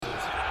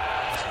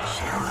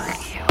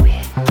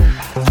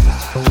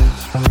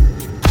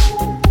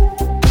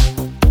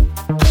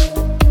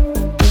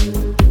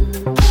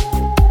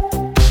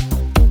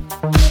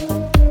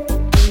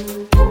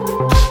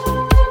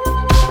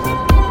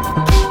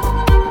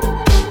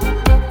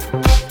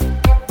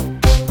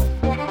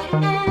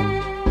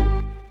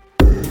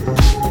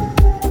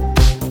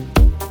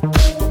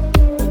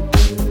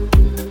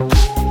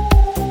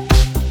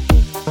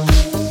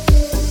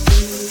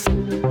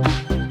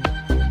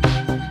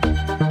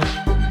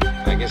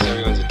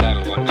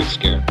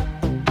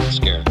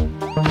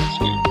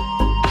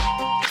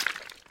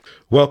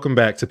Welcome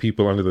back to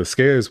People Under the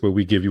Scares, where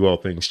we give you all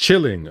things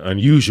chilling,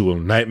 unusual,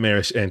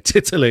 nightmarish, and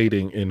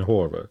titillating in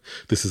horror.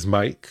 This is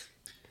Mike.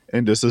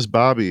 And this is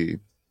Bobby.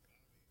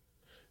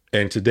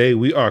 And today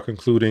we are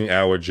concluding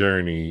our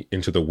journey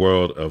into the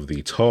world of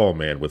the Tall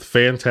Man with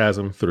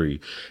Phantasm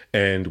 3.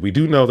 And we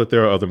do know that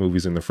there are other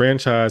movies in the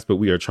franchise, but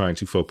we are trying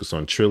to focus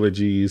on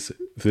trilogies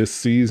this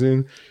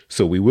season.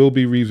 So we will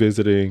be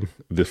revisiting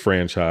the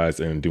franchise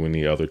and doing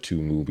the other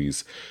two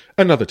movies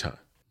another time.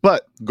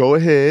 But go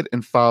ahead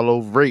and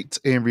follow, rate,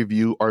 and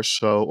review our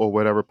show or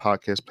whatever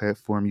podcast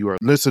platform you are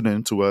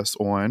listening to us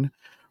on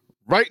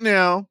right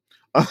now.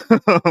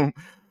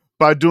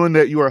 By doing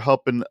that, you are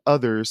helping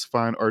others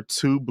find our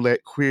two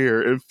black,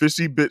 queer, and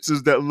fishy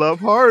bitches that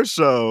love horror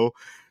show.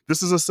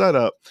 This is a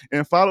setup.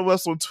 And follow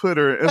us on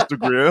Twitter and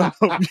Instagram.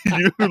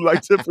 You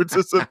like to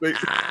participate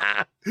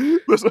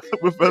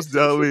with us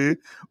daily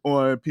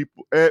on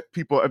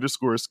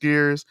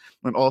people_scares.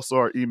 And also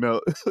our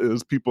email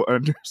is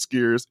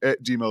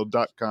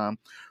people_scares@gmail.com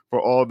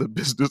for all the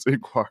business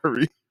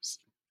inquiries.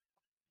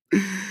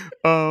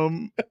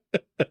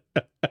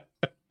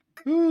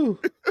 Ooh,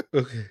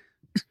 okay.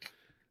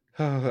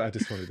 Oh, I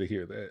just wanted to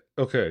hear that.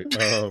 Okay.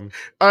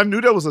 I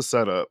knew that was a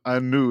setup. I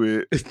knew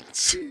it.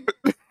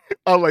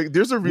 I'm like,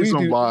 there's a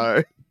reason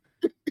why.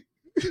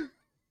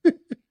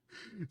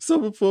 So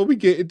before we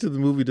get into the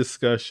movie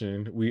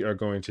discussion, we are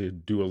going to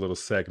do a little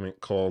segment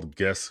called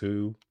Guess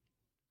Who.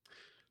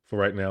 For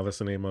right now, that's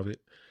the name of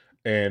it.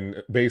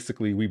 And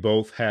basically, we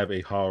both have a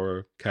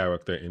horror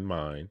character in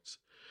mind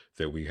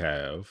that we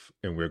have,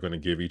 and we're going to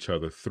give each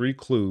other 3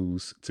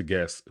 clues to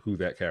guess who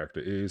that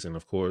character is. And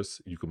of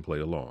course, you can play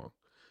along.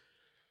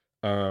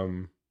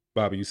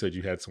 Bobby, you said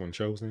you had someone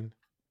chosen?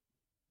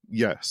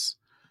 Yes.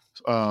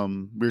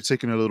 We're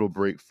taking a little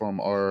break from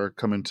our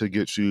coming to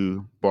get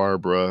you,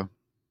 Barbara,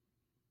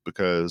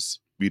 because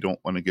we don't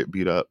want to get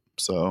beat up.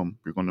 So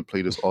we're going to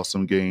play this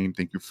awesome game.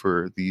 Thank you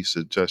for the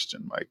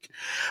suggestion, Mike.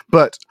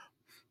 But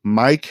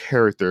my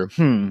character,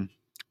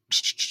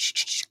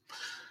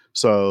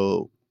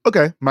 So,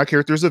 okay, my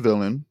character is a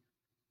villain.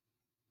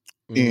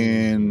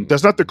 And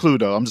that's not the clue,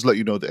 though. I'm just letting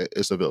you know that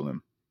it's a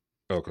villain.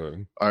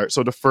 Okay. All right,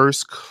 so the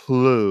first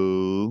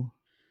clue...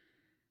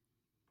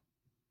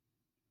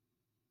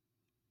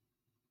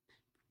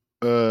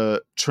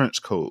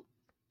 trench coat.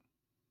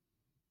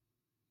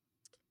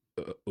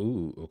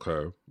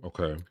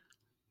 Okay.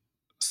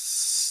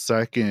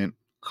 Second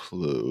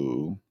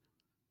clue.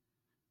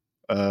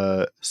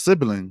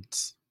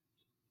 Siblings.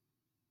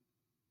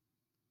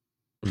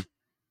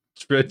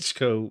 Trench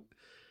coat,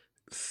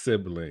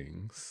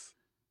 siblings.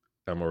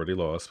 I'm already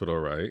lost, but all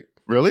right.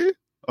 Really?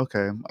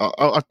 Okay.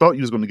 I thought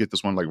you was going to get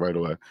this one like right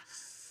away.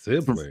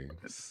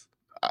 Siblings.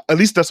 At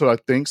least that's what I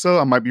think. So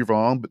I might be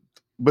wrong, but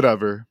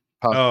whatever.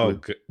 Possibly. Oh,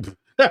 good.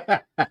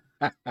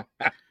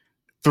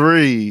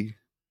 3,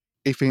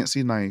 a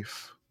fancy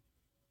knife.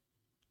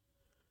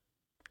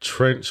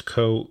 Trench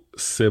coat,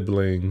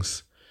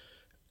 siblings,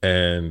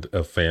 and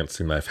a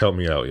fancy knife. Help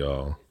me out,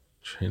 y'all.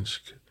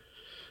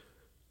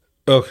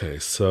 Okay,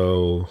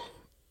 so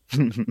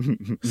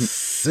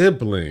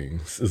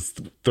siblings is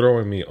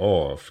throwing me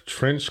off.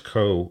 Trench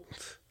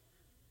coat,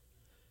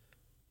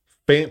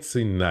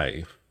 fancy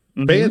knife.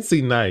 Mm-hmm.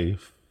 Fancy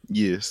knife?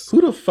 Yes.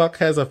 Who the fuck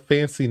has a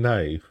fancy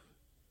knife?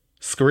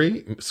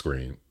 Scream?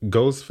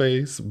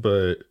 Ghostface,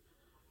 but...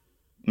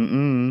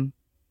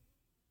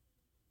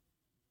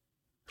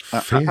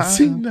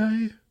 Fancy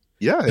knife?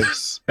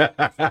 Yes.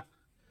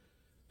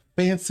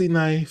 Fancy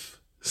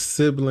knife,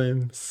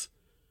 siblings,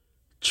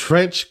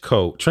 trench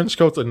coat. Trench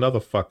coat's another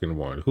fucking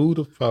one. Who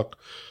the fuck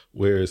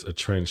wears a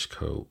trench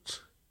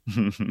coat?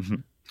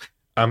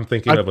 I'm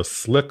thinking of a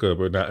slicker,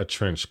 but not a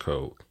trench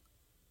coat.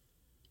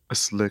 A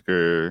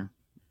slicker.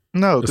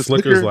 No, the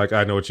slicker's like,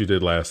 I know what you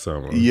did last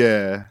summer.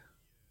 Yeah.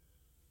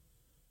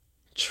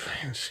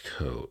 Trench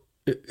coat.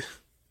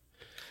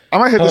 I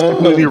might have this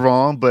completely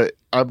wrong, but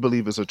I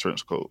believe it's a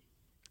trench coat.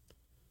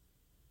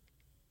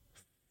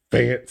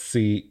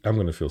 Fancy. I'm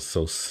going to feel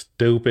so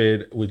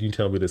stupid when you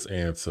tell me this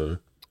answer.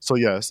 So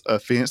yes, a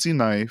fancy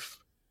knife,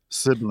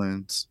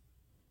 siblings,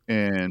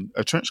 and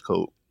a trench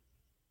coat.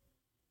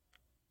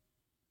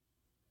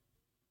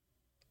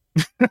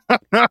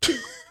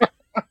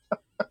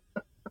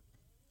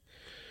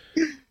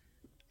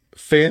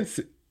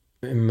 Fancy.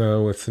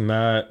 No, it's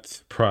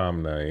not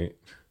prom night.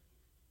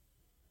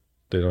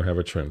 They don't have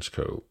a trench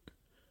coat.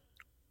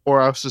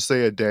 Or I should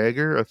say a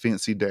dagger, a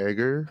fancy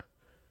dagger.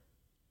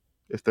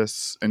 If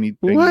that's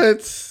anything.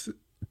 What?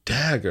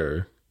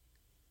 Dagger?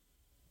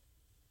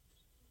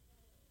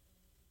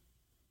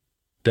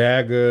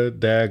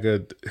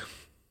 Dagger.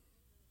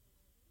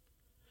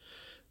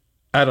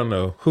 I don't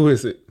know. Who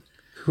is it?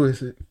 Who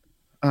is it?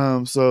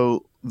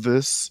 So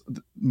this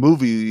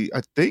movie,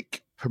 I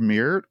think,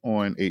 premiered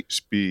on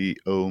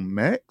HBO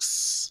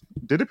Max.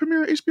 Did it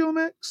premiere on HBO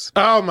Max?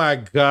 Oh my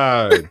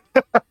God.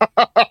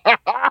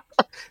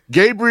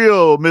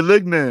 Gabriel,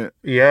 Malignant.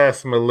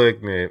 Yes,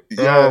 Malignant.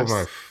 Oh my.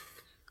 Yes.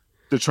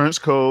 The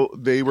trench coat,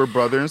 they were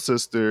brother and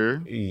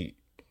sister, and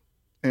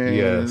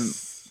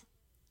Yes.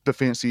 the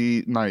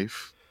fancy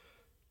knife.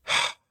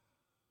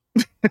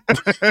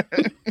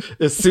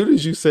 As soon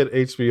as you said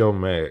HBO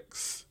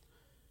Max,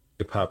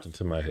 it popped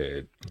into my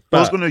head. I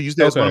was But going to use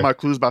that as one of okay. my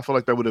clues, but I feel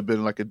like that would have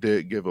been like a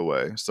dead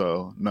giveaway.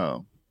 So,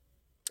 no.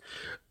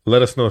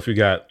 Let us know if you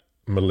got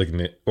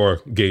Malignant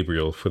or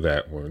Gabriel for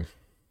that one.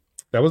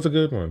 That was a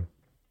good one.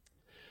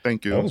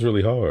 Thank That you. was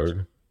really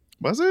hard.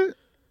 Was it?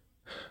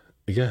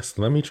 Yes,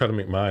 let me try to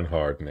make mine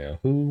hard now.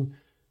 Who Ooh,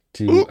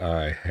 do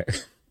I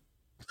have?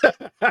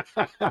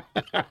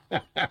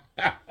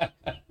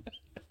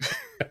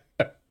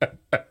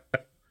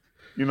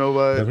 you know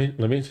what?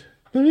 let me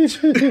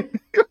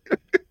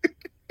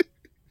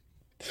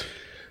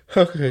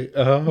okay.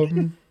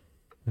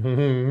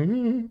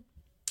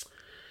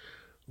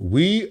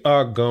 We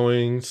are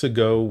going to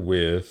go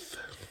with,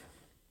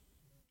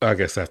 I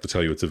guess I have to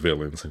tell you it's a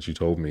villain since you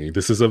told me.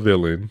 This is a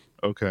villain.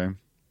 Okay.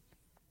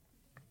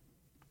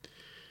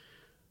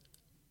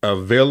 A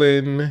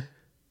villain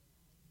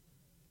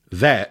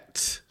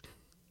that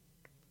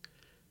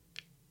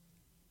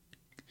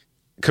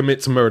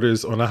commits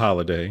murders on a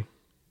holiday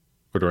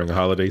or during a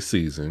holiday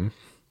season.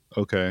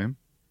 Okay.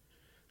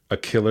 A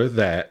killer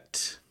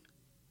that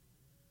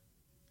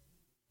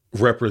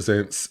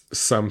represents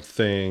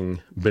something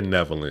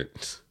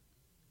benevolent.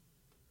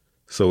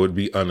 So it would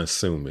be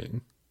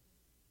unassuming.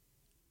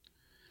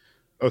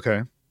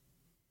 Okay.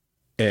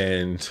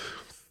 And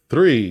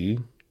three,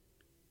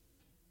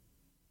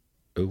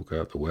 oh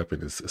God, the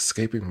weapon is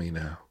escaping me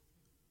now.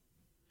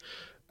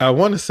 I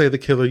want to say the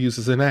killer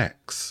uses an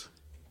axe.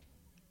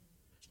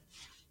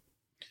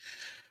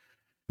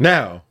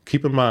 Now,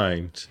 keep in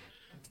mind,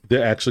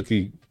 there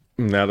actually,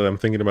 now that I'm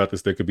thinking about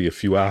this, there could be a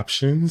few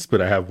options,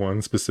 but I have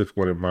one specific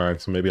one in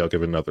mind, so maybe I'll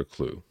give another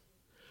clue.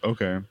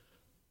 Okay.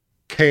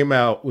 Came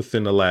out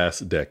within the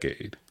last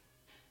decade.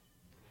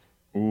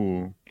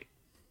 Ooh.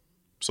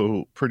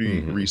 So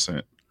pretty Mm-hmm.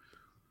 recent.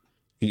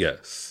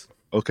 Yes.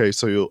 Okay,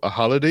 so a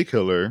holiday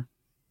killer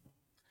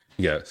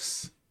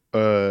Yes.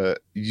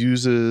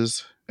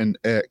 uses an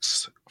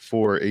X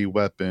for a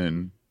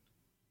weapon.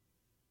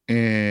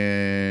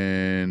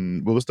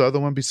 And what was the other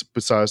one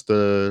besides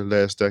the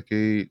last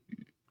decade?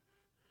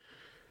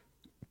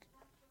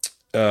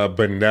 A Oh,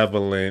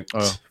 benevolent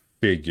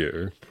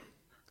figure.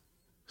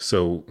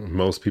 So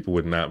most people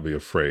would not be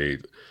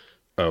afraid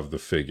of the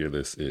figure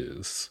this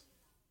is.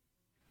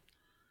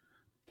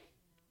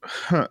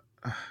 huh.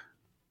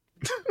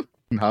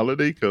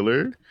 Holiday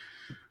killer.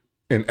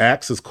 An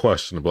axe is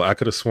questionable. I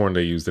could have sworn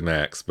they used an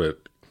axe,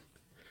 but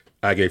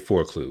I gave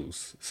 4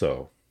 clues.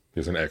 So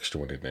there's an extra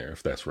one in there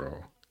if that's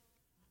wrong.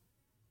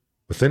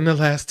 Within the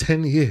last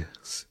 10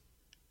 years,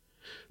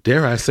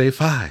 dare I say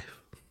 5.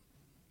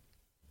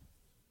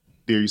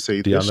 Dare you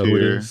say Do y'all this know who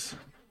it year? is?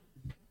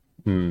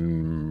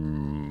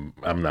 I'm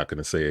not going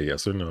to say a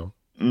yes or no.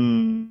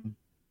 Mm,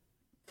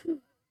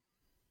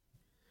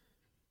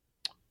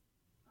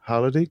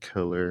 holiday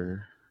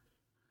killer.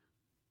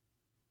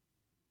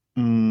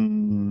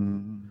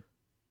 Mm.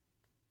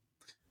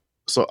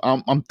 So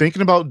I'm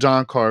thinking about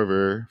John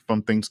Carver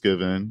from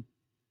Thanksgiving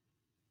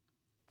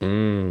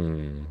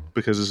Mm.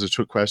 because it's a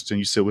trick question.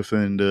 You said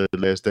within the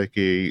last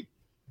decade,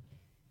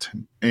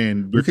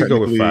 and we're We could go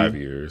with technically 5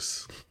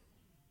 years.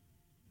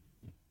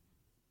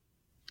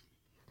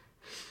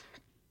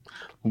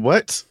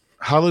 what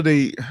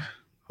holiday?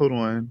 Hold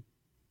on.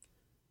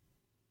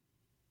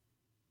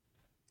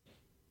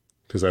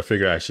 Because I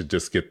figure I should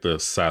just get the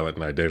Silent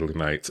Night, Deadly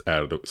Nights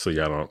out of the, so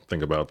y'all don't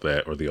think about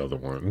that or the other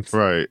ones.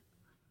 Right.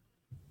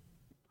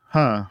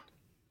 Huh.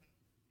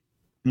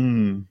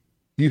 Hmm.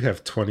 You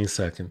have 20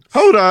 seconds.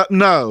 Hold up.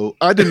 No,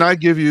 I did not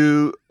give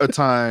you a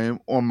time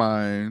on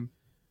mine.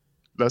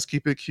 Let's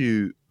keep it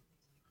cute.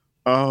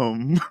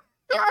 Um,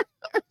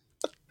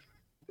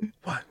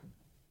 What?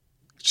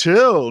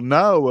 chill.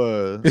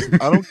 No,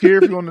 I don't care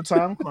if you're on the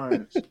time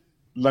crunch.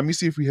 Let me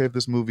see if we have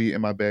this movie in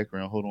my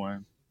background. Hold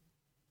on.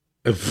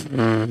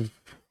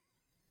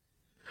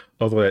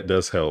 Although that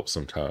does help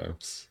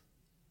sometimes.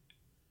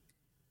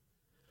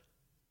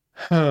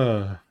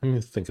 Let me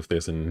think if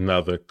there's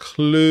another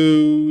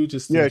clue,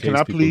 just in Yeah, can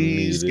case I people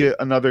please need it. get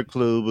another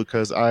clue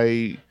because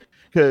I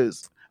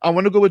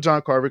want to go with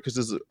John Carver because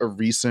it's a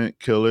recent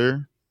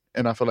killer,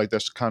 and I feel like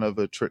that's kind of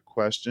a trick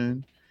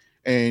question,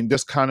 and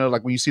that's kind of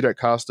like when you see that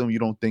costume, you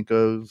don't think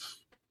of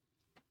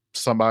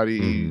somebody,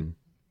 Mm-hmm.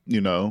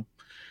 you know.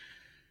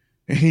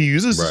 And he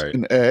uses Right.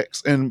 an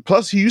X, and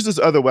plus he uses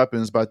other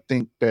weapons, but I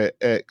think that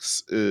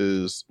X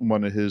is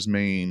one of his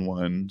main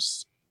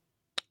ones.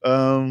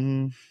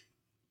 Um,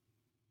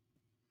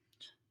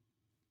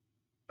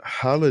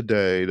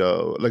 holiday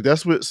though, like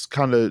that's what's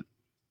kind of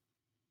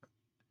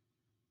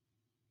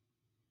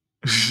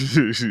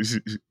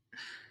And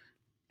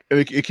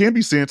it can't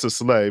be Santa's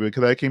Sleigh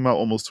because that came out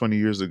almost 20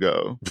 years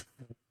ago.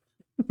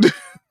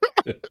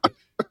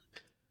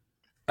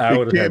 I It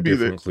would have can't had be that.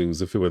 different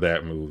clues if it were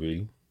that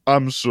movie.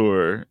 I'm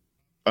sure.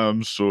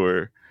 I'm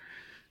sure.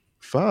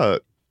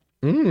 Fuck.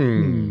 Hmm.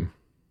 Hmm.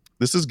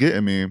 This is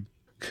getting me.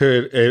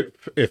 Could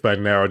if I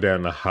narrow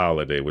down the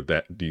holiday, would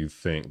that do you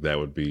think that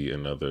would be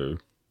another?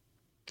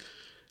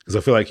 Because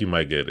I feel like you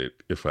might get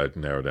it if I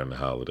narrow down the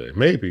holiday.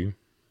 Maybe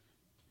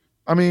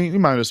I mean, you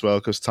might as well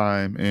because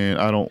time, and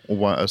I don't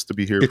want us to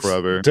be here it's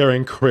forever.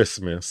 during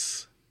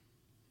Christmas.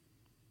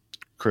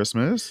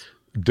 Christmas?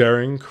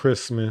 During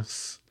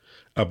Christmas,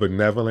 a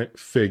benevolent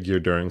figure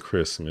during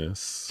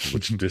Christmas,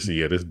 which this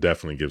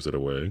definitely gives it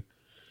away.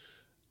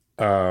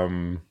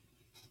 Um,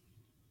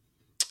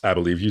 I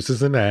believe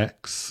uses an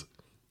axe,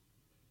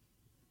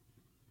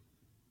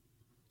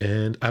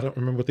 and I don't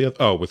remember what the other.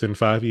 Oh, within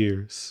 5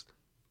 years.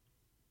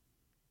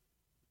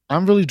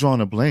 I'm really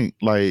drawing a blank.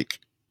 Like,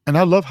 and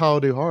I love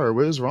holiday horror.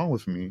 What is wrong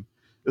with me?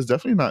 It's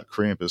definitely not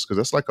Krampus because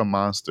that's like a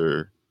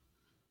monster.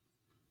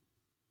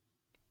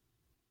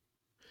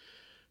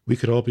 We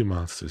could all be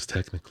monsters,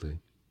 technically.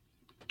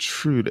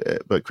 True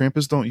that, but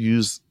Krampus don't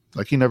use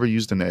like he never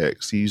used an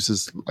axe. He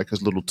uses like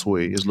his little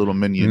toy, his little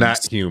Not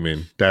minions.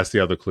 human. That's the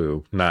other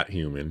clue. Not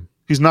human.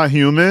 He's not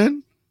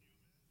human,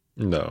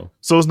 No.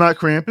 so it's not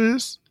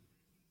Krampus,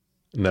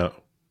 No.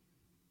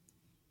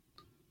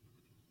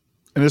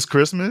 and it's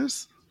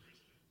Christmas.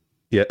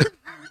 Yeah.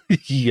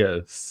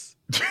 Yes.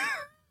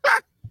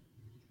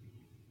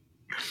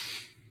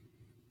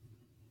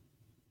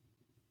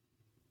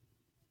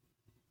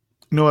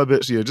 No, I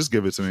bet. Yeah, just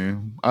give it to me.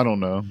 I don't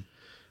know.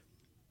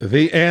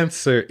 The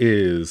answer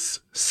is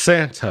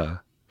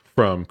Santa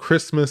from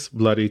Christmas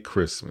Bloody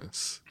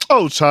Christmas.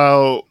 Oh,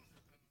 child.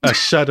 A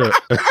Shudder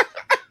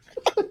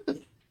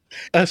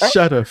a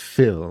Shudder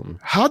film.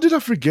 How did I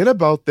forget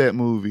about that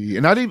movie?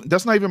 And I didn't.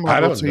 That's not even my I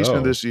don't rotation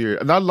know. this year.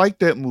 And I like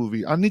that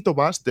movie. I need to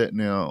watch that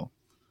now.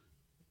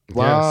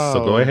 Yes.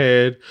 So go Wow,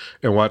 ahead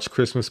and watch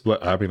Christmas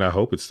Blood. I mean, I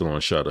hope it's still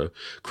on Shudder.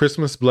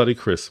 Christmas Bloody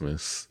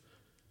Christmas.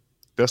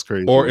 that's Or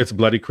crazy. it's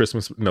Bloody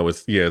Christmas. No,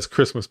 it's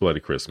Christmas Bloody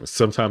Christmas.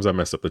 Sometimes I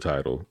mess up the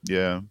title.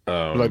 Yeah,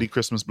 Um, Bloody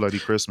Christmas,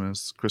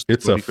 Christmas,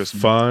 it's a Bloody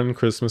Christmas. fun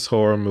Christmas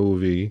horror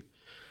movie.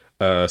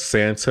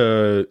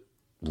 Santa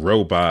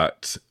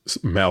robot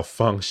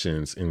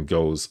malfunctions and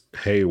goes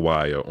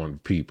haywire on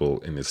people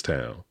in this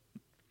town.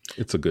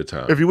 It's a good If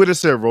time. you would have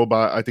said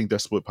robot, I think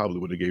that's what probably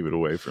would have gave it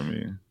away for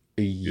me.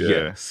 Yeah,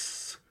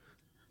 Yes.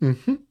 Hmm.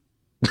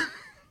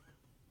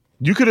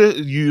 you could have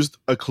used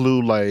a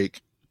clue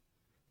like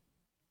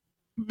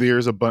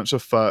there's a bunch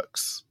of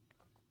fucks.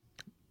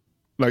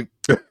 Like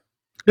 'cause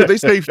they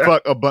say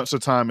fuck a bunch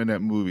of time in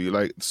that movie,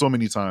 like so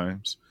many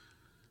times.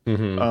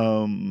 Hmm.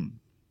 Um,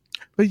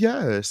 but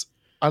yes,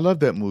 I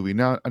love that movie.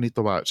 Now I need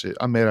to watch it.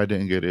 I'm mad I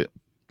didn't get it.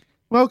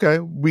 Well, okay,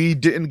 we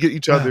didn't get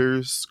each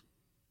other's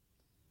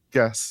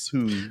guess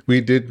who.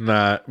 We did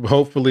not.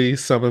 Hopefully,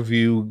 some of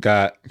you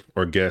got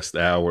or guessed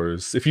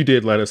ours. If you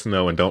did, let us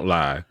know and don't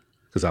lie,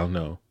 because I'll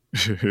know.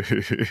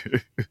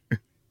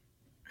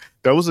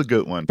 That was a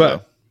good one, though.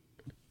 But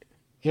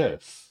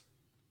yes,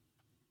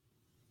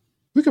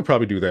 we could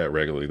probably do that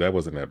regularly. That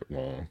wasn't that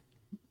long.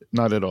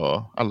 Not at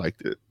all. I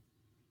liked it.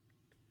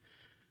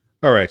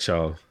 All right,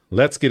 y'all.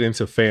 Let's get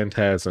into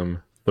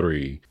Phantasm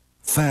 3.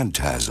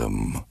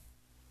 Phantasm.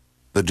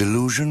 The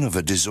delusion of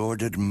a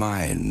disordered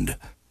mind.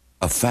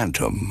 A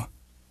phantom.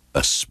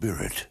 A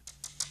spirit.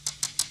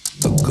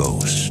 A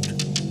ghost.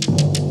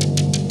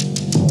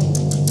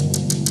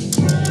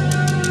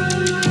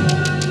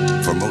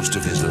 For most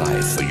of his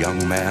life, a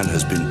young man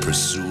has been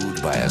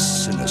pursued by a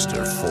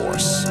sinister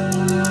force.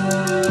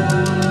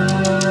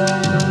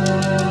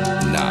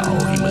 Now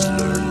he must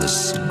learn the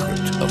secret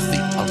of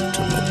the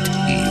ultimate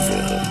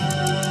evil.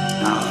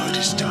 Now it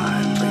is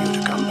time for you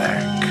to come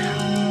back to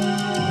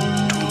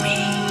me.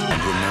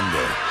 And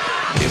remember,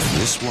 if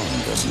this one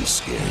doesn't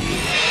scare you,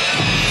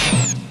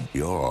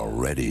 you're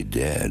already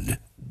dead.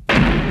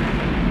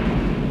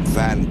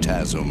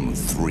 Phantasm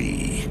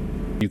 3.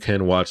 You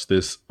can watch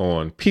this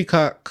on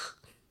Peacock.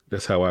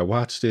 That's how I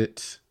watched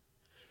it.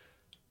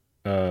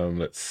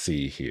 Let's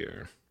see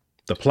here.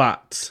 The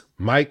plot: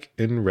 Mike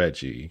and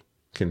Reggie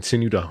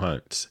continue to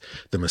hunt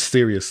the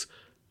mysterious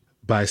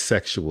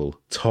bisexual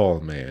tall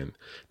man,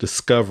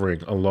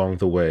 discovering along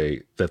the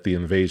way that the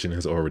invasion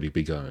has already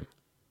begun.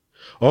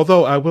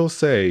 Although I will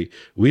say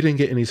we didn't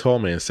get any tall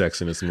man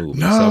sex in this movie,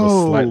 so I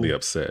was slightly No.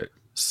 upset.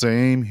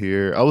 Same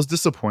here. I was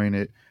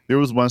disappointed. There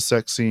was one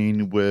sex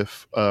scene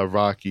with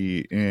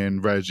Rocky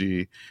and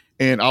Reggie,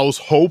 and I was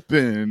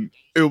hoping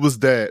it was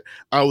that.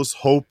 I was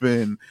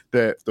hoping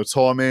that the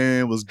tall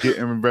man was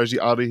getting Reggie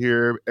out of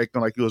here,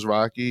 acting like it was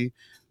Rocky.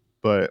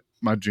 But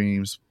my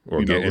dreams,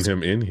 Or getting was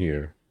him in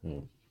here.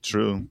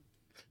 true.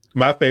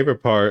 My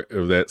favorite part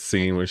of that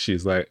scene when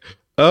she's like,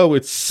 "Oh,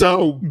 it's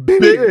so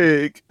big."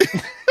 Big.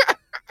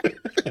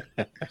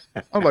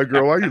 I'm like,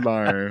 girl, why you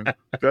lying?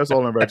 That's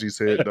all in Reggie's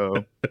head,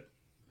 though.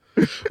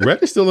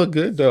 Reggie still look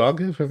good though. I'll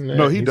give him that.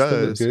 No, he Still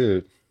look does.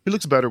 good. He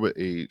looks better with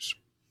age.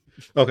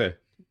 Okay.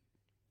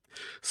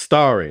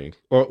 Starring,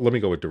 or let me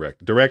go with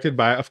directed. Directed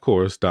by, of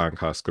course, Don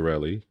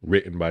Coscarelli.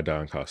 Written by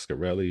Don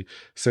Coscarelli.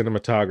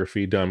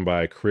 Cinematography done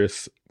by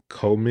Chris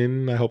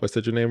Coleman. I hope I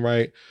said your name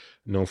right.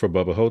 Known for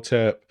Bubba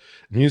Hotep.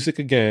 Music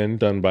again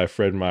done by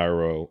Fred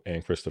Myro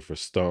and Christopher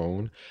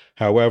Stone.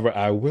 However,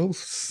 I will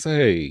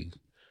say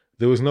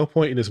there was no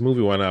point in this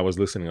movie when I was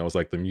listening. I was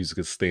like, the music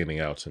is standing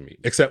out to me,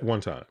 except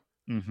one time.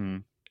 Mm-hmm.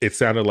 It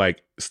sounded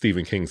like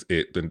Stephen King's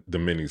It, the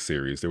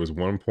miniseries. There was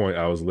one point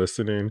I was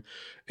listening,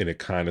 and it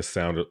kind of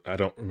sounded. I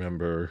don't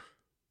remember,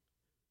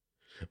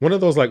 one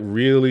of those like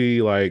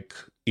really like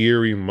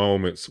eerie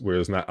moments where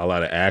there's not a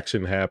lot of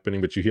action happening,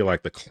 but you hear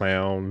like the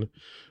clown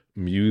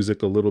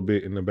music a little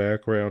bit in the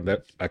background.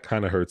 That I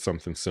kind of heard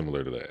something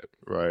similar to that.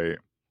 Right.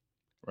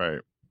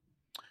 Right.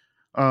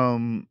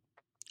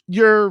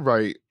 You're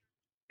right.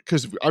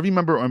 Because I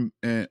remember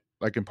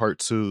like in part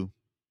 2,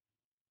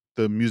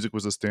 the music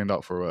was a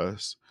standout for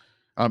us.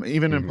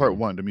 Even in part Mhm.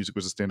 1, the music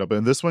was a standout. But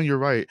in this one, you're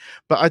right.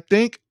 But I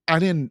think I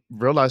didn't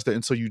realize that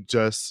until you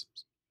just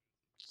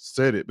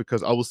said it,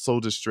 because I was so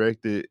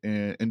distracted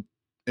and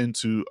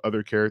into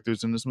other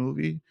characters in this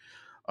movie.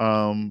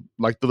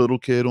 Like the little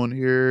kid on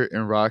here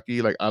and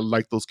Rocky, like I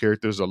like those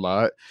characters a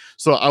lot.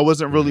 So I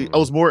wasn't really, I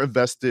was Mhm. more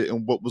invested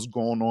in what was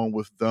going on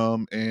with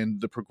them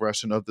and the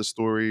progression of the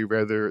story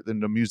rather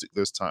than the music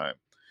this time.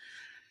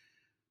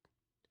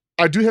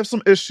 I do have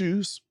some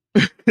issues,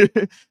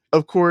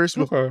 of course,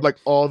 with Okay. like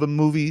all the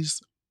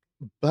movies,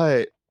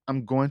 but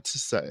I'm going to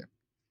say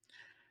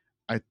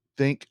I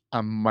think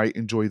I might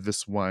enjoy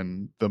this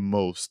one the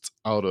most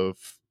out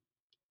of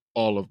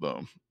all of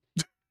them.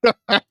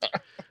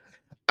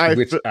 I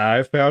Which feel,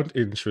 I found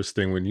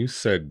interesting when you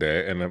said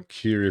that, and I'm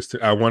curious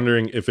to. I'm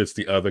wondering if it's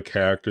the other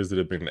characters that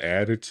have been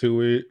added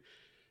to it.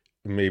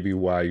 Maybe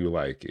why you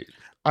like it.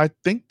 I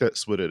think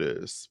that's what it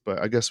is, but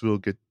I guess we'll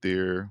get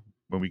there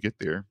when we get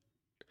there.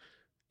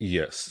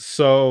 Yes.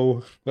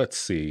 So let's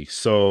see.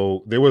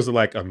 So there was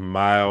like a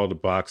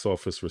mild box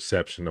office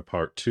reception to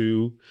part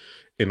two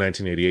in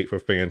 1988 for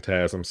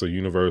Phantasm. So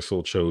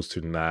Universal chose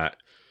to not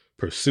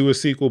pursue a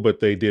sequel, but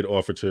they did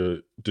offer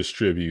to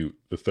distribute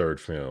the third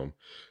film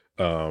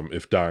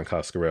if Don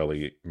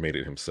Coscarelli made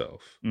it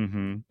himself.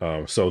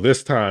 Mhm. So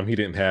this time he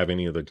didn't have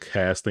any of the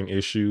casting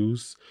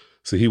issues.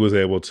 So he was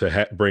able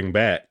to bring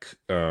back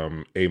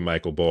a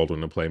Michael Baldwin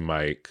to play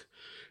Mike.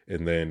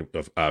 And then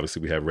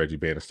obviously we have Reggie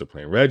Bannister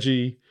playing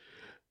Reggie.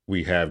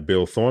 We have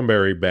Bill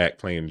Thornberry back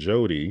playing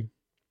Jody,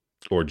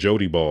 or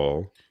Jody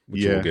Ball,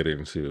 which we'll Yeah. get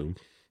into.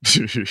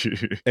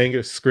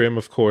 Angus Scrim,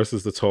 of course,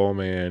 is the tall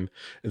man.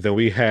 And then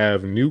we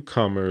have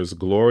newcomers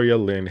Gloria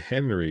Lynn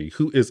Henry,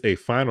 who is a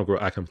final girl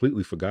I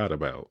completely forgot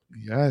about.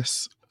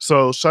 Yes.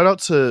 So shout out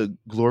to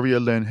Gloria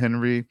Lynn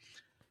Henry.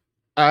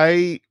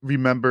 I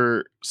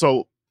remember,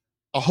 so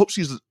I hope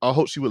she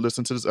would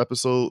listen to this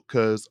episode,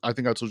 because I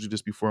think I told you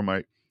this before,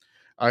 Mike.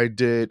 I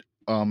did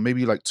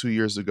maybe like 2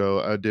 years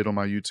ago, I did on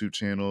my YouTube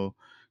channel,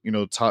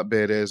 top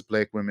badass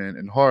black women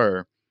in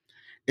horror.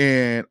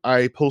 And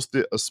I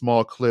posted a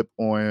small clip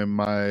on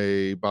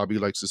my Bobby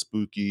Likes It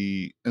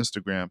Spooky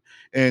Instagram.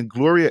 And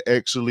Gloria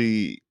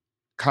actually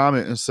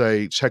comment and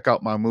say, check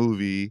out my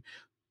movie.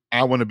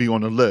 I want to be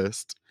on the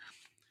list.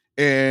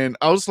 And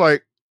I was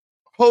like,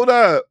 hold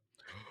up.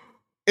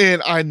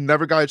 And I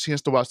never got a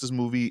chance to watch this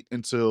movie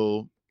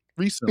until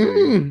recently.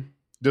 Mm.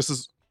 This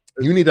is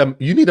You need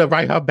to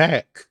write her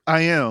back.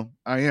 I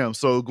am.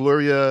 So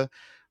Gloria,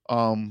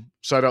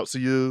 shout out to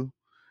you.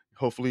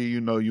 Hopefully,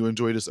 you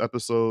enjoy this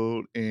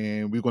episode,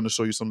 and we're going to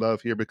show you some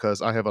love here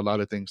because I have a lot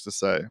of things to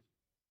say.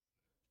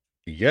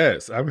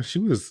 Yes, I mean she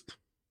was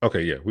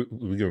okay. Yeah,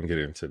 we're gonna get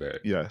into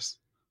that Yes.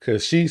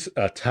 because she's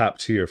a top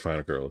tier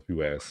final girl, if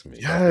you ask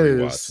me. After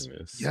Yes. rewatching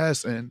this,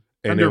 Yes, and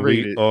and then we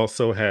underrated.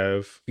 also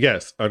have,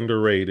 yes,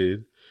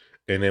 underrated.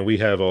 And then we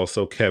have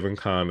also Kevin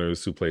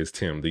Connors, who plays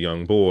Tim, the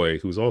young boy,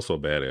 who's also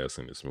badass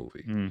in this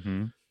movie.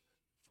 Mhm.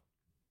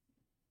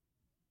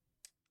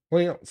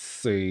 Well, let's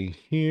see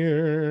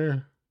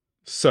here.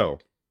 So,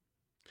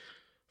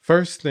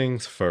 first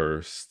things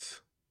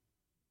first.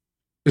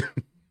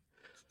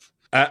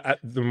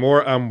 The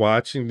more I'm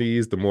watching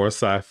these, the more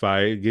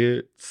sci-fi it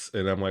gets,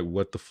 and I'm like,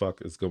 what the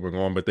fuck is going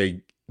on? But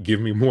they give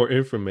me more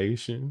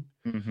information.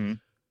 Mhm.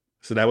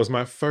 So that was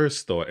my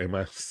first thought. And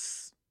my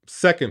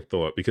second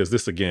thought, because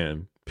this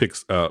again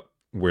picks up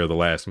where the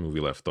last movie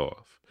left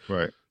off.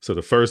 Right. So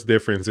the first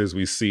difference is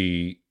we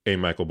see a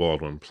Michael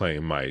Baldwin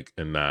playing Mike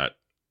and not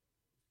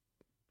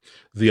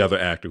the other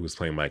actor who's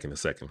playing Mike in the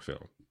second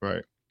film.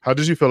 Right. How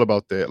did you feel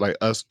about that? Like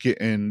us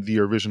getting the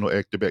original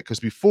actor back? Because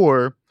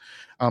before,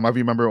 I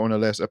remember on the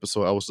last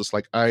episode, I was just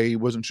like, I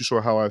wasn't too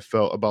sure how I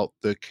felt about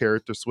the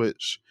character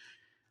switch.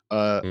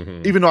 Uh,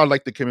 Mm-hmm. Even though I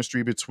like the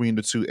chemistry between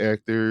the two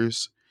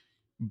actors,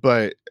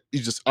 but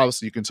you just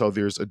obviously you can tell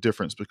there's a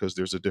difference because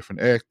there's a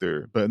different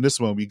actor. But in this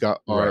one, we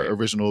got Right.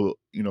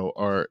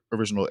 our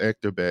original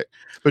actor back.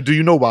 But do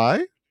you know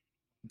why?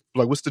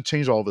 Like, what's the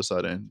change all of a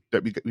sudden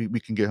that we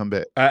can get him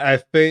back? I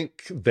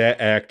think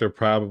that actor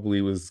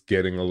probably was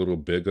getting a little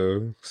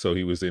bigger, so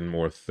he was in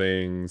more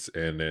things,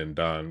 and then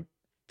Don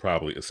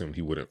probably assumed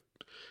he wouldn't.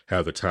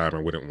 have the time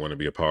or wouldn't want to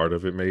be a part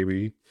of it,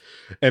 maybe.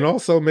 And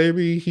also,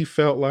 maybe he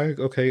felt like,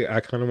 okay, I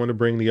kind of want to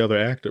bring the other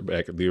actor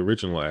back, the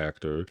original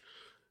actor,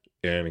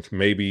 and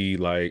maybe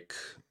like,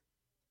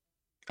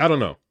 I don't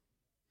know.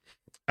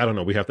 I don't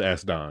know. We have to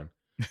ask Don.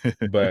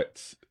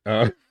 But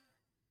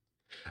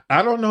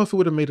I don't know if it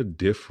would have made a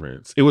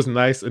difference. It was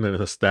nice in a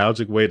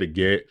nostalgic way to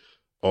get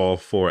all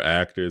four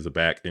actors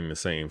back in the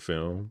same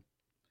film.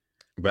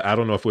 But I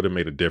don't know if it would have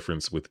made a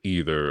difference with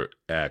either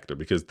actor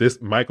because this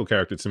Michael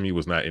character to me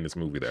was not in this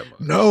movie that much.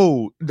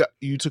 No,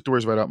 you took the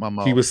words right out my He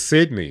mouth. was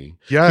Sydney.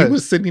 He Yes.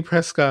 was Sidney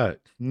Prescott.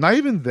 Not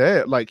even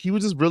that. Like, he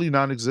was just really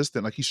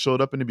non-existent. Like, he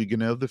showed up in the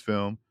beginning of the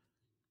film,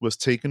 was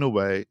taken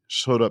away,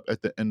 showed up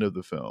at the end of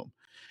the film.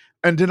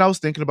 And then I was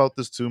thinking about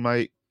this too,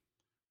 Mike.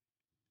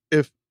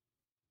 If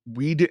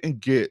we didn't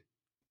get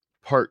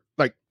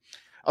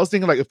I was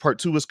thinking like if part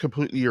 2 was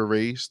completely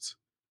erased,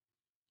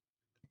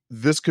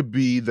 this could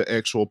be the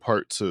actual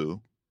part 2.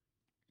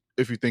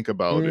 If you think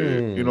about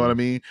it, you know what I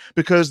mean?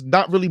 Because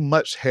not really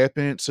much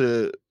happened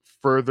to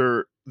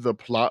further the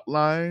plot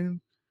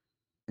line,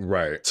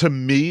 Right. to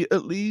me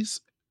at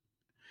least.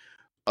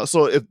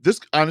 So if this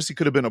honestly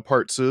could have been a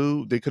part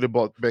 2, they could have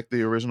brought back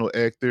the original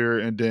actor,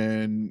 and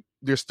then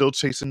they're still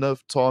chasing the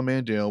tall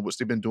man down, which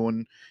they've been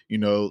doing,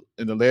 in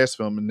the last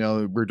film, and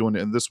now we're doing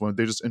it in this one.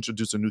 They're just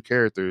introducing new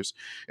characters,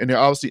 and they're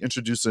obviously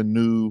introducing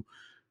new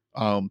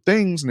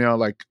things now.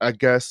 Like, I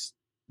guess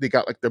they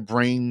got like the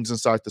brains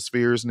inside the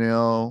spheres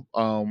now.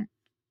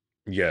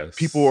 Yes.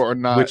 People are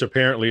not, which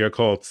apparently are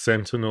called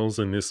Sentinels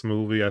in this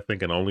movie, I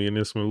think, and only in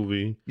this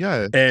movie.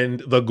 yeah,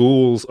 And the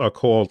ghouls are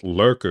called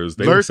Lurkers.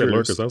 They even said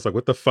lurkers. Lurkers. I was like,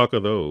 what the fuck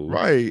are those?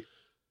 Right.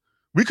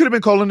 We could have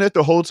been calling that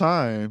the whole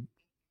time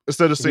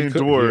instead of saying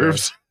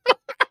dwarves.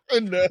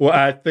 Yeah. Well,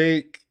 I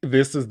think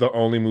this is the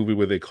only movie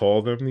where they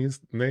call them these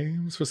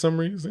names for some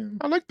reason.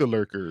 I like the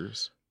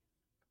lurkers.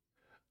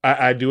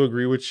 I do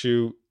agree with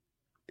you.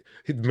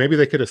 Maybe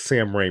they could have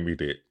Sam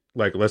Raimi'd it.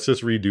 Like, let's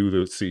just redo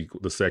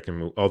the second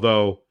movie.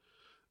 Although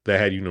that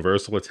had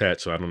Universal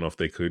attached, so I don't know if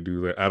they could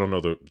do that. I don't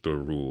know the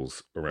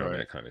rules around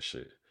that kind of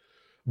shit.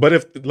 But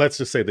if, let's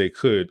just say they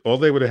could, all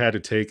they would have had to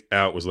take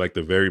out was like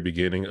the very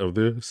beginning of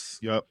this.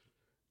 Yep.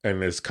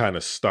 And just kind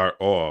of start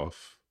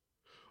off.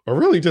 Or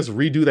really just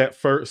redo that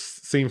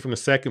first scene from the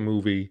second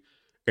movie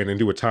and then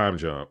do a time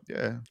jump.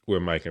 Yeah.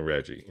 With Mike and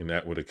Reggie. And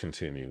that would have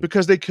continued.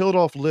 Because they killed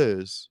off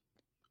Liz.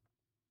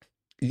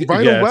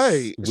 Right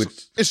away.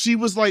 Which, and she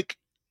was like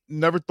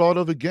never thought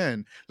of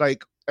again.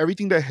 Like,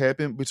 everything that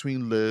happened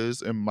between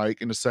Liz and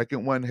Mike in the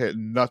second one had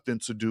nothing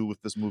to do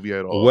with this movie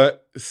at all.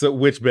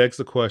 Which begs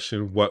the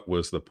question, what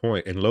was the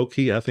point? And low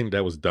key, I think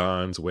that was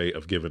Don's way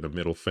of giving a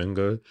middle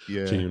finger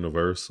to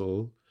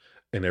Universal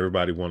and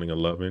everybody wanting a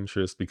love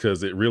interest,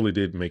 because it really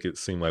did make it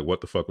seem like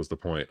what the fuck was the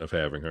point of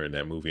having her in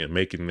that movie and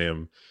making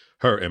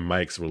her and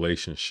Mike's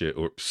relationship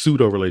or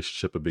pseudo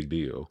relationship a big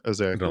deal.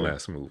 Exactly. In the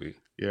last movie.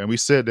 Yeah, and we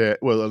said that,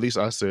 well, at least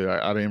I said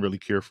I didn't really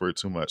care for it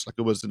too much. Like,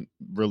 it wasn't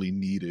really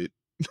needed.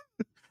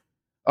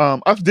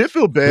 I did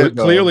feel bad,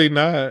 but clearly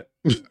not.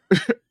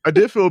 I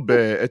did feel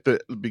bad at the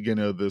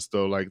beginning of this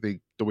though, like the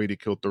way they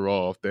killed her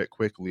off that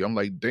quickly. I'm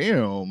like,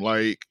 damn,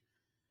 like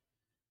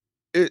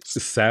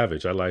it's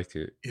savage. I like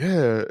it.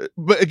 Yeah,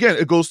 but again,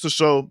 it goes to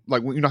show,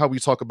 like, you know how we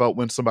talk about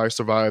when somebody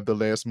survived the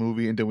last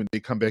movie and then when they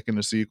come back in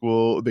the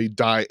sequel, they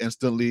die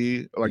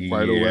instantly, like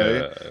right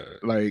away.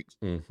 Like,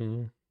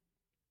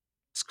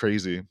 it's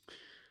crazy.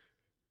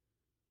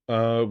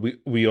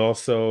 We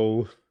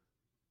also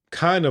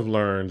kind of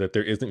learned that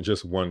there isn't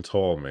just one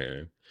tall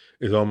man.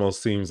 It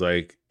almost seems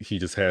like he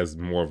just has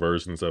more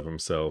versions of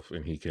himself,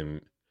 and he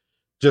can,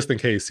 just in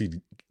case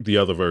the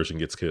other version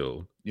gets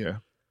killed. Yeah.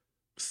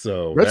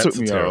 So that that's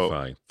a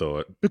terrifying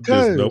thought.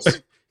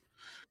 Because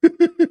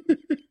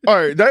all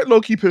right, that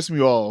low key pissed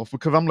me off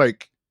because I'm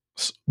like,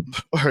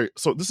 all right,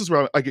 so this is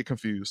where I get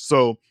confused.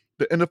 So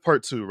the end of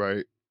part 2,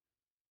 right?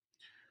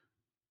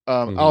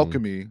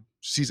 Alchemy,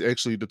 she's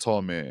actually the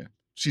tall man.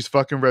 She's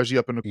fucking Reggie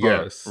up in the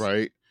car,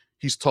 right?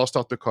 He's tossed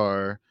out the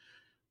car.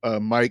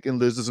 Mike and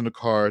Liz is in the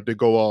car. They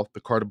go off.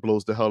 The car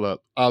blows the hell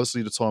up.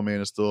 Obviously, the tall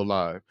man is still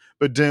alive.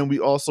 But then we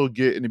also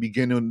get in the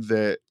beginning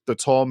that the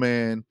tall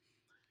man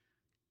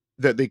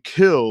that they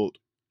killed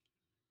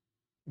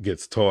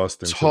gets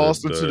tossed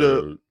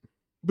into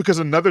because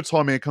another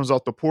tall man comes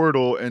out the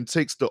portal and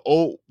takes the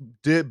old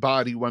dead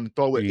body one and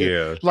throw it.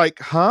 Yeah. Like,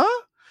 huh?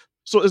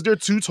 So is there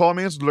 2 tall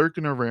mans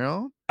lurking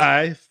around?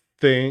 I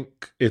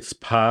think it's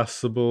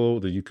possible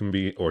that you can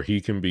be, or he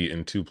can be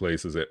in 2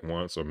 places at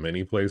once, or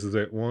many places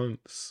at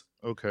once.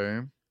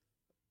 Okay.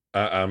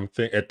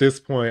 At this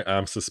point,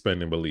 I'm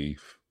suspending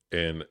belief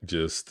and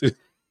just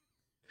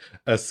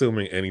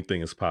assuming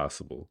anything is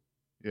possible.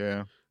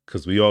 Yeah.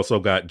 Because we also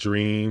got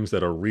dreams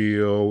that are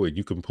real and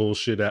you can pull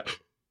shit out.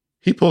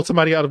 He pulled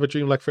somebody out of a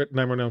dream like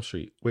Nightmare on Elm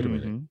Street. Wait a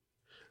minute.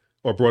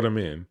 Or brought him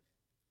in.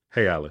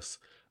 Hey, Alice.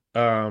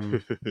 Yeah,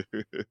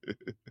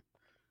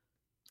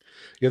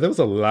 there was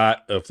a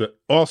lot of the.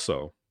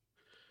 Also,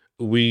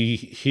 we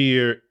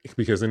hear,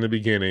 because in the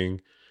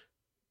beginning,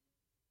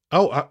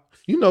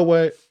 you know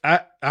what?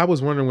 I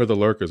was wondering where the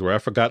lurkers were. I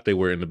forgot they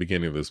were in the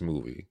beginning of this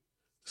movie.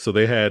 So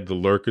they had the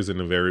lurkers in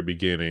the very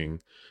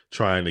beginning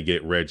trying to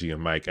get Reggie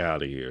and Mike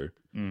out of here.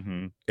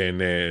 Mm-hmm.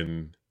 And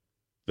then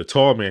the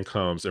tall man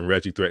comes and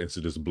Reggie threatens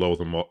to just blow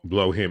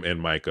him and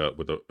Mike up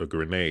with a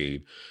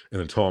grenade.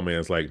 And the tall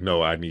man's like,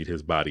 no, I need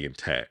his body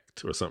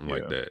intact or something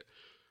like Yeah. that.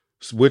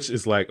 Which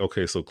is like,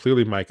 okay, so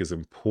clearly Mike is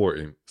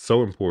important,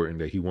 so important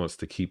that he wants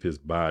to keep his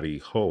body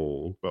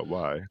whole. But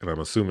why? And I'm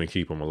assuming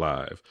keep him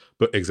alive.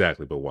 But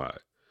exactly, but why?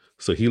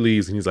 So he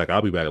leaves and he's like,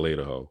 I'll be back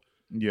later, ho.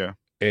 Yeah.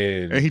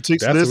 And And he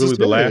takes that's Liz's really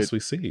the head. last we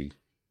see.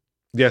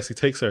 Yes, he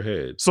takes her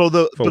head. So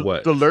For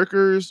what? the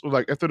lurkers,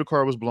 like after the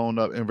car was blown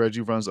up and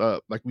Reggie runs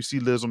up, like we see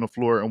Liz on the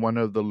floor and one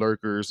of the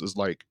lurkers is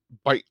like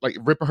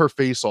ripping her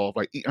face off,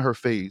 like eating her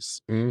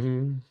face.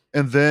 Mm-hmm.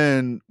 And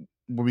then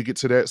when we get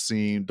to that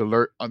scene,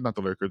 not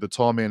the lurker, the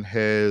tall man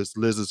has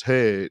Liz's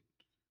head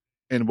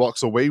and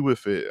walks away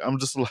with it. I'm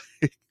just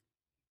like,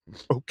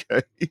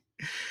 okay.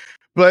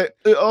 But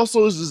it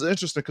also is just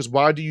interesting because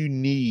why do you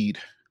need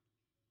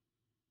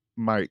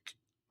Mike?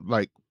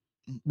 Like,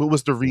 what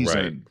was the reason?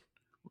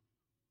 Right.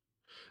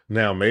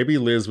 Now, maybe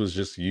Liz was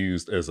just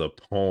used as a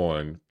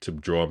pawn to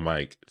draw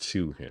Mike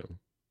to him.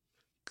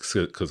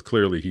 Because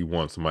clearly he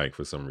wants Mike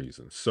for some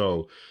reason.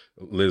 So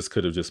Liz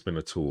could have just been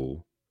a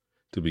tool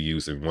to be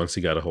used. And once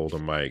he got a hold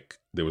of Mike,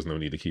 there was no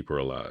need to keep her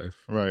alive.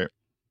 Right.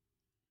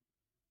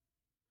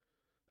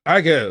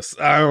 I guess.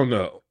 I don't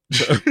know.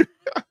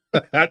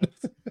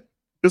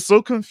 It's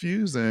so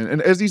confusing.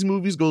 And as these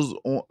movies goes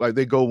on, like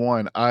they go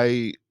on,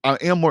 I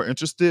am more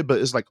interested, but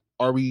it's like,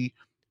 are we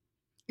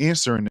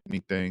answering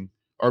anything?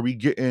 Are we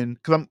getting,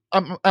 because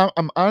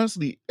I'm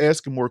honestly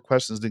asking more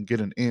questions than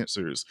getting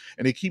answers.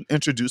 And they keep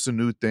introducing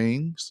new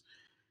things.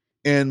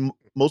 And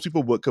most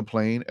people would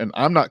complain, and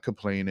I'm not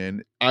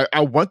complaining.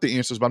 I want the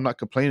answers, but I'm not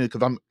complaining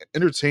because I'm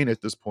entertained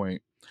at this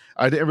point.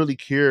 I didn't really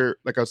care,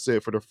 like I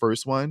said, for the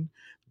first one,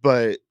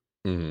 but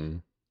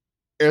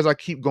as I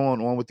keep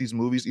going on with these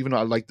movies, even though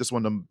I like this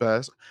one the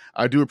best,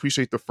 I do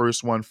appreciate the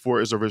first one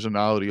for its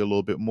originality a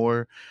little bit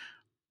more.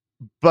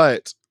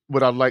 But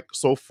what I like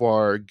so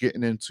far,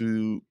 getting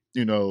into,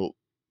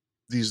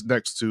 these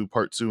next two,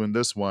 part 2 and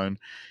this one,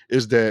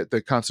 is that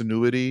the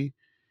continuity,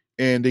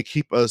 and they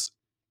keep us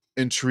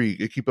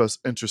intrigued, they keep us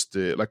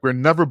interested. Like we're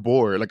never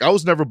bored. Like I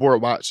was never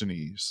bored watching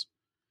these.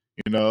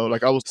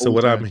 Like I was So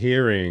always what I'm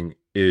hearing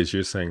is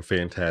you're saying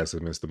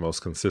Phantasm is the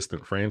most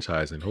consistent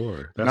franchise in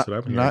horror. That's what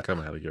I'm hearing not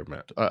coming out of your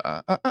mouth.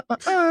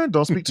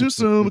 don't speak too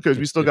soon because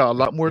we still got a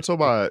lot more to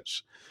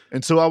watch.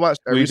 Until I watch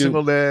every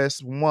single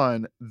last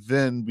one,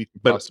 then we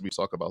can possibly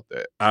talk about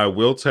that. I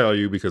will tell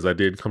you, because I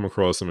did come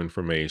across some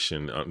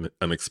information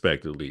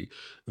unexpectedly.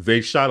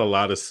 They shot a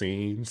lot of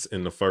scenes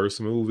in the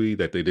first movie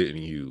that they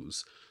didn't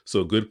use.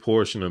 So a good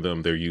portion of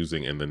them they're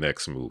using in the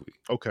next movie.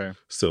 Okay.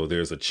 So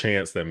there's a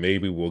chance that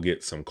maybe we'll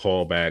get some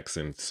callbacks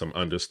and some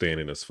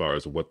understanding as far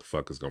as what the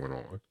fuck is going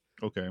on.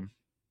 Okay.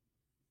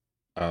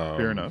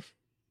 Fair enough.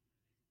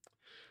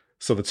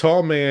 So the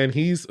tall man,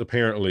 he's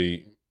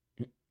apparently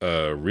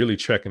really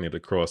trekking it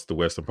across the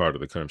western part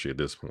of the country at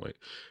this point,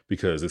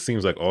 because it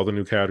seems like all the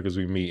new characters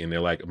we meet, and they're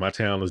like, my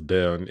town is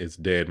done, it's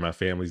dead, my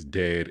family's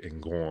dead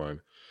and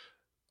gone,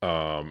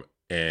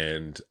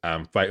 and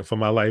I'm fighting for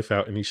my life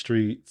out in these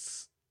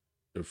streets,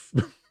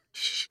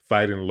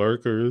 fighting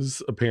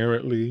lurkers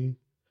apparently,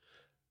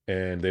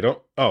 and they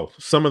don't. Oh,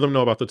 some of them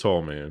know about the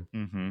tall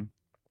man.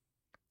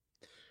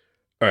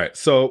 All right,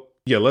 so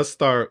yeah, let's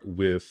start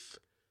with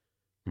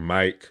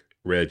Mike,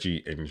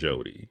 Reggie, and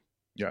Jody.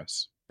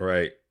 Yes.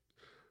 Right.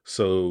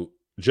 So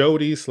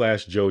Jody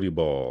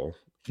Ball,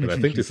 and I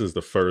think this is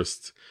the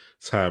first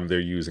time they're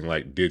using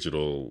like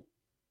digital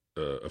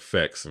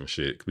effects and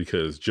shit,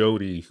 because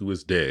Jody, who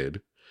is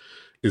dead,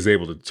 is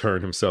able to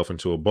turn himself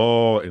into a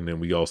ball, and then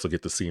we also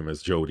get to see him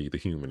as Jody the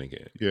human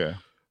again. Yeah.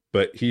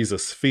 But he's a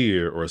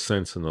sphere or a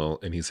sentinel,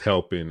 and he's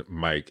helping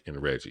Mike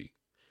and Reggie.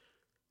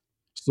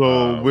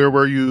 So where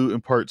were you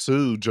in part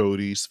 2,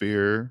 Jody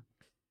Sphere?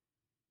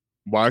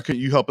 Why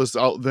couldn't you help us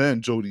out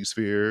then, Jody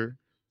Sphere?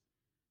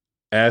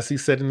 As he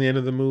said in the end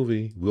of the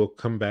movie, we'll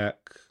come back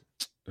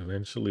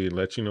eventually and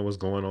let you know what's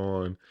going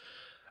on.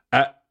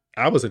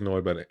 I was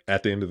annoyed by it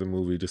at the end of the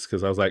movie, just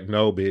because I was like,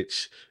 no,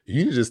 bitch,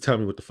 you need to just tell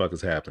me what the fuck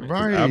is happening.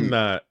 Right. I'm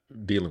not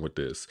dealing with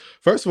this.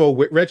 First of all,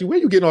 Reggie, where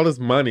you getting all this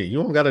money?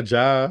 You don't got a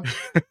job.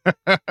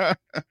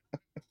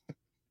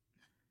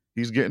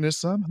 He's getting his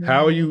son.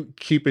 How are you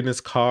keeping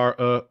this car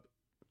up?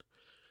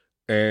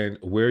 And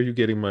where are you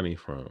getting money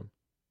from?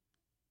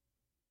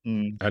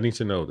 I need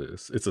to know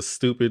this. It's a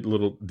stupid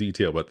little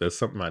detail, but there's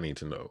something I need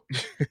to know.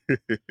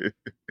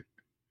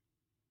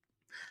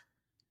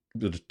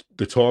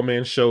 The tall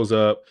man shows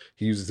up.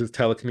 He uses his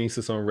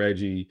telekinesis on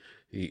Reggie.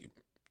 He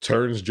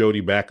turns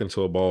Jody back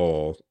into a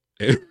ball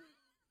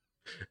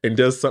and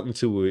does something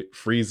to it,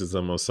 freezes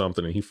him or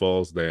something, and he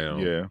falls down.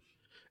 Yeah.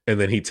 And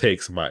then he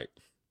takes Mike.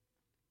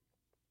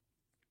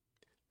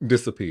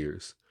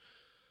 Disappears.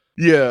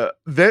 Yeah,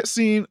 that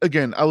scene,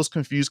 again, I was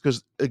confused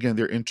because, again,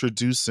 they're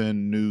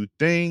introducing new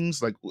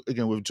things. Like,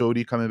 again, with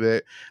Jody coming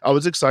back, I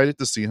was excited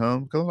to see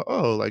him because,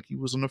 like, he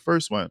was in the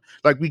first one.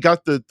 Like, we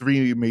got the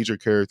 3 major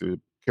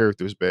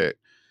characters back.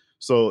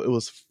 So it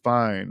was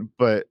fine.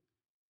 But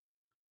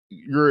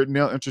you're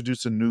now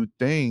introducing new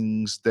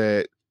things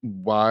that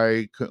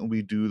why couldn't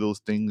we do those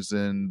things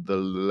in the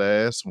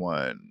last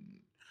one?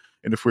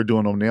 And if we're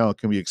doing them now,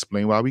 can we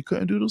explain why we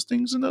couldn't do those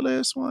things in the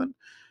last one?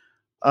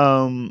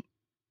 Um,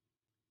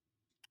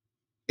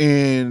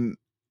 and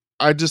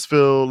I just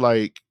feel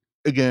like,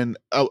 again,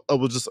 I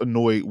was just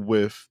annoyed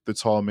with the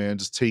tall man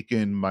just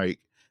taking Mike,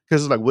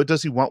 because it's like, what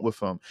does he want with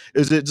him?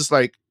 Is it just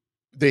like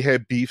they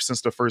had beef since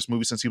the first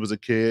movie, since he was a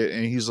kid,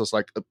 and he's just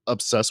like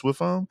obsessed with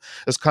him?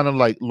 It's kind of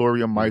like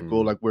Laurie and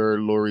Michael, like where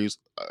Laurie's,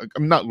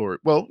 I'm not Laurie.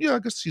 Well, yeah, I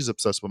guess she's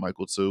obsessed with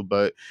Michael too,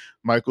 but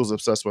Michael's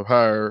obsessed with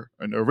her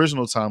in the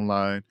original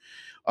timeline.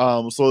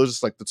 So it's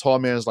just like the tall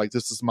man is like,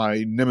 this is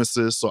my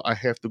nemesis, so I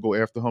have to go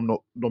after him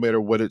no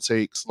matter what it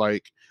takes.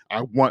 Like,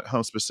 I want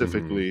him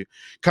specifically.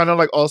 Kind of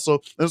like, also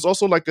there's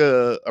also like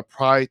a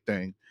pride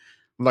thing.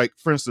 Like,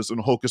 for instance, in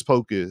Hocus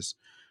Pocus,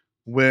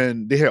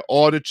 when they had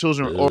all the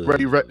children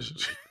already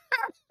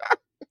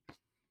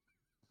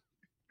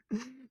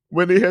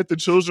when they had the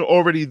children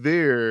already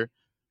there,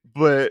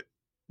 but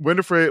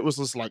Winifred was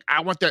just like,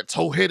 I want that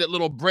toe-headed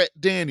little Brett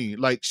Danny.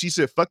 Like, she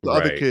said, fuck the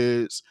other Right.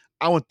 kids.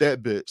 I want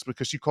that bitch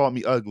because she called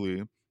me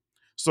ugly.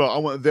 So I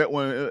want that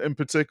one in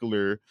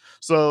particular.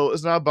 So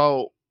it's not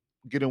about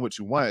getting what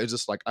you want. It's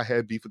just like, I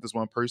had beef with this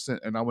one person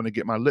and I want to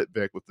get my lip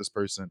back with this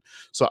person.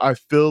 So I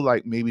feel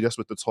like maybe that's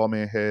what the tall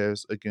man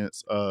has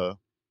against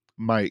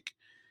Mike.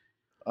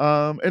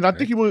 And I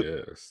think he would,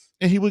 Yes.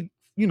 and he would,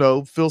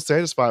 feel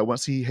satisfied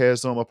once he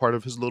has a part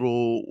of his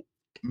little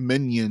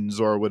minions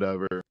or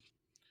whatever.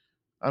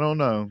 I don't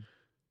know.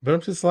 But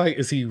I'm just like,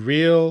 is he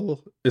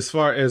real? As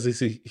far as is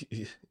he,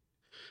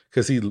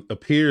 because he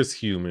appears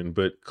human,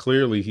 but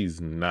clearly he's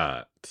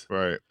not.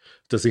 Right.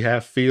 Does he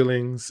have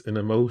feelings and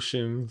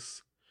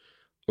emotions?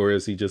 Or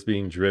is he just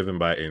being driven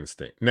by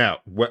instinct? Now,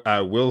 what I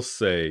will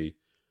say,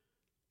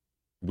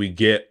 we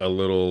get a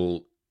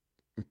little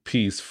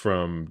piece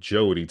from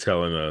Jody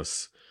telling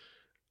us,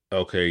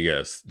 okay,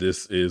 yes,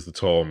 this is the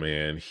tall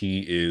man.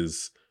 He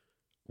is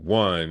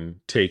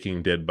one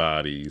taking dead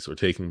bodies or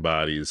taking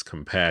bodies,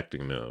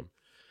 compacting them.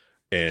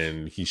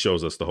 And he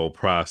shows us the whole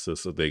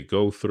process that they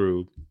go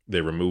through. They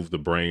remove the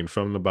brain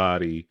from the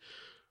body,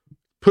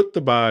 put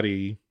the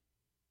body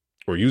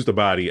or use the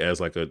body as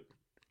like a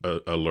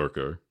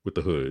lurker with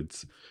the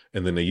hoods.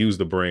 And then they use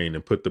the brain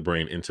and put the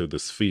brain into the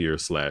sphere /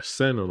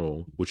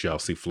 sentinel, which y'all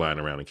see flying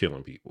around and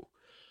killing people.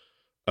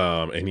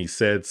 And he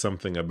said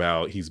something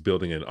about he's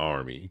building an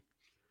army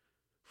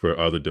for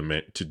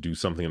to do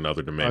something in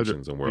other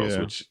dimensions and worlds,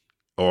 Yeah. which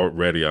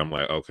already I'm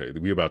like, okay,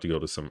 we're about to go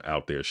to some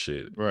out there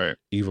shit. Right.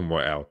 Even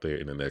more out there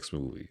in the next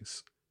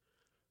movies.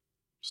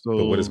 So,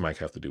 But what does Mike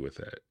have to do with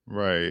that?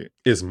 Right.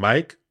 Is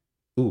Mike...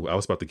 Ooh, I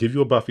was about to give you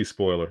a Buffy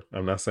spoiler.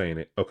 I'm not saying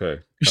it. Okay.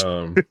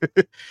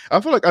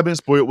 I feel like I've been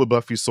spoiled with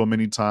Buffy so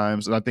many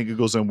times, and I think it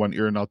goes in one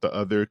ear and out the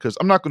other, because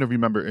I'm not going to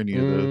remember any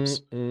of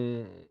this.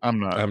 I'm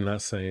not. I'm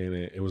not saying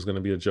it. It was going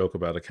to be a joke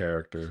about a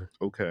character.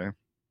 Okay.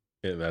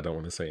 And I don't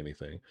want to say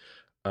anything.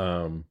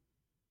 But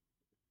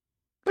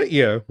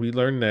yeah, we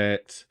learned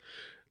that.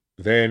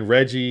 Then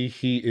Reggie,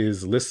 he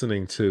is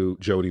listening to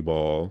Jody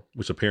Ball,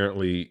 which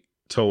apparently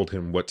told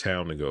him what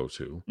town to go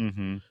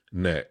to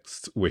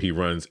next, where he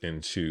runs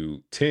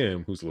into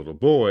Tim, who's a little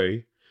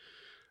boy.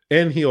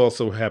 And he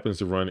also happens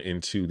to run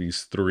into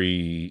these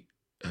three,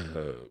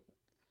 I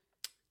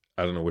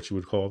don't know what you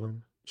would call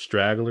them,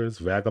 stragglers,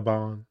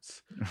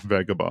 vagabonds.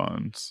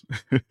 Vagabonds.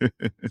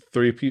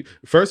 Three people.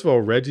 First of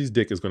all, Reggie's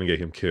dick is going to get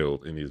him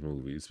killed in these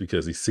movies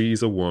because he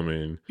sees a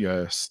woman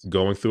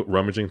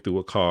rummaging through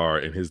a car,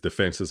 and his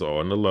defenses are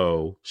on the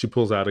low. She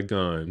pulls out a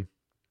gun.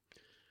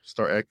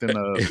 Start acting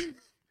up.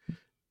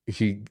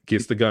 He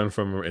gets the gun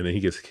from her, and then he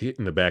gets hit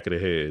in the back of the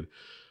head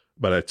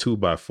by a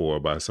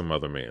 2x4 by some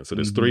other man. So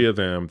there's three of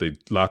them. They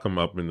lock him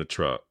up in the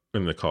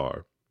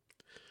car.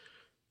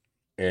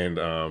 And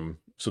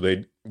so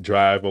they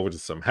drive over to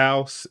some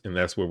house, and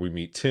that's where we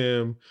meet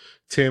Tim.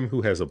 Tim,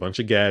 who has a bunch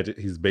of gadgets.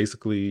 He's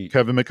basically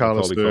Kevin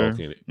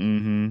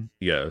McAllister.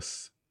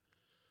 Yes.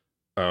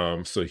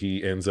 So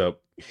he ends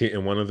up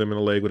hitting one of them in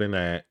the leg with an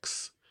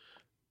axe,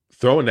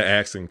 throwing the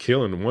axe and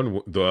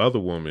killing the other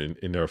woman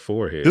in her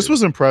forehead. This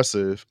was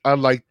impressive. I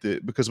liked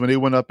it because when they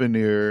went up in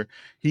there,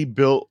 he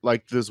built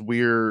like this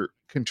weird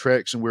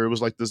contraction where it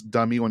was like this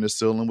dummy on the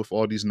ceiling with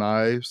all these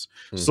knives.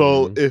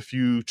 So if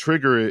you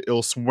trigger it,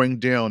 it'll swing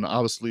down.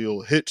 Obviously,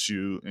 it'll hit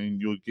you and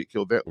you'll get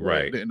killed that way.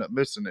 Right. They end up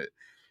missing it.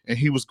 And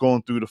he was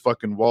going through the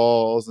fucking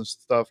walls and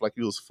stuff like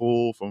he was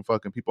full from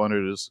fucking people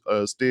under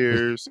the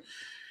stairs.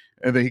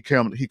 And then he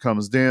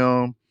comes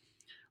down.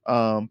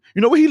 You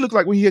know what he looked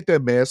like when he had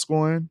that mask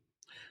on?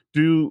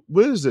 Dude,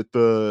 what is it?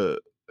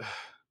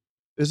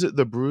 Is it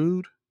The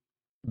Brood?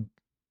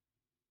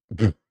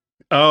 The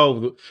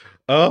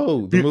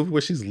movie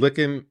where she's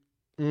licking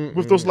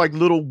with those like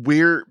little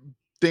weird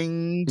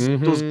things,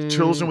 those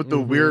children with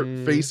the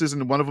weird faces,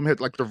 and one of them had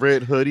like the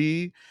red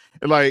hoodie.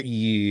 And like,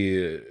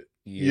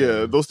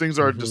 yeah, those things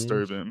are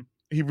disturbing.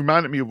 He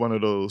reminded me of one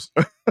of those.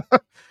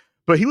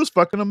 But he was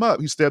fucking them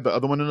up. He stabbed the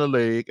other one in the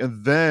leg,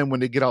 and then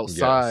when they get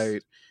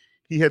outside,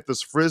 he had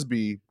this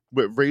frisbee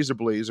with razor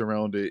blades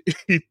around it.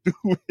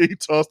 He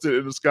tossed it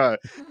in the sky.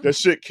 That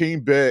shit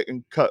came back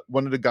and cut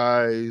one of the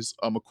guys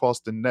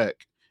across the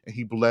neck, and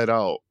he bled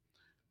out.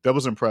 That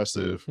was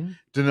impressive. Mhm.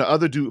 Then the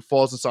other dude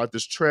falls inside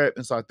this trap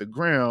inside the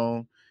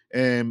ground,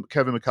 and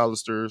Kevin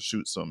McAllister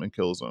shoots him and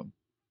kills him.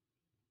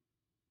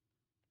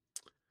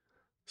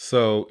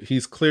 So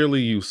he's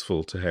clearly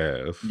useful to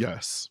have.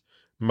 Yes.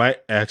 Might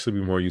actually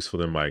be more useful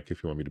than Mike,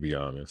 if you want me to be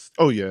honest.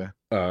 Oh yeah,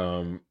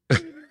 Um,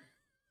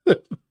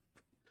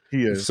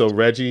 he is. so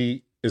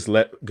Reggie is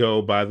let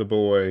go by the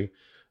boy.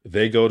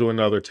 They go to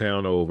another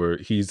town over.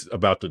 He's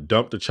about to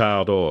dump the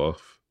child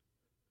off.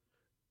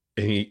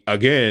 And he,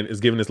 again, is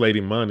giving this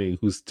lady money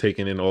who's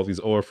taking in all these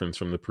orphans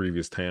from the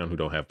previous town who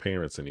don't have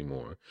parents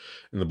anymore.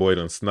 And the boy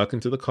done snuck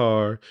into the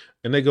car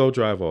and they go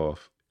drive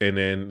off. And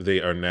then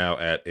they are now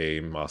at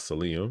a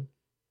mausoleum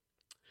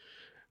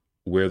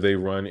where they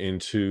run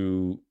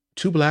into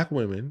two black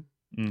women,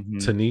 Mhm.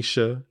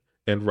 Tanisha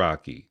and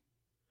Rocky,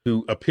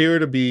 who appear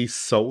to be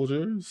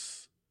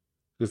soldiers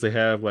because they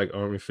have like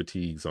army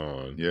fatigues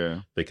on.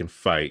 Yeah. They can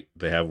fight,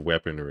 they have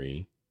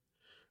weaponry.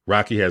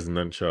 Rocky has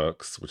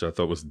nunchucks, which I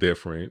thought was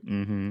different.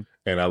 Mhm.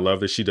 And I love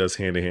that she does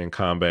hand-to-hand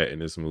combat in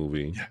this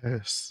movie,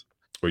 Yes.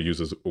 or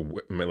uses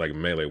like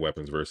melee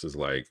weapons versus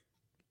like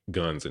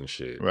guns and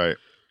shit. Right.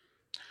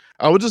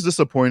 I was just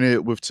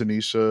disappointed with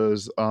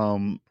Tanisha's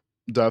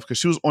death because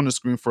she was on the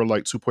screen for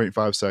like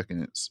 2.5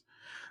 seconds.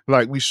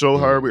 Like we show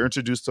her, we're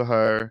introduced to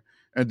her,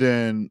 and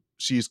then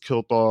she's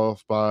killed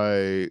off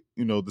by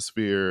the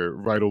sphere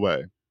right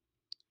away.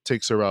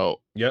 Takes her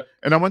out. Yep.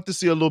 And I want to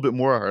see a little bit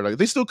more of her. Like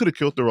they still could have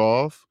killed her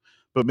off,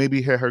 but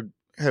maybe had her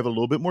have a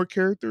little bit more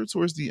character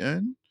towards the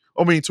end.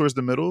 I mean, towards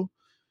the middle.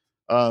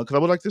 Because I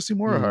would like to see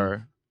more of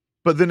her.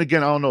 But then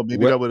again, I don't know.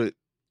 Maybe that would have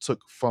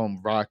took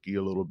from Rocky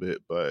a little bit,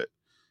 but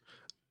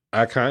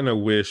I kind of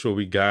wish what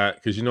we got,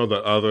 because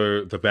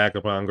the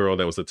vagabond girl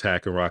that was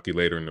attacking Rocky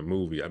later in the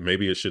movie,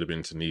 maybe it should have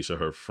been Tanisha,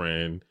 her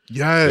friend, that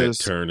yes,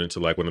 turned into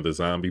like one of the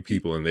zombie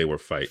people, and they were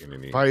fighting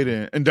in the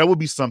end. and that would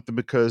be something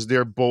because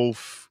they're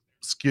both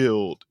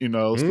skilled,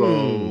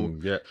 so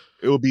Yeah.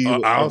 it would be.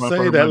 I'll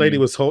say that lady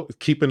was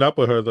keeping up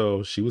with her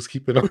though. She was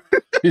keeping up.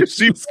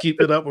 She was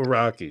keeping up with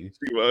Rocky.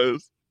 She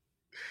was.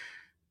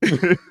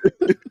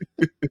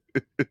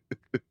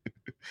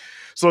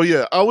 So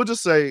yeah, I would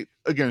just say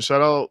again,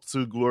 shout out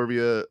to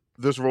Gloria.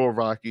 This role of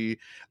Rocky,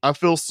 I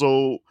feel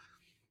so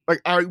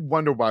like I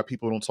wonder why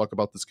people don't talk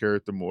about this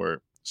character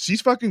more.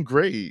 She's fucking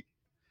great.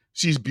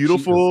 She's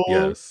beautiful.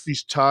 Yes.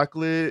 She's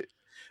chocolate.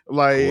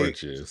 Like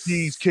Gorgeous.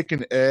 she's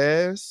kicking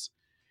ass.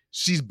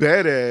 She's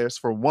badass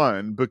for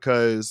one,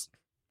 because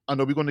I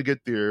know we're going to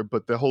get there,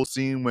 but the whole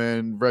scene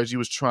when Reggie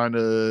was trying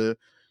to,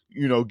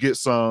 get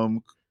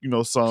some,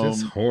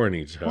 Just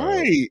horny child.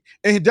 right,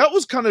 and that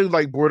was kind of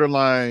like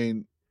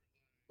borderline.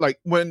 Like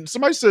when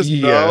somebody says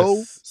no,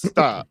 Yes.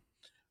 stop.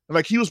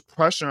 Like he was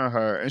pressuring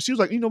her, and she was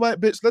like, "You know what,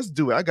 bitch? Let's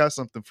do it. I got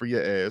something for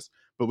your ass."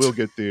 But we'll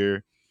get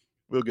there.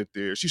 We'll get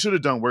there. She should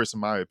have done worse, in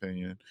my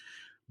opinion.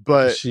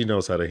 But She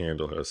knows how to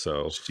handle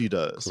herself. she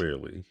does.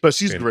 Clearly. But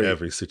she's in great.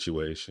 every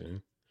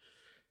situation.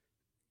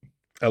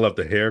 I love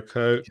the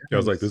haircut. I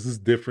was like, this is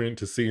different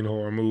to see in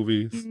horror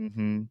movies.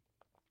 Mm-hmm.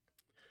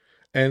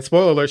 And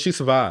spoiler alert, she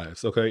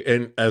survives. Okay.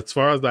 And as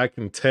far as I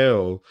can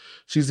tell,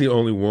 she's the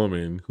only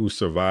woman who's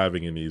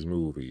surviving in these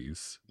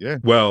movies. Yeah.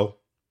 Well,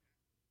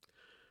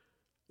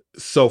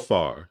 so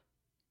far.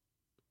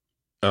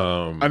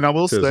 And I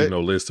will say,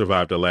 Liz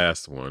survived the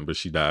last one, but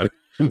she died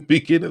in the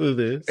beginning of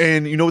this.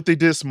 And you know what they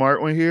did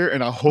smart on here?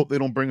 And I hope they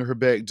don't bring her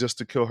back just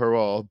to kill her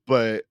off.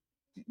 But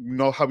you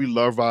know how we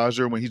love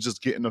Roger when he's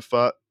just getting the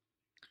fuck?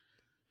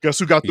 Guess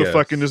who got the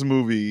fuck in this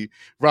movie?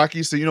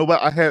 Rocky said, you know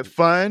what? I had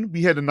fun.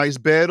 We had a nice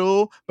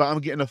battle, but I'm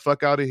getting the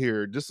fuck out of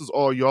here. This is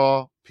all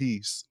y'all.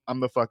 Peace. I'm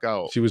the fuck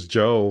out. She was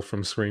Joe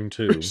from Scream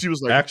 2. She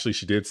was like, actually,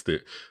 she did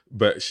stick,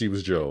 but she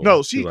was Joe.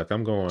 No, she was like,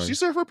 I'm going. She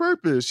served her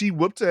purpose. She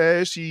whooped her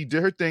ass. She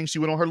did her thing. She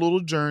went on her little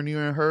journey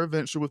and her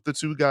adventure with the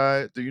two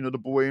guys, the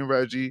boy and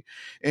Reggie.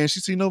 And she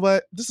said, you know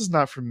what? This is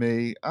not for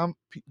me. I'm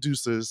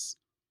deuces.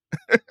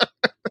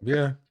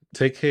 Yeah.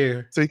 Take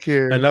care. Take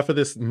care. Enough of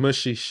this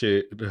mushy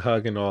shit, the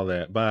hug and all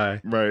that. Bye.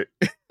 Right.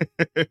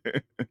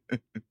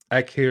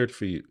 I cared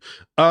for you.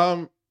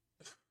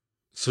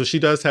 So she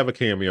does have a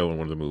cameo in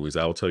one of the movies.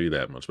 I will tell you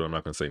that much, but I'm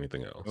not going to say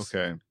anything else.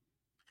 Okay.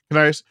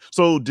 Nice.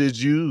 So did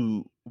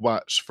you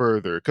watch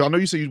further? Because I know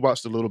you said you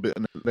watched a little bit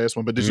in the last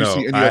one, but did you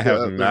see any I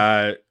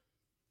other?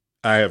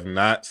 I have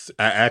not.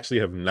 I actually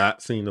have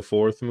not seen the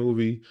fourth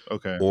movie,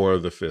 or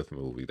the fifth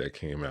movie that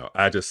came out.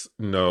 I just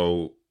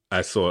know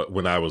I saw it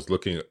when I was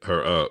looking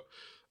her up.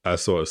 I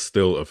saw a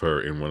still of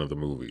her in one of the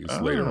movies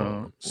later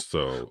on.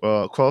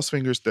 So, cross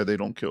fingers that they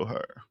don't kill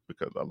her,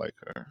 because I like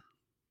her.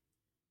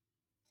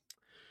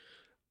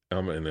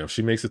 And if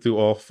she makes it through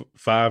all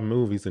 5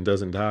 movies and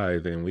doesn't die,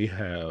 then we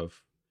have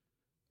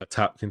a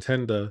top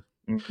contender.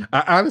 Mm-hmm.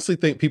 I honestly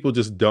think people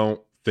just don't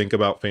think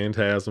about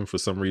Phantasm for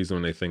some reason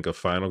when they think of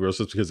Final Girls,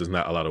 just because there's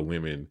not a lot of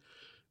women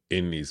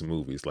in these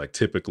movies. Like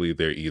typically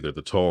they're either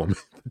the tall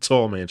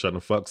man trying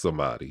to fuck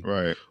somebody,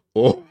 Right.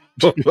 or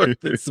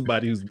it's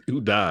somebody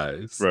who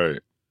dies. Right.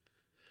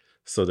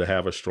 So to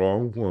have a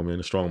strong woman,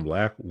 a strong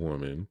Black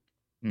woman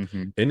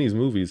Mm-hmm. in these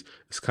movies,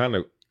 it's kind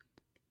of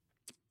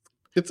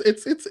it's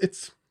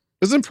It's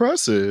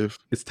impressive.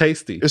 it's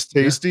tasty. It's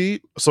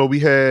tasty. So we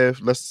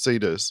have, let's say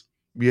this.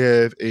 We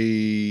have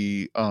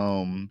a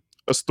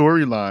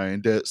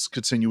storyline that's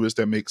continuous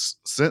that makes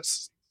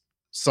sense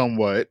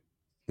somewhat.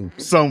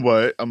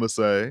 Somewhat, I'm gonna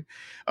say.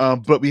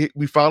 But we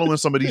following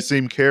some of these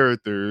same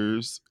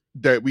characters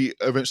that we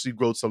eventually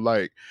grow to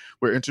like.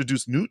 We're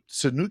introduced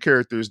to new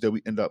characters that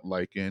we end up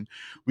liking.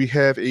 We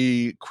have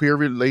a queer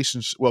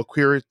relationship, well,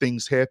 queer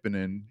things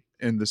happening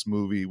in this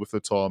movie with a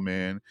tall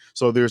man.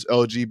 So there's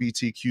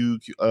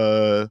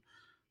LGBTQ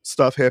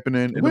stuff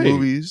happening in the Wait,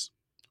 movies.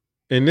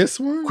 in this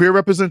one? Queer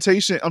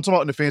representation. I'm talking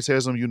about in the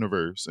Phantasm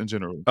universe in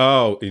general.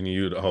 Oh, and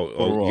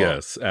Overall.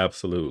 yes,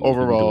 absolutely. He be doing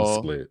Overall,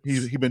 splits.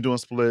 he been doing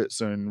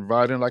splits and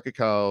riding like a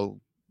cow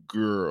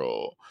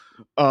girl.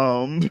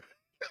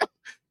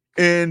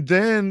 And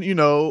then, you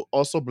know,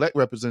 also Black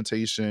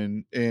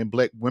representation and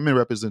Black women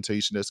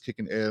representation that's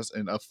kicking ass,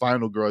 and a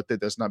final girl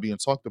that's not being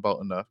talked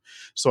about enough.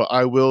 So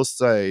I will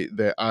say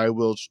that I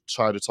will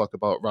try to talk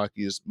about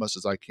Rocky as much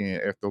as I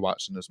can after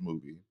watching this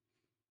movie.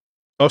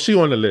 Oh, she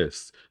on the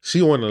list.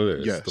 She on the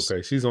list. Yes.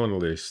 Okay, she's on the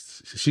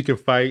list. She can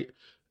fight.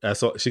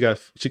 That's all. She can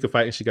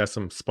fight, and she got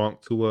some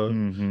spunk to her.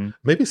 Mm-hmm.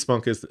 Maybe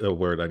spunk is a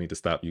word I need to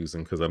stop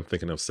using because I'm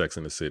thinking of Sex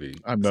in the City.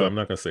 I know. So I'm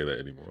not gonna say that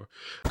anymore.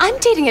 I'm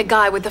dating a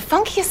guy with the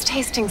funkiest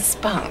tasting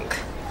spunk.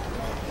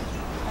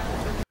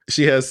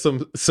 She has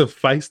some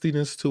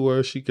feistiness to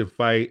her. She can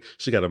fight.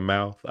 She got a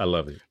mouth. I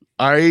love it.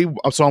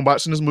 So I'm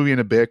watching this movie in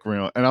the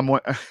background, and I'm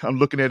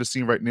looking at a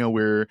scene right now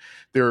where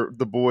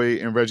the boy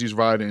and Reggie's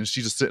riding, and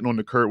she's just sitting on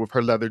the curb with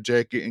her leather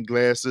jacket and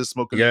glasses,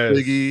 smoking a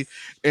ciggy,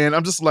 and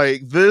I'm just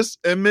like, this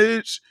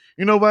image.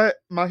 You know what?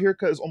 My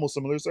haircut is almost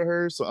similar to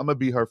hers, so I'm gonna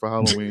be her for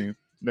Halloween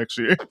next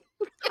year.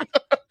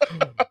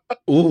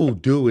 Ooh,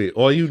 do it.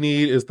 All you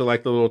need is the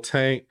little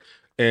tank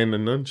and the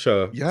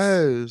nunchucks.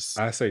 Yes,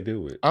 I say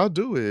do it. I'll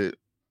do it.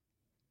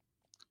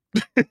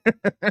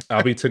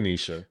 I'll be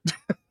Tanisha.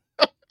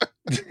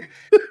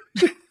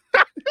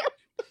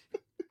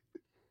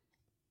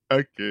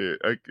 I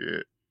can't.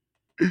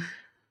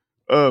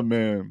 Oh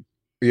man.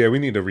 Yeah, we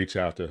need to reach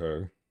out to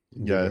her.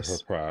 Yes. Give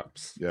her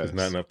props. Yes. Because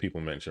not enough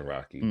people mention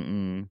Rocky.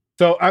 Mm-mm.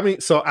 So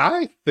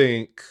I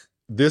think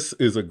this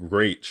is a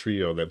great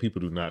trio that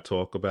people do not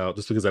talk about,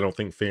 just because I don't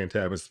think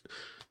Phantasms.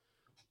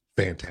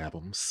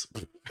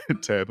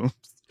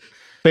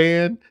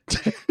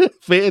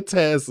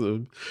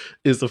 Phantasm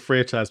is a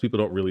franchise people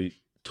don't really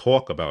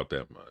talk about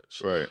that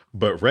much. Right.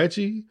 But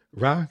Reggie,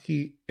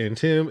 Rocky, and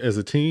Tim as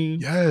a team,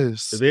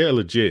 yes, they're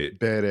legit.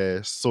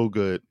 Badass. So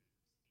good.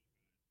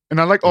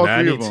 And I like all three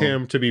of them. I need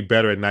Tim to be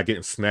better at not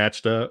getting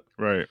snatched up.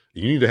 Right.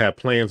 You need to have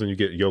plans when you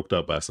get yoked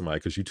up by somebody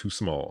because you're too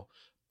small.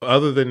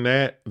 Other than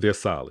that, they're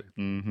solid.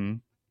 Mm-hmm.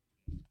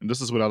 And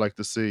this is what I like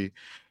to see.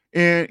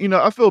 And, you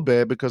know, I feel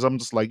bad because I'm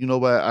just like, you know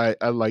what?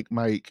 I like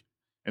Mike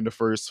in the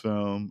first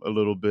film a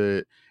little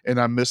bit.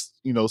 And I missed,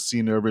 you know,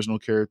 seeing the original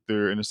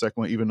character in the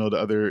second one, even though the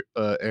other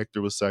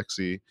actor was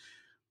sexy.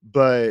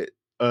 But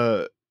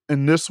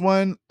in this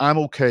one, I'm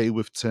okay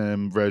with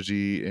Tim,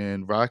 Reggie,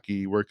 and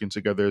Rocky working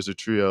together as a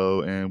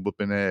trio and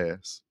whooping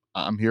ass.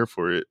 I'm here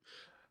for it.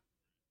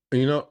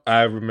 You know,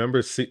 I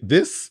remember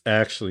this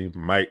actually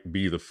might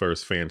be the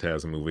first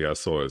Phantasm movie I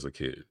saw as a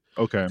kid.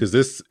 Okay. Because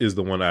this is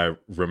the one I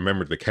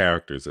remembered the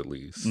characters, at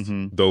least.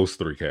 Mm-hmm. Those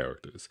three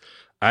characters.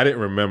 I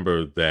didn't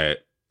remember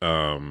that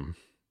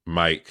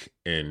Mike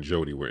and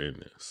Jody were in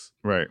this.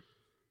 Right.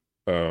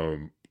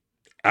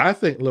 I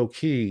think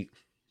low-key,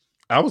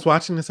 I was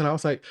watching this and I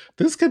was like,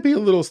 there could be a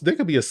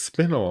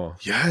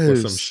spinoff or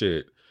some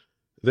shit.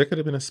 There could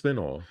have been a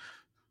spinoff.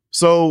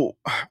 So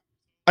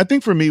I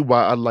think for me,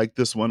 why I like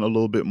this one a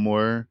little bit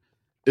more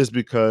is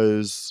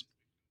because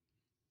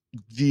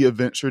the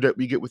adventure that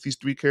we get with these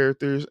three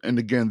characters, and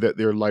again, that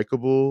they're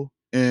likable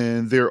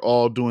and they're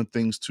all doing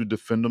things to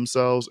defend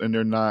themselves, and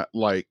they're not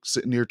like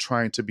sitting there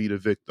trying to be the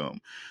victim.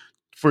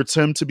 For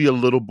Tim to be a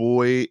little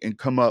boy and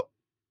come up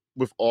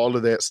with all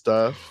of that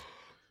stuff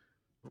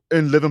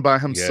and living by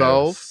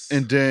himself,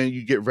 and then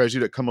you get Reggie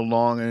to come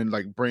along and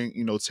like bring,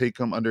 you know, take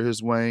him under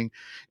his wing,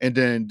 and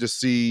then to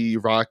see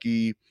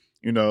Rocky,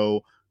 you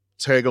know,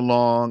 tag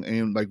along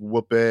and like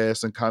whoop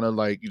ass and kind of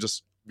like you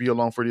just be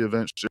along for the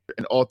adventure,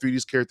 and all three of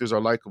these characters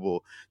are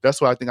likable. That's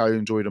what I think I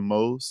enjoy the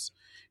most.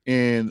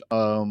 And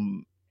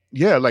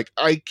yeah, like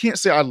I can't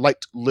say I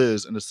liked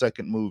Liz in the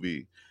second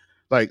movie.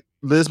 Like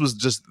Liz was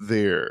just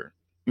there,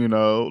 you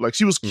know, like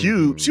she was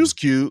cute. She was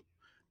cute,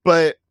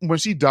 but when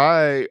she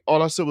died,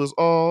 all I said was,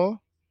 "Oh."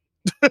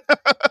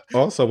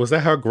 Also, was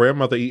that her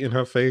grandmother eating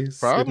her face?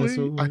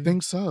 Probably, I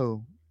think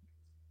so.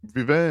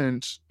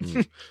 Revenge.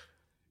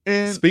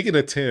 And speaking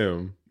of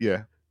Tim,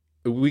 yeah,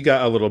 we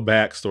got a little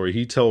backstory.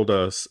 He told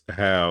us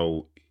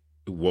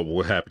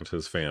what happened to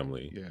his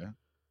family. Yeah.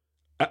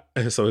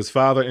 So his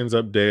father ends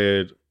up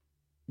dead.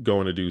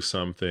 going to do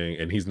something,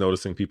 and he's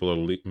noticing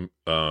people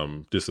are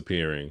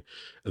disappearing.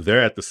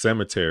 They're at the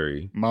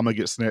cemetery Mama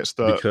gets snatched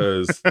up.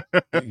 because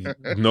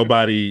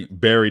nobody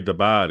buried the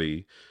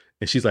body,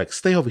 and she's like,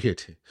 "Stay over here,"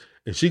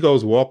 and she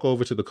goes walk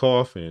over to the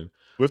coffin,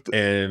 With the,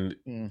 and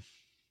Mm.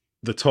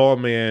 the tall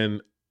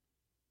man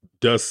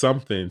does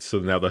something, so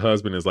now the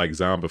husband is like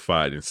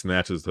zombified and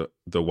snatches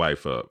the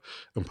wife up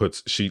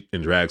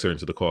and drags her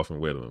into the coffin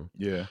with him.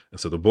 Yeah. And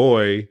so the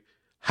boy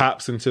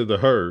hops into the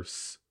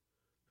hearse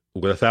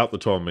without the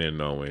tall man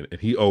knowing, and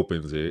he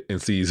opens it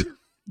and sees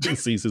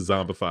his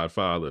zombified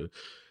father.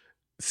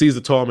 Sees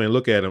the tall man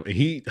look at him, and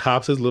he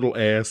hops his little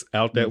ass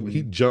out that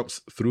he jumps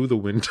through the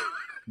window.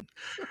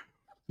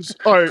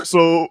 All right,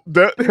 so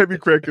that had me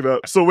cracking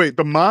up. So wait,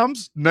 the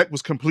mom's neck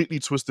was completely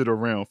twisted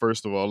around.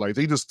 First of all, like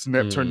they just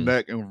snapped her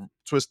neck and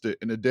twisted,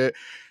 and the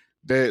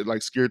dad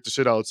like scared the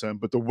shit out of Tim.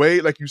 But the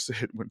way, like you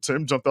said, when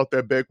Tim jumped out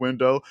that back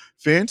window,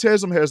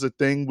 Phantasm has a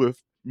thing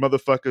with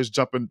motherfuckers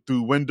jumping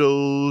through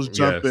windows,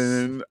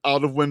 jumping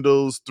out of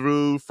windows,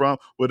 through, from,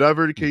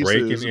 whatever the case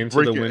is, breaking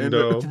into the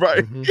window,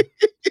 right?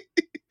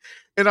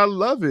 And I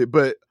love it.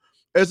 But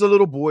as a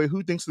little boy,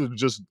 who thinks to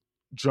just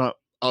jump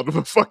out of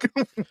a fucking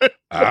window?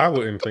 I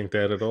wouldn't think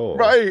that at all.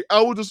 Right.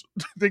 I would just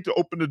think to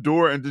open the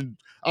door and then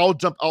I'll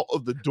jump out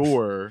of the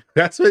door.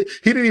 That's what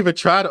he didn't even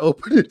try to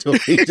open the door.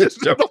 He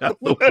just jumped out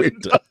the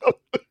window.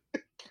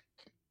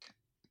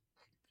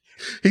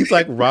 He's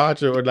like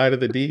Roger or Night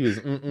of the Demons.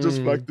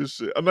 Just fuck this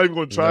shit. I'm not even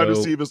going to try to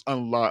see if it's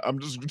unlocked. I'm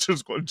just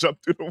going to jump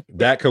through the window.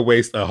 That could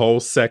waste a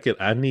whole second.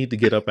 I need to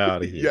get up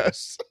out of here.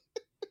 Yes.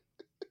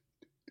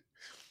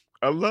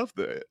 I love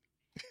that.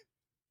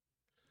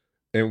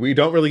 And we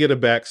don't really get a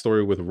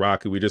backstory with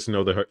Rocky. We just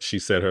know that she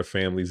said her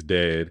family's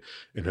dead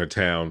and her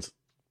town's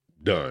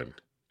done,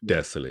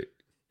 desolate.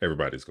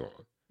 Everybody's gone.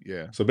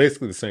 Yeah. So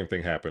basically the same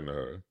thing happened to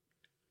her.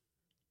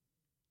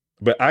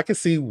 But I can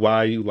see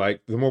why you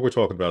like, the more we're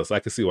talking about this, I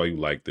can see why you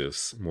like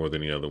this more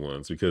than the other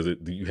ones, because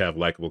you have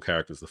likable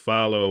characters to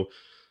follow.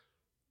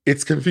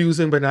 It's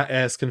confusing, but not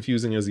as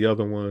confusing as the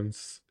other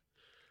ones.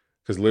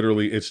 Because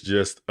literally it's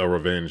just a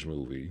revenge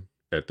movie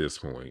at this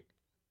point.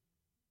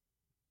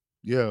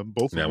 Yeah,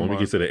 both now of them. When we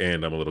get to the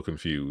end, I'm a little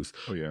confused.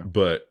 Oh yeah.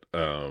 But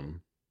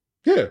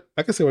yeah,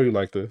 I can see why you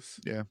like this.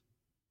 Yeah.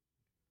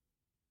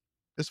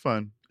 It's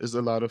fun. It's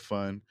a lot of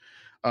fun.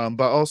 But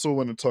I also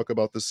want to talk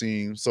about the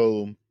scene.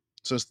 So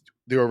since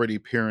they're already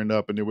pairing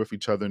up and they're with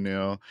each other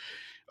now,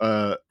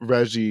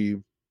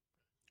 Reggie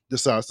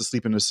decides to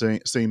sleep in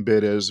the same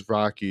bed as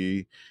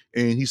Rocky,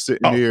 and he's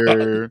sitting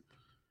there.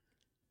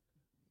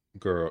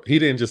 Girl, he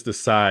didn't just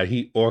decide,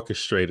 he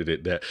orchestrated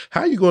it. That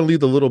how are you going to leave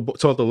the little boy,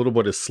 tell the little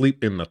boy to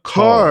sleep in the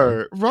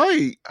car,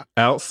 right,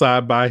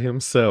 outside by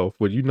himself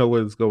when you know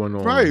what's going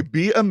on? Right,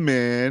 be a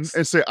man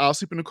and say, I'll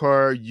sleep in the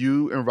car,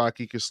 you and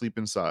Rocky can sleep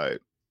inside,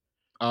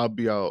 I'll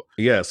be out.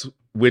 Yes,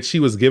 which he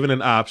was given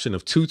an option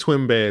of 2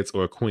 twin beds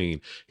or a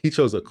queen. He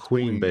chose a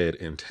queen bed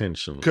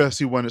intentionally because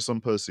he wanted some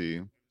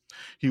pussy.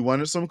 He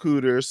wanted some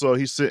cooter, so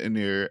he's sitting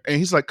there and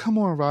he's like, come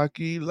on,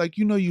 Rocky, like,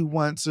 you know you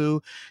want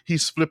to.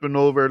 He's flipping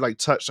over, like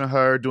touching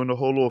her, doing the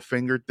whole little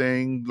finger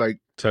thing, like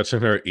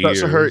touching her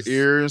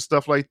ear and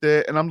stuff like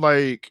that. And I'm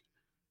like,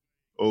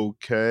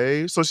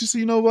 okay. So she said,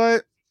 you know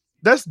what?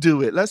 Let's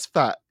do it. Let's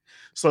fuck.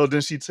 So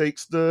then she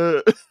takes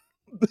the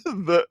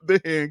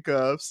the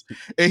handcuffs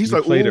and he's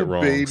like, oh,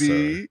 wrong, baby,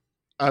 sir.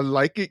 I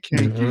like it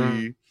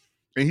kinky.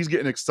 And he's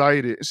getting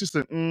excited. And she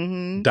said,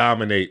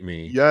 dominate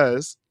me.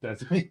 Yes.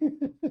 That's me.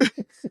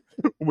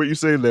 What you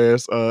say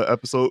last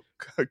episode?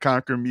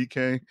 Conquer me,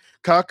 king.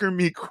 Conquer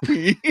me,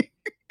 queen.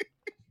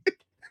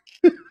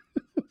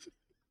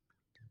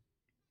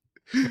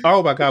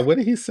 Oh my God, what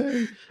did he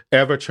say?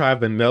 Ever try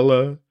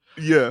vanilla?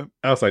 Yeah.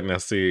 I was like, now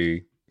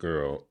see,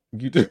 girl,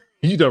 you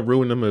done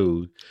ruined the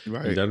mood.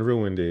 Right. You done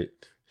ruined it.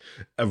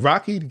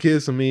 Rocky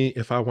gives me,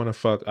 if I want to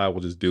fuck, I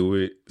will just do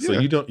it. So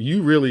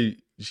you really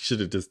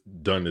should have just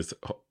done this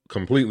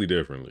completely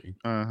differently.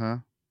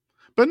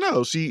 But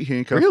no, she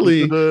handcuffed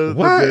really.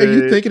 Why are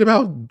you thinking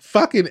about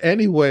fucking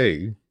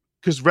anyway?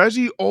 Because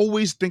Reggie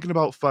always thinking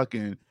about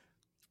fucking.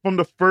 From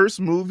the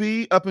first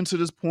movie up until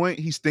this point,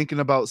 he's thinking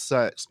about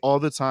sex all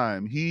the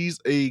time. He's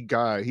a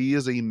guy. He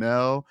is a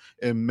male,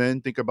 and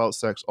men think about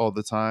sex all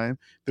the time.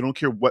 They don't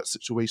care what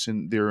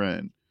situation they're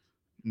in.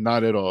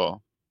 Not at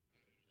all.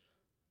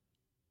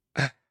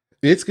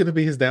 It's going to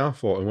be his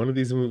downfall in one of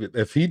these movies.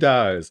 If he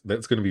dies,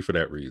 that's going to be for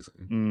that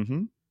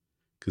reason.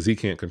 Because he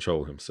can't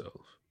control himself.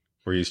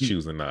 Or he's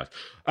choosing not.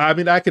 I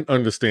mean, I can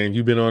understand.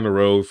 You've been on the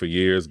road for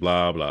years,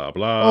 blah, blah,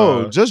 blah.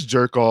 Oh, just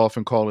jerk off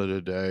and call it a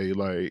day.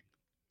 Like,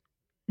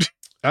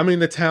 I mean,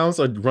 the towns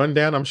are run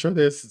down. I'm sure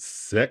there's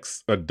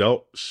sex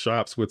adult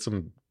shops with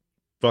some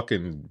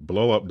fucking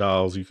blow up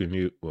dolls you can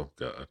use. Oh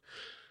God.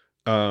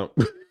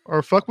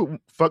 Or fuck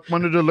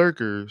one of the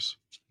lurkers.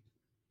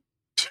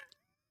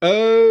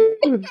 Oh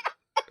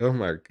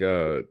my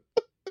God.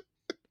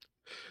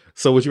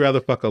 So would you rather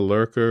fuck a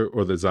lurker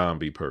or the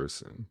zombie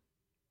person?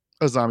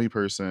 A zombie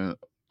person.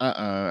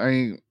 I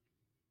ain't.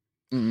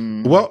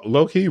 Well,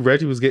 low key,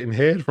 Reggie was getting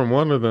head from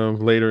one of them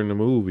later in the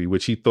movie,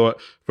 which he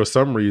thought for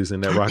some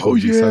reason that Rocky Oh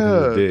would be sucking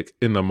his yeah, dick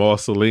in the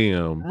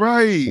mausoleum,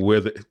 right. where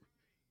the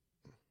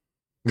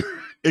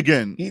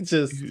Again, he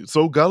just he's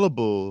so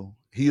gullible.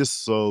 He is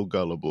so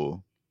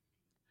gullible.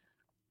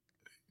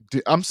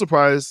 I'm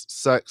surprised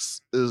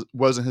sex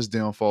wasn't his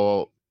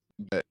downfall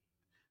yet,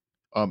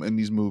 in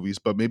these movies,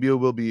 but maybe it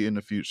will be in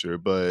the future.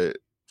 But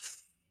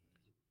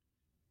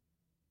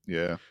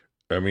yeah,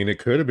 I mean, it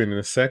could have been in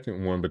the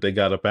second one, but they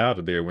got up out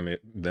of there when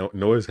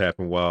noise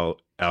happened while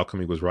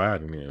Alchemy was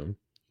riding him.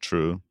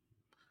 true.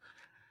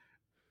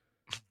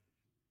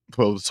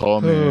 Well, the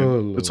tall man,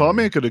 Oh, the tall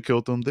man Lord. could have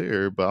killed him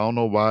there, but I don't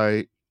know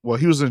why. Well,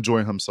 he was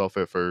enjoying himself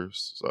at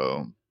first,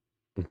 so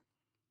we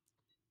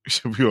He's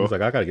all,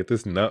 like, I gotta get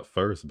this nut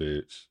first,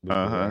 bitch, before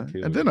I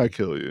kill and then I you.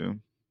 kill you.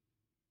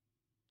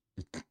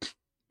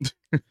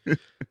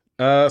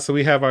 So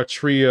we have our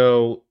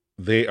trio.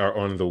 They are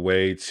on the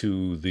way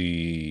to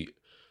the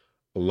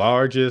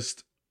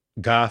largest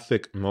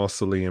Gothic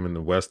mausoleum in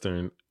the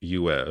Western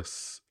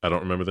US. I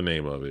don't remember the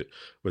name of it,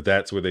 but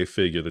that's where they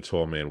figure the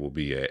tall man will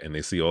be at. And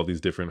they see all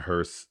these different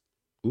hearses?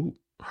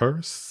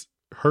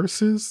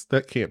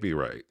 That can't be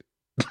right.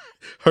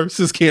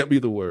 Hearses can't be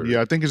the word.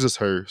 Yeah, I think it's just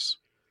hers.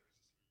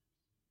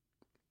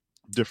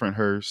 Different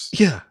hers.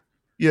 Yeah.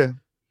 Yeah.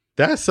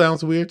 That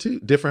sounds weird too.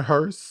 Different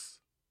hearse.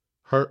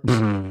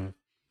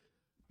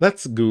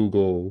 Let's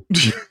Google.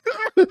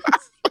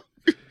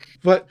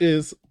 What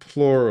is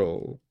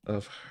plural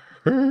of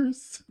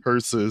hers?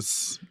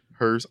 Hers.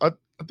 I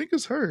think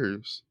it's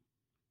hers.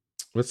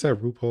 What's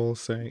that RuPaul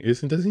saying?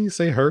 Doesn't he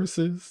say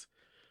hearses?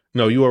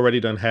 No, you already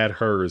done had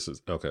hers.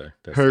 Okay.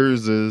 That's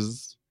Hers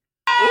is.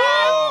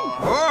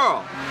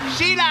 Girl,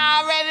 she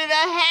already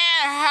done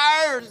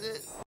had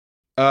hers.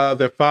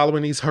 They're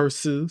following these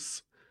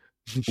hearses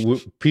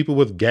with people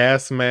with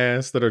gas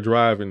masks that are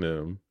driving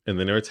them, and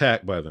then they're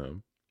attacked by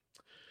them.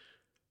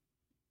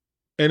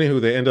 Anywho,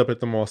 they end up at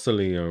the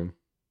mausoleum.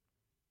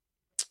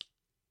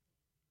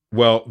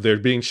 Well, they're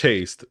being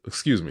chased.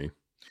 Excuse me.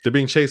 They're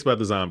being chased by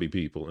the zombie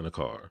people in a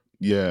car.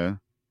 Yeah.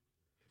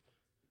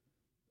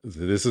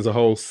 This is a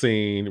whole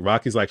scene.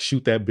 Rocky's like,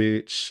 shoot that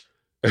bitch.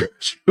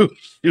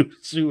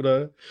 shoot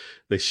her.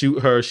 They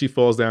shoot her. She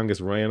falls down,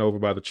 gets ran over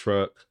by the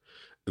truck.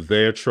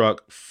 Their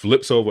truck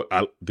flips over.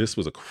 This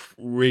was a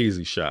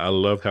crazy shot. I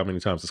loved how many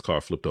times this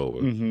car flipped over.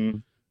 Mm-hmm.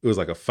 It was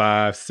like a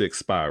 5-6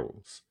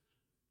 spirals.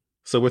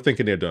 So we're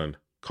thinking they're done.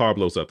 Car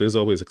blows up. There's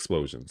always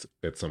explosions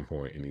at some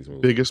point in these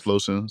movies. Big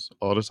explosions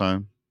all the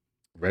time.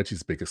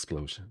 Reggie's big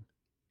explosion.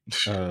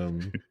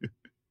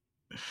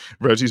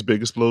 Reggie's big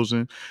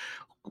explosion.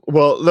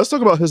 Well, let's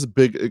talk about his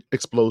big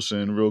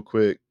explosion real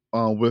quick.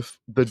 With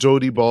the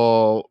Jody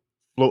ball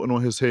floating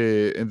on his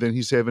head, and then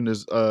he's having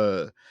this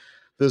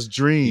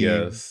dream,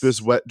 Yes.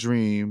 this wet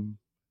dream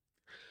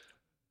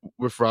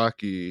with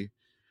Rocky.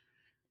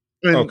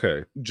 And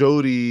Okay.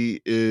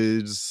 Jody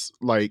is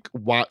like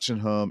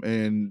watching him,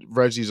 and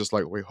Reggie's just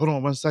like, wait, hold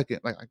on 1 second.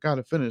 Like, I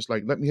gotta finish.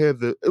 Like, let me have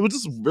the. It was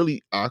just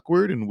really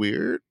awkward and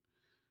weird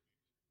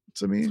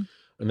to me.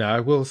 Now, I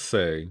will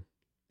say,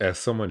 as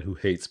someone who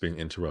hates being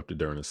interrupted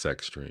during a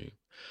sex dream,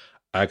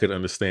 I could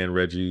understand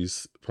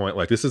Reggie's point.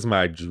 Like, this is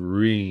my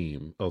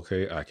dream.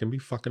 Okay. I can be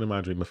fucking in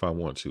my dream if I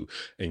want to.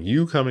 And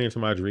you coming into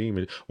my dream,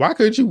 and why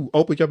couldn't you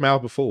open your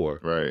mouth before?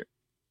 Right.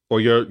 Or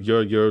your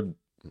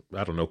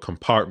I don't know,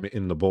 compartment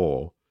in the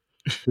ball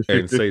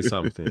and say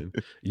something.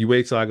 You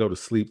wait till I go to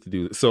sleep to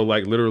do this. So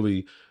like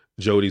literally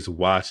Jody's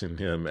watching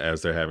him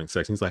as they're having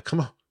sex. And he's like, come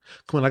on,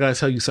 I gotta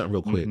tell you something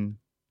real quick. Mhm.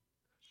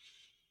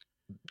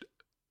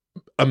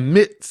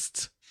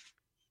 Amidst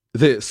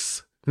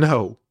this,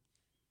 no.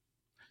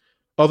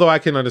 Although I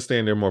can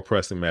understand there are more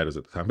pressing matters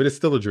at the time, but it's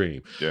still a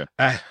dream. Yeah.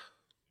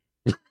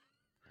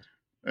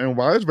 And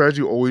why is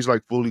Reggie always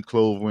like fully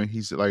clothed when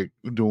he's like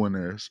doing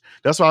this?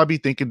 That's why I be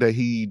thinking that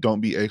he don't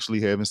be actually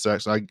having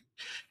sex. Like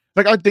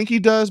I think he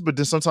does, but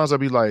then sometimes I'd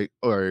be like,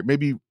 all right,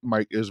 maybe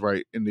Mike is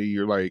right in the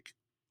year. Like,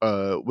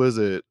 what is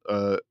it?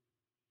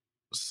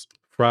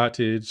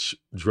 Frottage,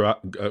 dry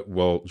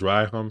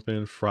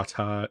humping,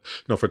 frottage.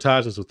 No,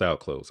 frottage is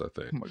without clothes, I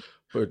think.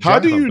 But How dry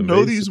do you humping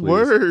know these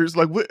basically is words?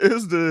 Like, what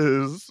is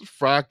this?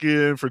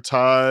 Frocking,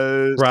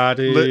 frottage,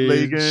 frottage,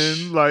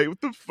 legging. Like, what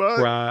the fuck?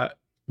 frot.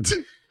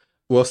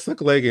 Well,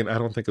 slick legging, I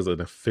don't think is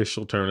an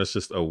official term. It's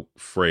just a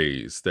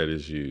phrase that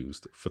is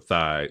used for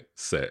thigh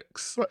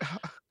sex.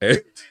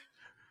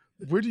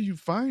 Where do you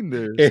find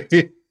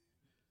this?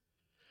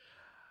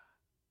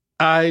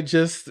 I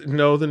just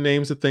know the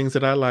names of things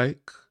that I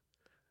like.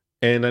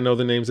 And I know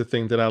the names of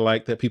things that I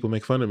like that people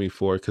make fun of me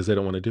for because they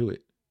don't want to do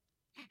it.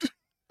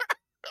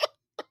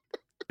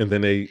 And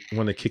then they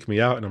want to kick me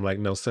out. And I'm like,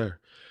 no, sir.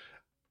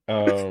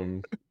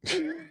 We're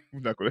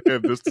not going to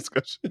have this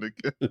discussion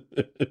again.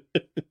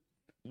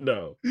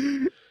 No.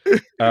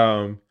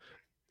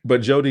 But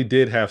Jody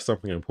did have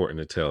something important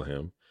to tell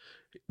him.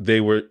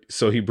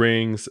 So he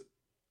brings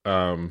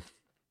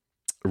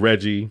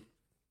Reggie,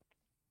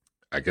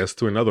 I guess,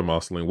 to another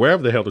mausoleum,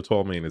 wherever the hell the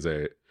tall man is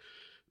at.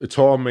 The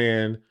tall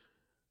man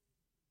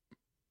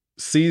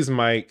sees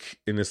Mike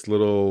in this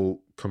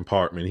little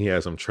compartment he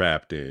has him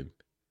trapped in.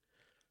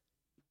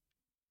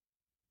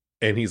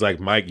 And he's like,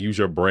 Mike, use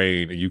your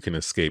brain and you can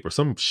escape, or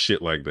some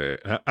shit like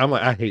that. I'm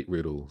like, I hate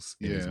riddles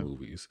in these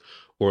movies.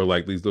 Or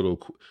like these little,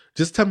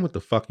 just tell me what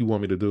the fuck you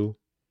want me to do.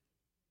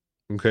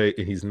 Okay.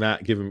 And he's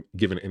not giving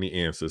any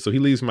answers. So he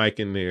leaves Mike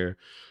in there.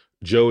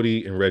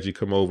 Jody and Reggie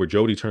come over.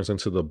 Jody turns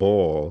into the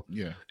ball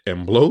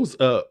and blows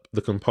up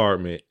the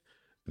compartment.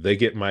 They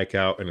get Mike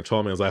out, and the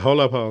tall man's like,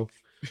 hold up, ho.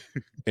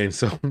 And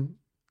so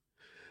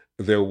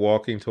they're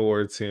walking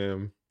towards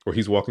him, or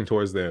he's walking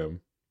towards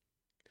them.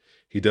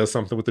 He does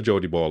something with the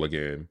Jody ball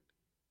again.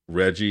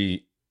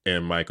 Reggie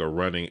and Mike are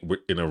running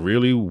in a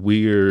really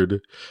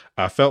weird,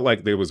 I felt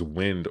like there was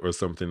wind or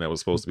something that was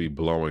supposed to be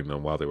blowing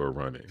them while they were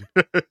running.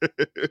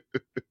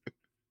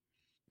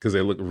 Because they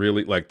look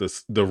really like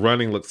the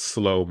running looks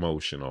slow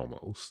motion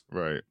almost.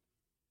 Right.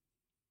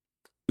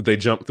 They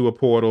jump through a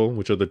portal,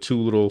 which are the two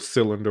little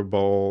cylinder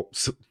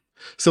bars,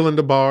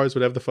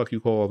 whatever the fuck you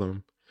call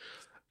them.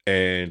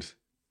 And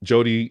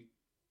Jody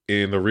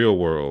in the real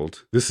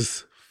world, this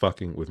is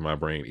fucking with my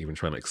brain even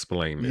trying to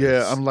explain this.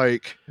 Yeah, I'm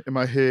like, in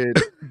my head,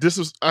 this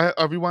was, I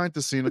rewind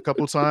the scene a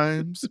couple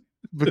times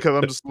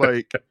because I'm just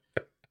like,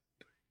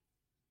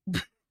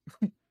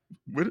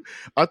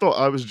 I thought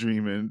I was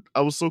dreaming.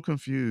 I was so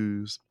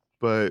confused,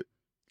 but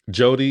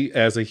Jody,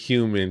 as a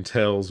human,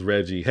 tells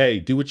Reggie, hey,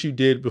 do what you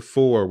did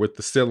before with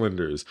the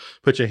cylinders.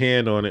 Put your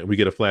hand on it. We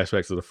get a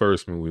flashback to the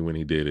first movie when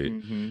he did it.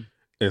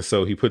 And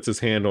so he puts his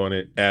hand on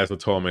it as the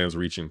tall man's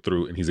reaching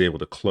through, and he's able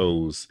to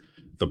close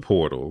the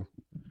portal.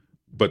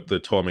 But the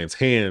tall man's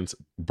hands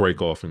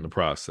break off in the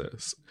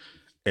process.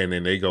 And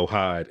then they go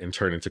hide and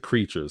turn into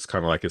creatures,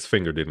 kind of like his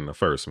finger did in the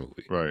first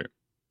movie. Right.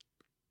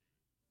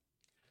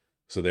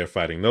 So they're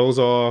fighting those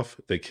off.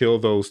 They kill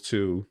those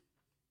two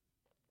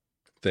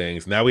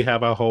things. Now we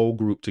have our whole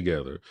group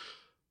together.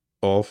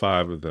 All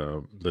five of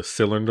them. The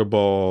cylinder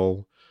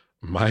ball,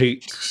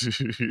 Mike,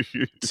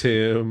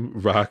 Tim,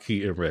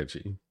 Rocky, and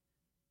Reggie.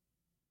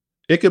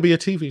 It could be a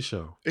TV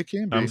show. It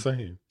can be. I'm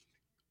saying.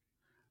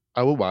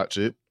 I will watch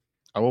it.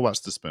 I will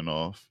watch the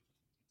spinoff.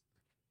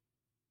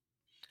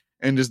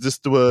 And is this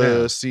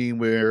the scene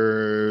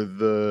where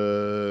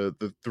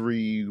the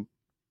three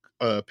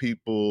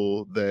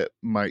people that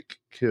Mike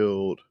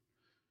killed,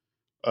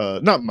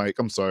 not Mike,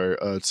 I'm sorry,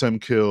 Tim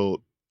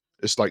killed,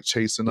 it's like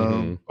chasing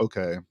them?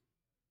 Okay.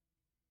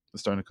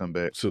 It's starting to come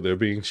back. So they're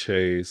being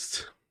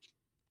chased.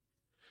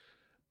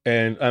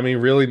 And I mean,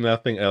 really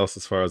nothing else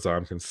as far as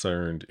I'm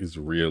concerned is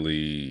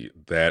really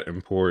that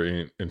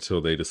important until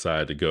they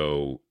decide to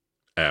go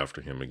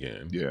after him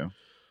again. Yeah.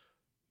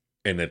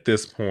 And at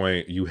this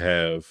point you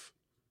have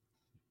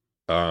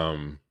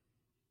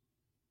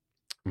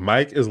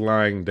Mike is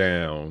lying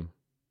down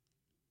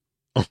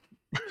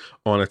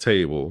on a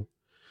table,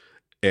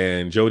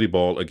 and Jody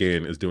Ball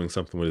again is doing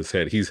something with his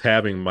head. He's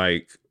having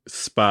Mike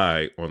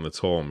spy on the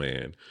tall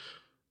man.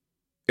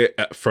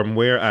 From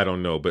where, I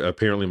don't know, but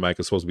apparently Mike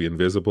is supposed to be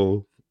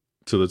invisible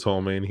to the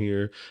tall man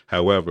here.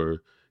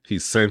 However, he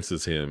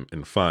senses him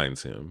and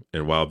finds him.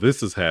 And while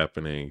this is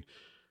happening,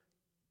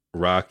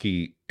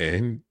 Rocky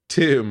and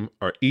Tim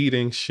are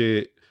eating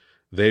shit.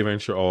 They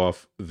venture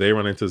off. They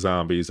run into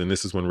zombies. And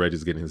this is when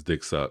Reggie's getting his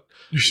dick sucked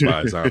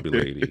by a zombie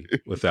lady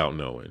without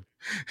knowing.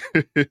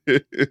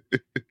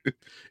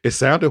 It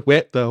sounded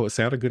wet, though. It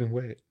sounded good and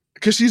wet.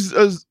 Because she's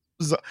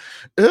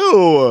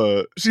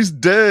ew, she's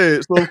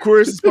dead. So of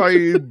course it's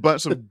probably a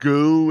bunch of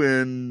goo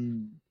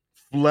and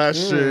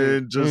flesh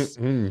and just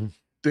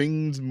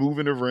things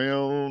moving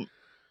around.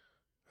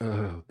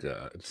 Oh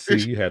God! See,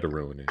 you had to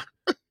ruin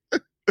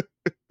it.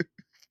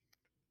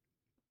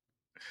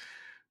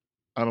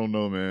 I don't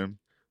know, man.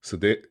 So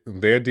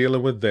they're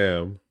dealing with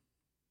them.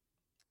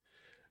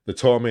 The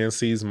tall man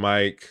sees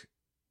Mike,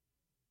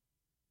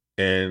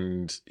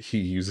 and he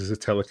uses his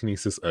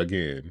telekinesis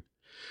again.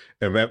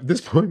 And at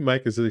this point,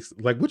 Mike is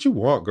like, what you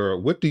want,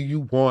 girl? What do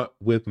you want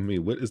with me?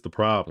 What is the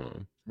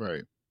problem?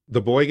 Right.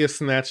 The boy gets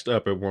snatched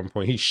up at one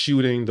point. He's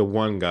shooting the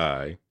one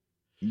guy.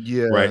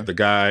 Yeah. Right. The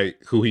guy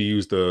who he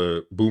used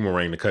the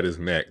boomerang to cut his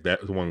neck.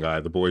 That's one guy.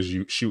 The boy's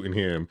shooting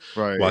him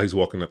while he's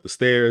walking up the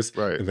stairs.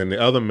 Right. And then the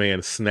other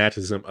man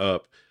snatches him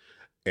up,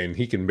 and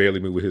he can barely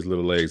move with his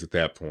little legs at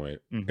that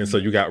point. And so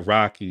you got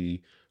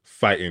Rocky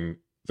fighting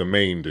the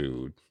main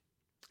dude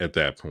at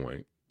that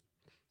point.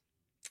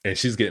 And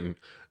she's getting...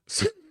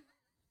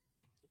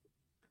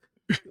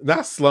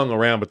 not slung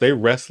around, but they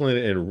wrestling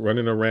and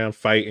running around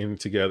fighting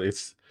together.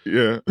 It's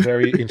a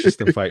very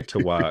interesting fight to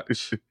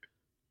watch.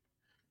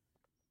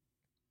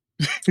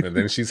 And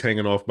then she's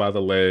hanging off by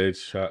the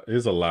ledge.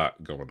 There's a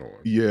lot going on.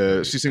 Yeah,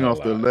 right? She's hanging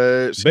off the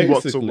ledge. She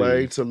walks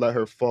away to let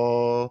her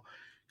fall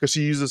because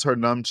she uses her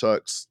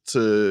nunchucks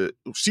to.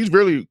 She's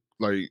really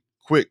like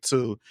quick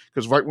too,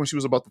 because right when she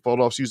was about to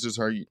fall off, she uses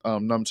her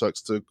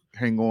nunchucks to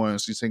hang on.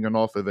 She's hanging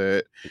off of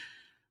that,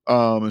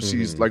 and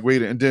she's like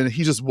waiting, and then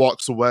he just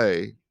walks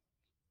away.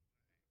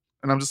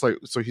 And I'm just like,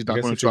 so he's not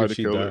going to try to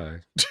kill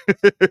her.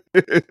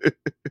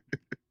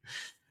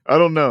 I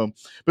don't know.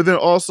 But then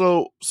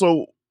also,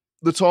 so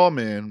the tall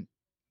man,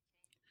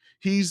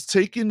 he's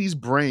taking these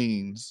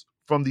brains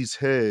from these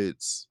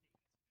heads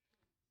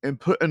and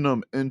putting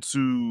them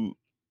into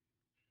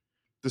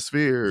the The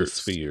spheres.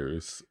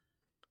 spheres.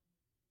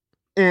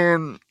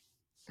 And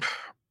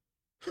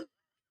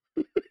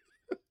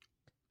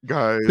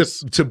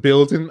guys, To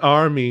build an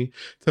army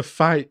to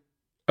fight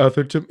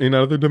in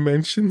other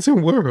dimensions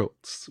and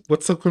worlds.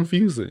 What's so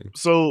confusing?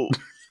 so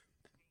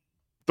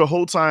the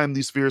whole time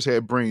these spheres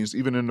had brains,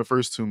 even in the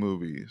first 2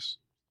 movies.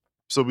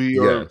 So we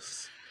are,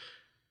 Yes.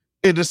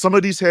 and then some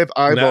of these have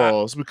Now,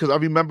 eyeballs, because I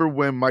remember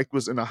when Mike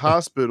was in the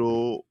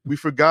hospital, we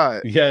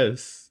forgot.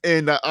 yes.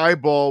 And the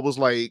eyeball was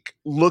like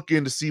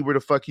looking to see where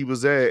the fuck he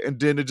was at, and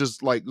then it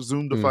just like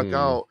zoomed the fuck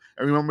out.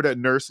 And remember that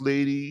nurse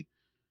lady?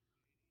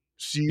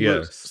 She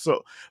was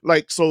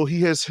Yes. so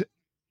he has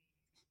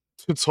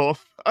to talk.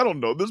 I don't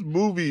know, this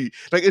movie,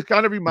 like, it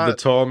kind of The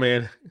reminds. tall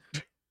man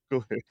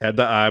Go ahead. had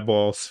the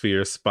eyeball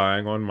sphere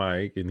spying on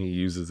Mike, and he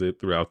uses it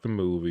throughout the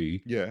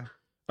movie. Yeah.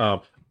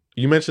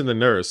 You mentioned the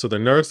nurse. So the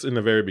nurse in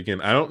the very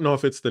beginning, I don't know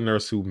if it's the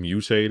nurse who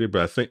mutated,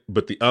 but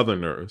the other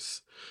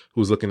nurse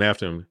who's looking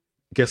after him,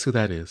 guess who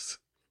that is?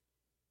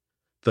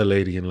 The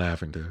lady in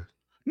lavender.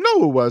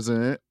 No, it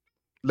wasn't.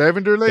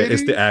 Lavender lady?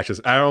 It's the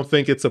actress. I don't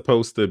think it's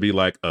supposed to be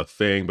like a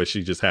thing, but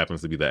she just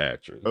happens to be the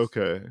actress.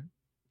 Okay.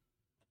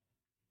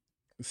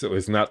 So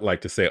it's not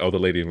like to say, oh, the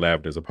lady in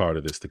lavender is a part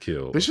of this to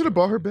kill. They should have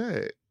brought her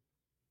back.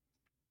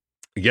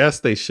 Yes,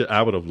 they should.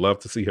 I would have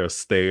loved to see her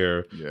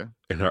stare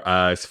and her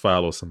eyes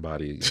follow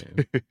somebody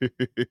again.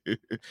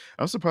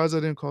 I'm surprised I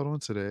didn't call on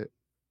to that.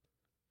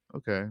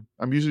 Okay.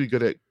 I'm usually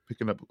good at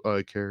picking up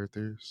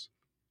characters.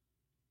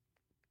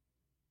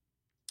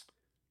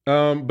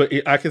 But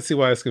I can see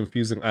why it's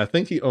confusing. I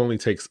think he only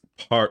takes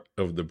part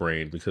of the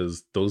brain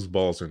because those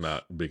balls are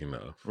not big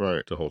enough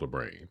to hold a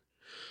brain.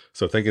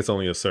 So I think it's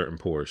only a certain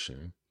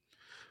portion.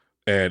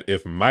 And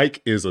if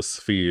Mike is a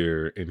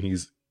sphere and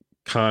he's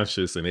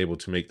conscious and able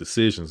to make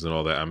decisions and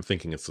all that, I'm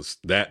thinking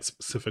that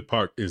specific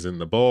part is in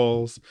the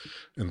balls,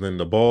 and then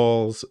the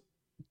balls,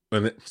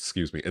 and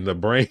the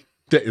brain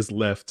that is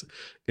left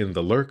in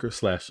the lurker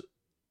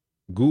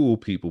 / ghoul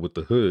people with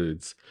the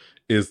hoods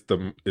is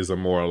a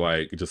more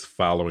like just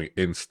following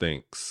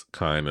instincts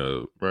kind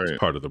of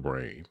part of the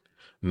brain,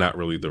 not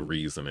really the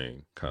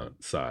reasoning kind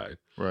of side.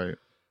 Right.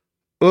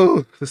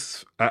 Oh,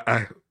 this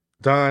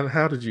Don,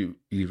 how did you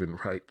even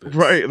write this?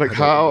 Right, like, I don't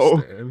how?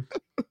 understand.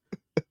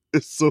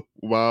 It's so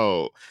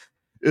wild.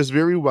 It's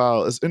very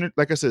wild. It's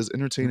like I said, it's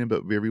entertaining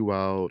but very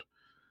wild.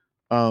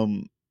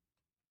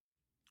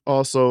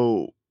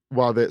 Also,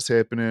 while that's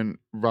happening,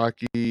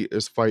 Rocky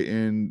is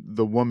fighting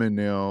the woman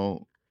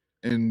now,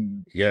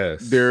 and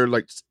they're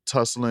like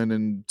tussling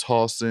and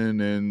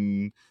tossing,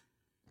 and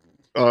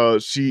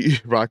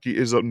Rocky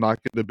ends up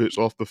knocking the bitch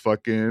off the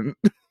fucking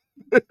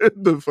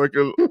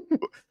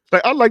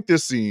like, I like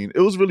this scene.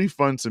 It was really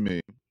fun to me.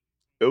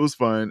 It was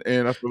fun,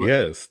 and I feel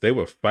like they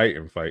were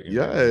fighting.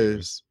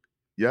 Yes.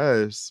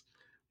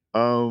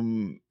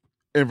 And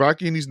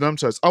Rocky and these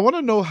nunchucks. I want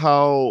to know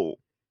how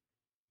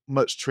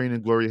much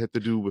training Gloria had to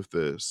do with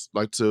this.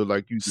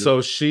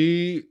 So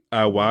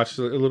I watched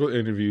a little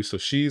interview. So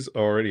she's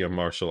already a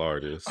martial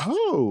artist.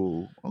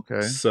 Oh,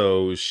 okay.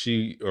 So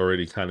she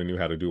already kind of knew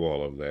how to do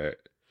all of that.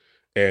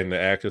 And the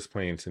actress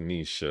playing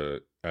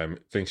Tanisha, I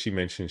think she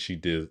mentioned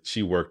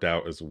she worked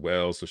out as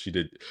well. So she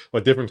did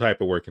a different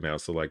type of working out.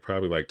 So like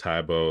probably like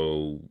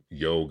Taibo,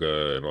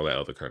 yoga, and all that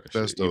other kind of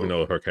shit. Even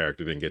though her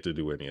character didn't get to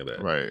do any of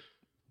that. Right.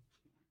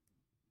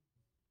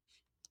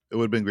 It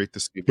would have been great to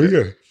see that.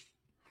 Yeah.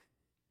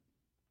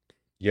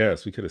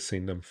 Yes, we could have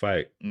seen them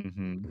fight.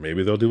 Mm-hmm.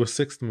 Maybe they'll do a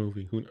 6th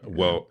movie.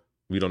 Well,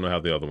 we don't know how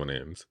the other one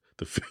ends.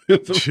 The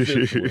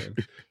 5th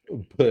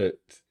one. But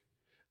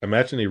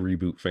imagine they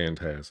reboot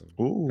Phantasm.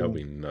 That would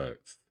be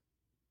nuts.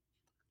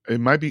 It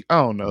might be.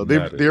 I don't know.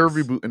 They're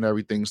rebooting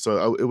everything,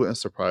 so it wouldn't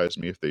surprise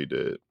me if they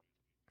did.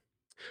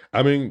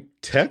 I mean,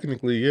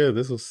 technically, yeah,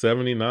 this was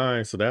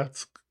 79, so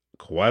that's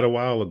quite a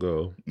while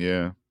ago.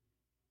 Yeah.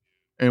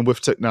 And with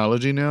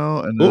technology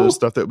now and the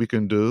stuff that we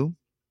can do.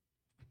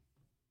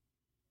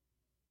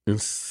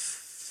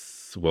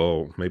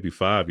 Well, maybe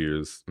 5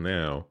 years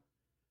now.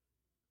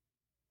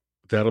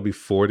 That'll be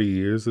 40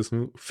 years this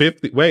movie.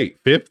 50. Wait,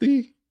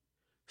 50?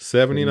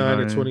 79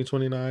 to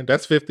 2029.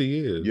 That's 50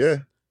 years. Yeah.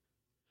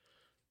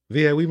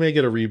 Yeah, we may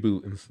get a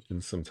reboot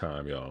in some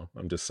time, y'all.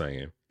 I'm just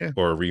saying. Yeah.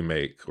 Or a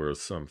remake or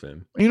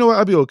something. You know what?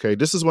 I'd be okay.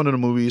 This is one of the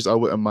movies I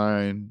wouldn't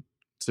mind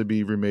to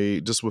be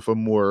remade, just with a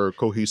more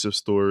cohesive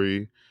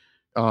story.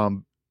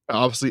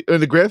 Obviously,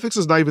 and the graphics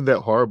is not even that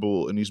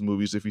horrible in these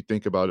movies if you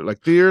think about it.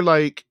 Like, they're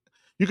like,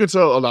 you can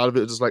tell a lot of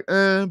it is just like,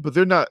 but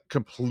they're not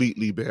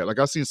completely bad. Like,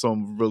 I've seen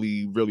some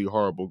really, really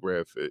horrible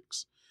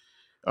graphics.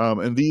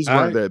 And these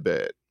weren't that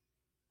bad.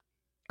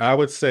 I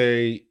would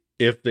say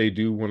if they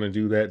do want to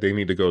do that, they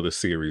need to go the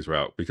series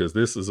route, because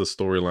this is a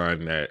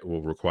storyline that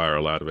will require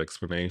a lot of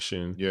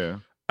explanation. Yeah.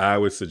 I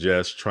would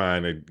suggest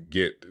trying to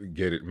get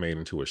it made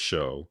into a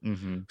show,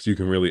 so you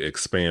can really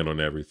expand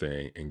on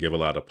everything and give a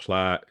lot of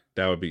plot.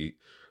 That would be.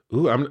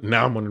 I'm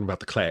wondering about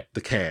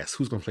the cast.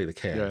 Who's gonna play the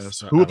cast? Yes.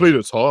 Who would play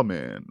the tall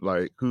man?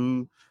 Like,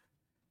 who?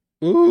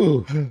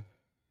 Ooh.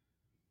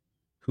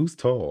 Who's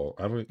tall?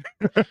 I mean,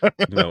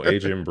 no,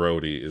 Adrian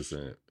Brody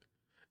isn't.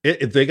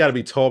 They got to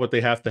be tall, but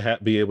they have to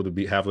be able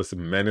to have this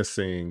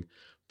menacing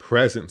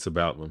presence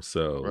about Right.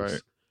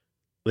 themselves,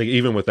 like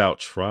even without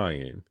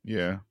trying.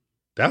 Yeah.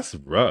 That's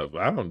rough.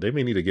 I don't. They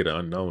may need to get an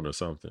unknown or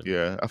something.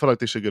 Yeah. I feel like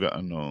they should get an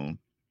unknown.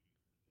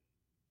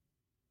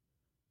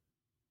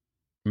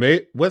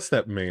 What's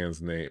that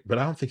man's name? But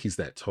I don't think he's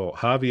that tall.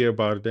 Javier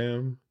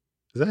Bardem.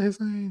 Is that his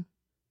name?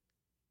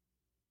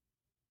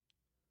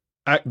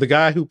 The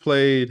guy who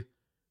played.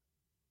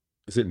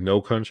 Is it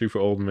No Country for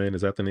Old Men?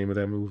 Is that the name of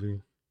that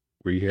movie?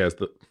 Where he has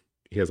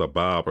a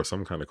bob or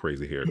some kind of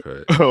crazy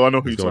haircut. Oh, I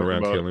know who He's you're going talking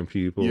around about. killing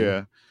people.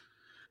 Yeah.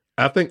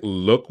 I think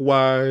look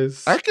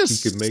wise, I can he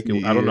could make it.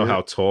 see I don't know it.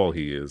 how tall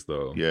he is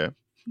though. Yeah.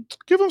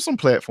 Give him some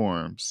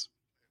platforms.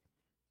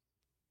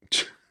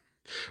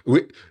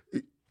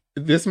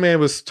 This man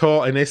was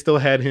tall, and they still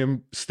had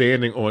him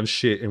standing on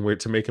shit, and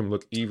to make him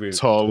look even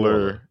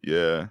taller.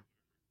 Yeah.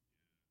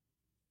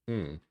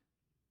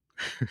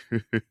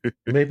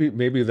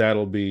 Maybe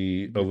that'll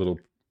be a little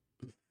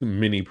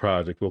mini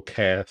project. We'll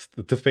cast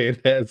the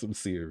Phantasm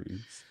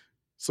series.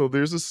 So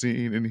there's a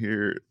scene in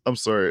here. I'm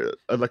sorry.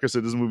 Like I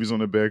said, this movie's on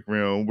the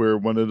background where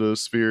one of the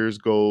spheres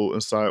go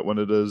inside one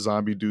of the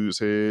zombie dude's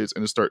heads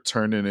and it starts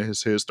turning and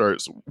his head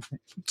starts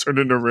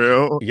turning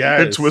around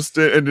and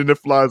twisting and then it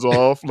flies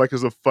off like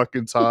it's a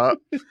fucking top.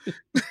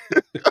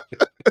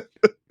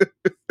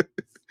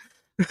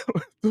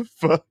 What the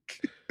fuck?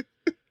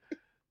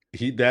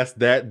 That's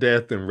that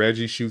death, and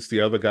Reggie shoots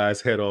the other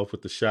guy's head off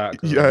with the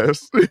shotgun.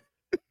 Yes.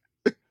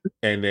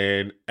 And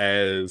then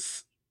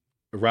as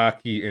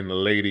Rocky and the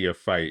lady are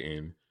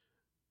fighting.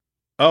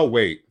 Oh,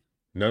 wait.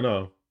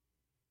 No.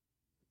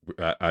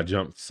 I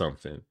jumped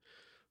something.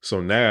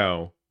 So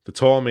now the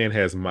tall man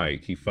has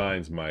Mike. He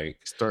finds Mike.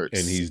 And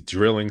he's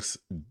drilling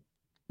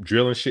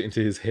shit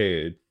into his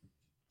head.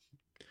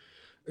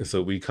 And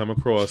so we come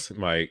across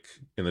Mike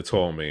and the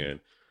tall man.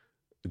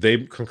 They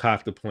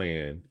concoct a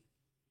plan.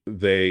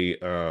 The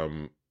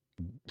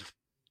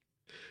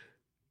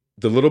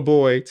little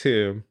boy,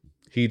 Tim,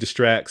 he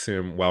distracts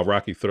him while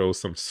Rocky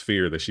throws some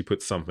sphere that she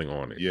puts something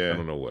on it. Yeah. I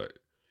don't know what.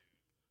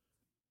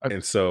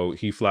 And so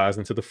he flies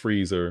into the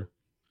freezer.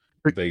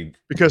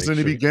 Because in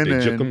the beginning,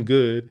 they juke him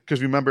good.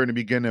 Because remember in the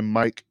beginning,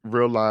 Mike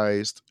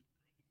realized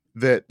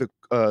that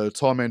the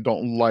tall man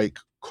don't like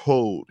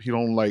cold. He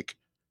don't like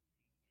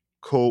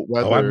cold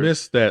weather. Oh, I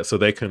missed that. So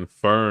they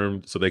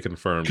confirmed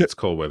it's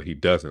cold weather he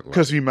doesn't like.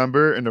 Because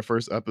remember in the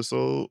first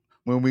episode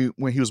when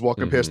he was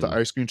walking past the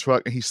ice cream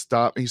truck and he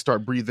stopped and he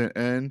started breathing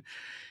in.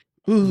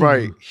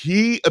 Right.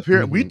 He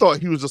apparently we thought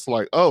he was just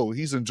like, oh,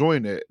 he's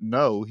enjoying it.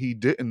 No, he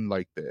didn't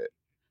like that.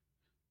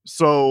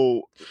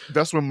 So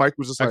that's when Mike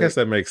was just I guess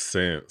that makes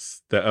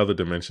sense. That other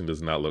dimension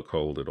does not look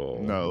cold at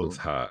all. No. It looks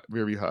hot.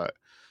 Very hot.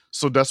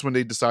 So that's when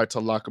they decided to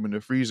lock him in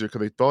the freezer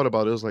because they thought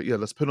about it. It was like, yeah,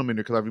 let's put him in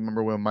there because I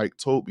remember when Mike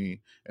told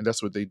me, and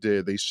that's what they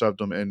did. They shoved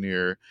him in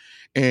there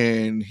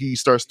and he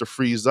starts to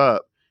freeze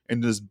up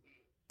and this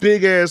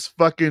big ass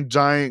fucking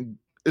giant,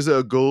 is it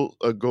a gold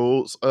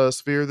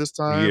sphere this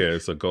time? Yeah,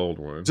 it's a gold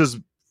one. Just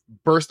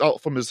burst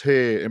out from his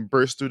head and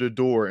burst through the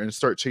door and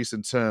start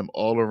chasing Tim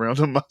all around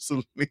the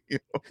mausoleum.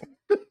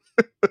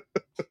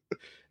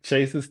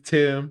 Chases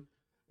Tim.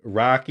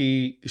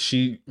 Rocky,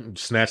 she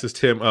snatches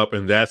Tim up,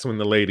 and that's when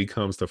the lady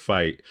comes to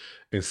fight.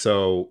 And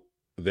so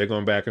they're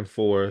going back and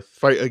forth.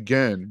 Fight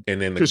again. And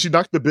then because she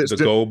knocked the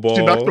gold ball.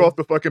 She knocked her off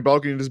the fucking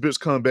balcony and this bitch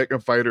come back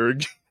and fight her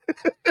again.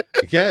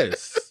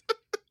 Yes.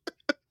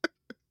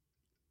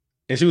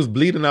 And she was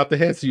bleeding out the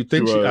head. So you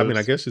think I mean,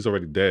 I guess she's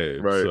already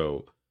dead. Right.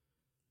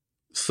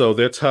 So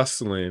they're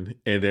tussling,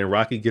 and then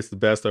Rocky gets the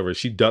best of her.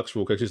 She ducks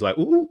real quick. She's like,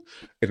 ooh.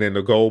 And then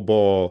the gold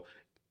ball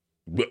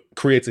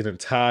creates an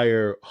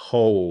entire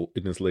hole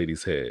in this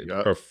lady's head.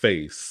 Yep. Her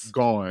face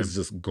gone. is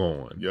just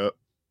gone. Yep.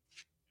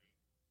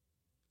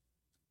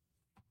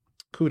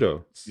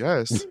 Kudos.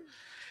 Yes.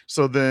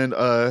 So then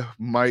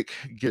Mike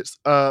gets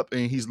up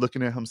and he's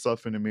looking at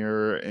himself in the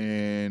mirror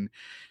and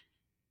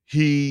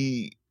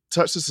he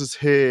touches his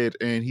head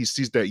and he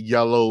sees that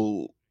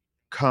yellow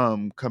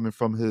coming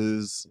from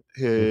his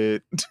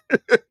head.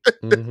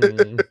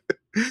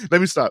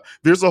 Let me stop.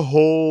 There's a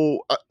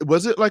whole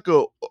was it like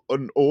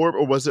an orb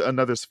or was it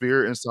another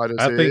sphere inside his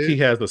head? I think he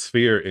has a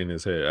sphere in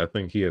his head.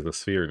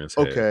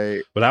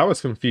 Okay. But I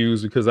was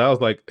confused because I was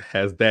like,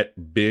 has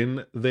that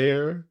been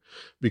there?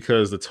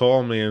 Because the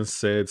tall man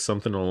said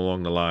something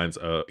along the lines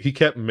of, he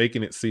kept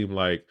making it seem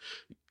like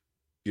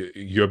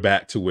you're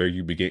back to where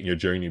you began, your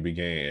journey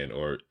began,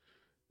 or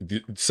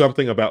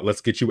something about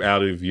let's get you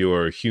out of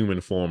your human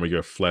form or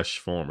your flesh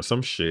form or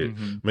some shit,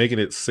 making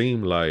it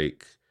seem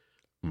like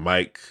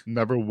Mike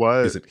never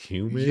was isn't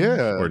human,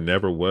 or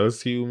never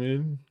was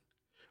human,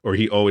 or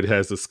he always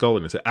has the skull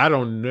in his head. I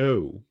don't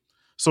know.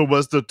 So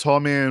was the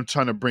tall man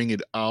trying to bring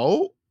it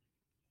out?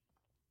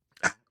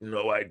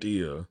 No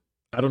idea.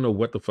 I don't know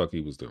what the fuck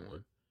he was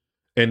doing.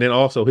 And then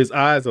also his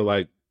eyes are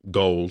like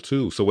gold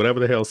too. So whatever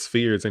the hell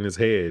sphere is in his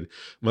head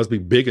must be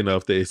big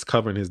enough that it's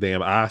covering his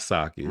damn eye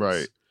sockets.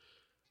 Right.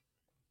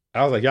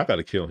 I was like, y'all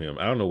gotta kill him.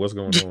 I don't know what's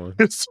going on.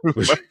 It's too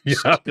But much.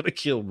 y'all gotta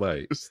kill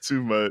Mike. It's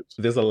too much.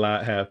 There's a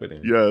lot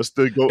happening. Yes,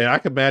 they go. And I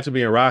can imagine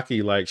being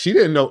Rocky, like, she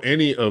didn't know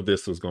any of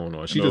this was going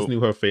on. She just Nope. knew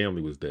her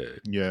family was dead.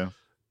 Yeah.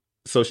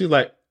 So she's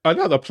like,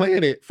 another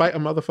planet, fight a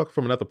motherfucker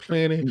from another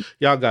planet.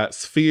 Y'all got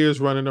spheres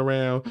running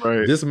around.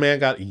 Right. This man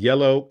got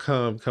yellow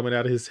cum coming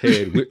out of his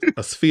head with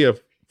a sphere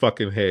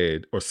fucking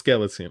head or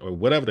skeleton or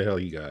whatever the hell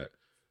he got.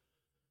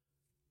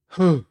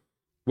 Well,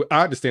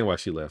 I understand why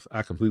she left.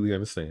 I completely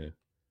understand.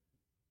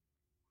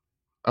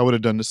 I would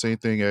have done the same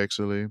thing,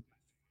 actually.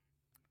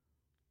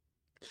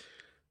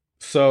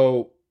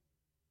 So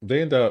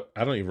they end up,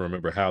 I don't even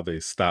remember how they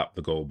stopped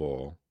the gold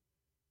ball.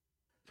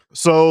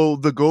 So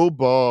the gold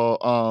ball,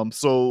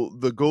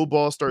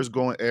 starts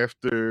going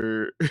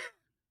after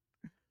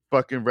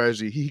fucking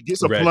Reggie. He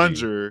gets a Reggie.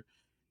 plunger,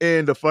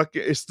 and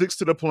it sticks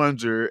to the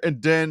plunger,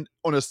 and then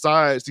on the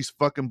sides, these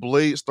fucking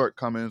blades start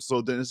coming.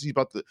 So then it's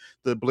about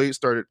the blade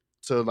started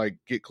to like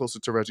get closer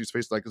to Reggie's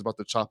face, like it's about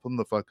to chop him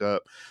the fuck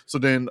up. So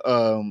then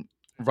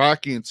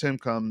Rocky and Tim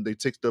come, they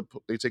take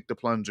the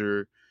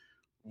plunger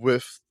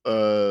with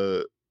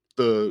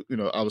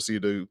obviously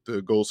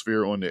the gold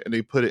sphere on it, and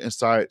they put it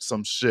inside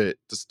some shit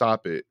to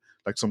stop it,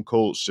 like some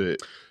cold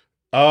shit.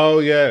 Oh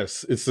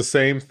yes, it's the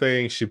same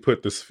thing. She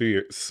put the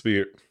spear.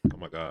 Oh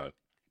my god,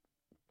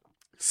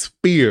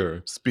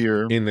 spear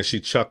in that she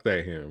chucked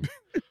at him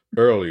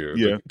earlier.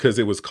 Yeah, because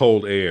it was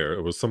cold air.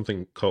 It was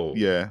something cold.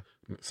 Yeah,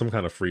 some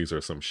kind of freezer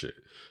or some shit.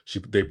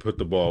 They put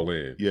the ball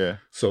in. Yeah.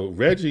 So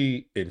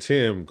Reggie and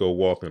Tim go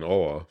walking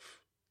off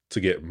to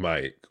get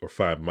Mike or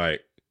find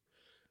Mike.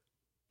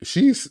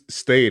 She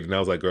stayed, and I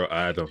was like, "Girl,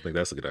 I don't think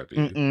that's a good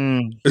idea."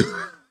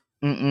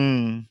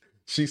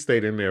 She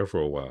stayed in there for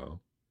a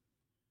while.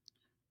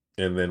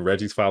 And then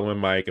Reggie's following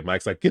Mike, and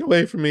Mike's like, "Get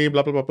away from me!"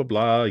 Blah blah blah blah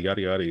blah.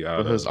 Yada yada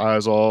yada. But his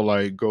eyes all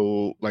like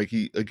go like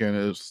he again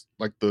is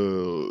like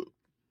the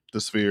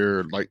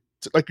sphere like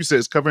you said,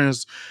 it's covering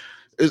his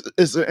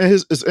it's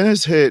in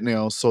his head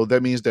now. So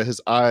that means that his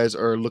eyes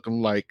are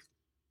looking like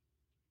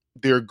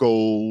they're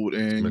gold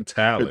and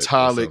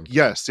metallic.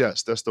 Yes,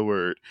 that's the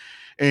word.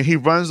 And he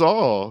runs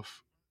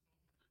off.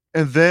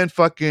 And then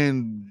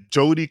fucking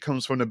Jody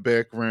comes from the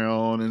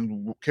background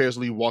and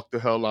casually walk the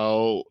hell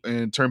out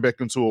and turn back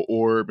into an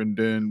orb, and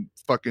then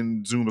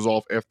fucking zooms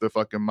off after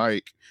fucking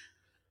Mike.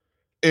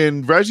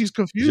 And Reggie's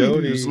confused.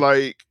 Jody,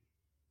 like,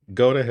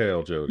 go to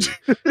hell, Jody.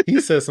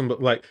 He says something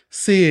like,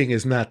 "Seeing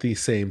is not the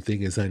same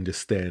thing as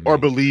understanding or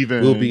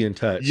believing. We'll be in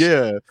touch."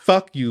 Yeah.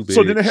 Fuck you, bitch.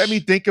 So then it had me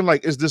thinking,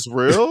 like, is this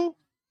real?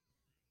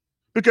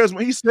 Because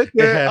when he said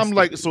that, I'm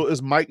like, so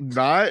is Mike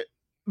not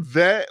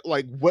that?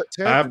 Like, what's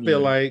happening? I feel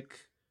like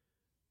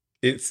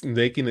it's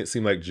making it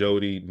seem like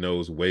Jody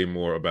knows way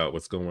more about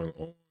what's going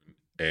on,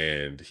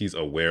 and he's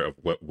aware of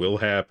what will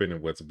happen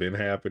and what's been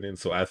happening.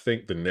 So I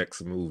think the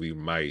next movie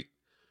might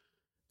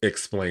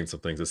explain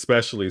some things,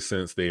 especially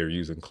since they are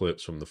using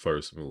clips from the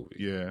first movie.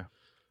 Yeah.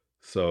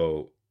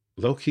 So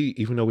low key,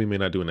 even though we may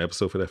not do an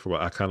episode for that for a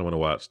while, I kind of want to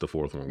watch the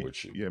fourth one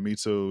with you. Yeah, me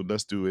too.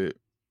 Let's do it.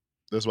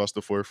 Let's watch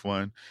the fourth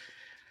one.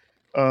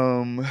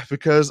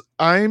 Because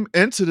I'm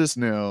into this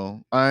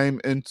now. I'm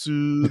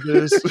into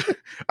this.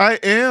 I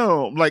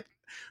am. Like,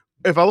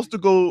 if I was to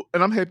go,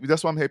 and I'm happy,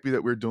 that's why I'm happy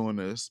that we're doing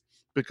this.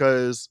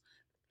 Because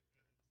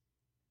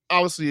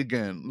obviously,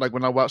 again, like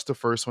when I watched the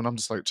first one, I'm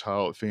just like,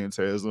 child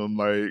Phantasm,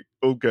 like,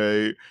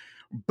 okay.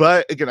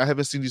 But again, I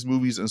haven't seen these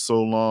movies in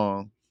so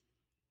long.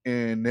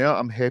 And now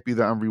I'm happy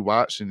that I'm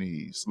rewatching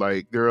these.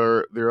 Like,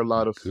 they're a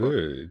lot of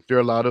fun. They're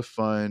a lot of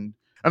fun.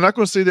 I'm not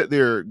going to say that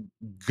they're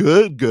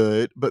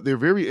good, but they're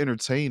very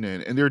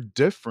entertaining, and they're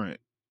different.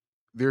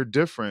 They're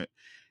different,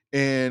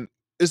 and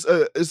it's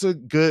a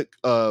good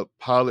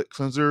palate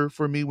cleanser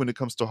for me when it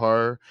comes to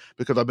horror,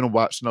 because I've been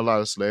watching a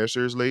lot of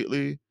slashers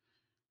lately,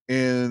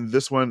 and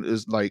this one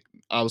is like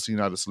obviously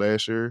not a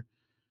slasher.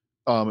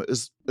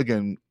 It's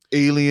again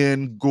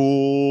alien,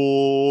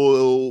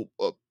 ghoul,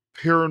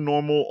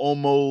 paranormal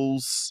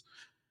almost.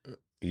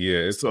 Yeah,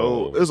 it's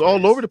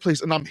all over the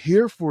place, and I'm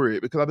here for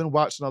it because I've been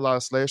watching a lot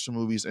of slasher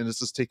movies, and this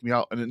just taking me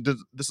out. And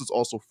this is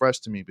also fresh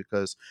to me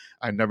because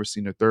I've never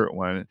seen the third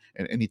one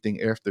and anything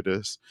after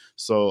this,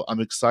 so I'm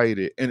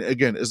excited. And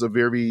again, it's a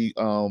very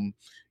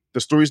the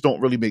stories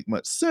don't really make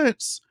much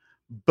sense,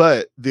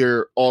 but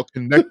they're all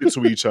connected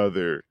to each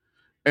other,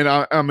 and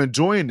I'm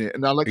enjoying it.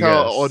 And I like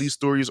how all these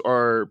stories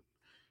are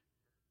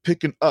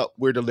picking up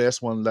where the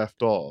last one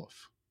left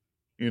off.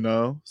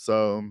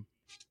 So.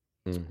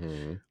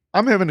 Mm-hmm.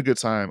 I'm having a good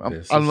time.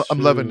 I'm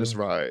loving this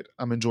ride.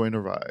 I'm enjoying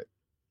the ride.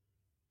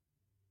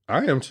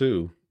 I am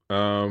too.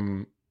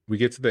 We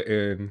get to the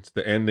end.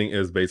 The ending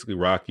is basically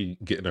Rocky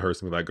getting to her and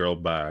be like, "Girl,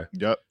 bye.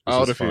 Yep, this out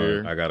was of fun.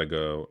 here. I gotta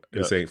go.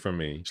 Yep. This ain't for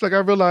me." She's like, I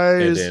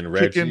realize and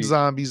then kicking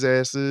zombies'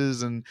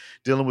 asses and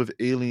dealing with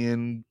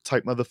alien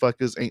type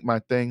motherfuckers ain't my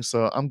thing,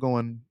 so I'm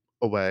going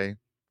away.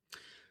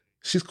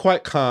 She's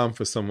quite calm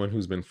for someone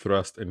who's been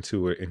thrust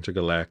into an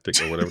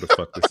intergalactic or whatever the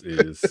fuck this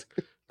is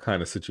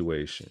kind of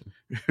situation.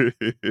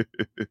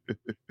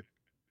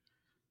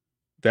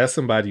 That's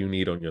somebody you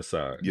need on your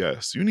side.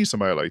 Yes, you need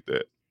somebody like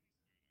that.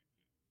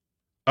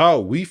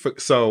 Oh,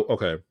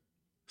 okay.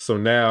 So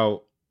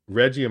now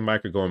Reggie and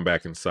Mike are going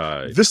back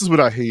inside This is what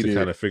I to hated.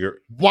 kind of figure.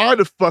 Why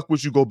the fuck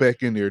would you go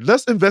back in there?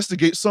 Let's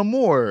investigate some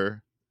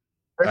more.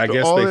 I After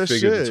guess all they that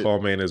figured the shit. tall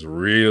man is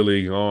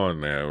really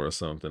gone now or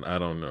something. I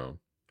don't know.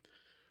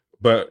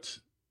 But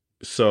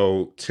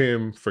so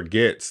Tim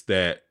forgets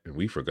that, and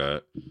we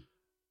forgot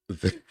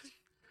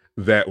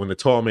that when the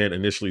tall man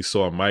initially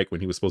saw Mike when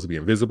he was supposed to be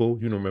invisible,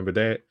 you remember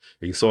that?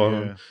 He saw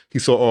him. He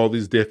saw all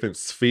these different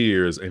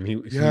spheres, and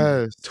he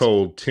Yes.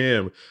 told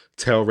Tim,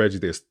 "Tell Reggie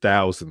there's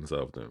thousands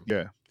of them."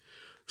 Yeah.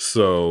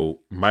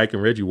 So Mike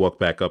and Reggie walk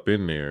back up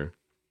in there.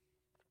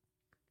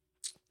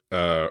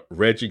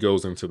 Reggie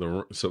goes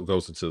into is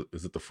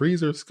it the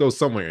freezers? Goes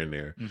somewhere in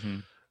there,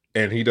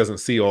 and he doesn't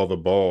see all the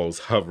balls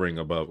hovering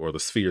above, or the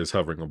spheres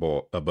hovering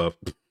above.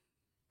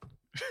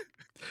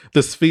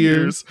 The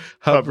spheres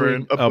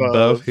hovering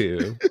above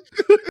him.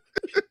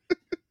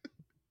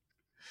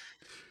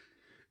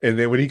 And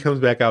then when he comes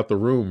back out the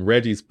room,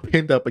 Reggie's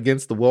pinned up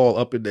against the wall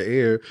up in the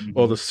air.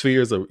 All the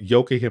spheres are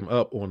yoking him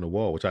up on the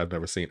wall, which I've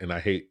never seen. And I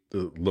hate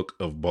the look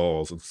of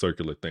balls and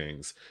circular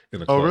things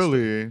in a cluster. Oh,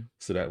 really?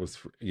 So that was,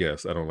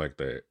 yes, I don't like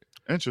that.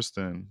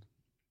 Interesting.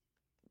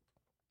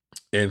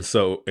 And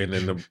so, and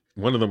then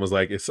one of them was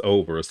like, it's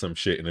over or some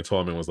shit. And the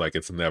tall man was like,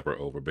 it's never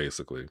over,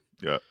 basically.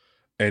 Yeah.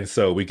 And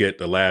so we get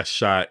the last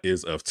shot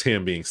is of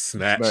Tim being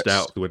snatched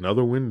out through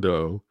another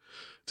window.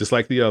 Just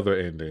like the other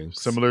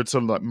endings. Similar to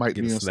like Mike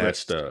being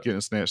snatched up.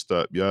 Getting snatched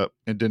up, yep.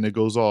 And then it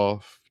goes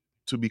off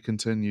to be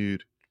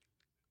continued.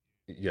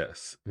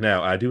 Yes.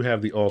 Now, I do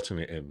have the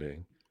alternate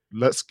ending.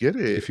 Let's get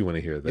it. If you want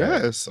to hear that.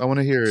 Yes, I want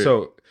to hear it.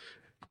 So,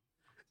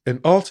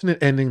 an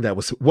alternate ending that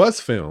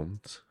was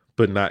filmed,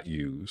 but not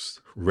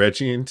used.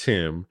 Reggie and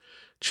Tim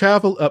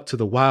travel up to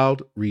the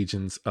wild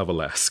regions of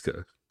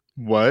Alaska.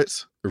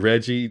 What?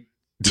 Reggie...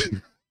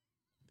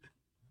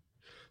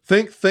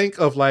 Think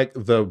of like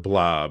the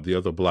Blob, the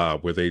other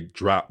Blob, where they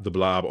drop the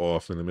Blob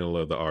off in the middle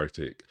of the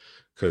Arctic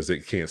because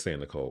it can't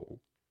stand the cold.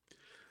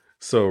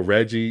 So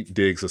Reggie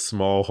digs a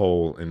small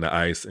hole in the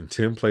ice, and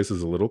Tim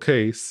places a little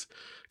case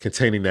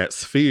containing that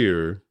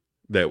sphere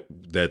that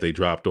they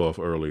dropped off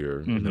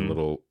earlier in the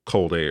little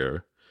cold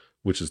air,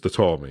 which is the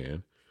tall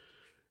man.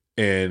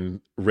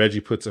 And Reggie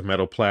puts a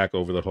metal plaque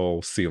over the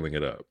hole, sealing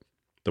it up.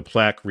 The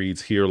plaque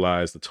reads, "Here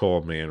lies the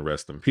tall man,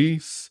 rest in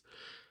peace."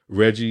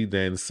 Reggie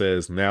then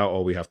says, now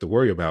all we have to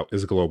worry about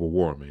is global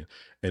warming.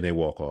 And they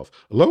walk off.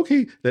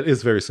 Low-key, that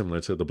is very similar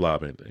to the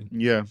Blob ending.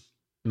 Yeah.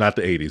 Not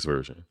the 80s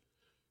version.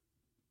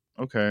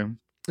 Okay. And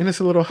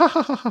it's a little ha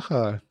ha ha ha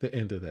ha, the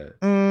end of that.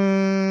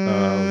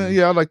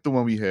 Yeah, I like the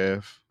one we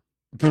have.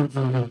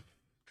 And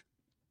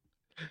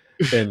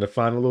the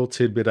final little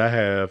tidbit I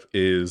have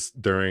is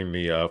during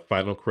the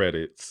final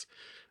credits,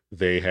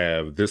 they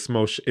have this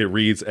motion. It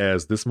reads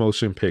as, "This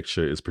motion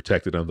picture is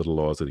protected under the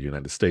laws of the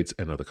United States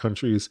and other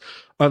countries.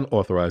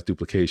 Unauthorized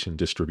duplication,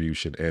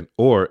 distribution, and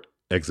or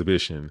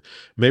exhibition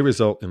may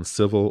result in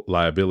civil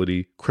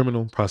liability,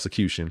 criminal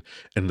prosecution,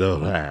 and the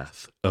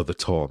wrath of the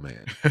tall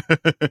man."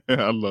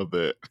 I love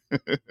that.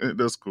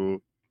 That's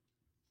cool.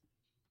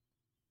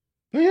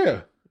 But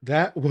yeah,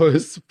 that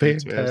was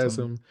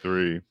Phantasm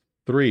 3.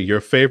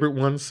 Your favorite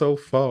one so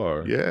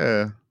far?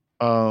 Yeah.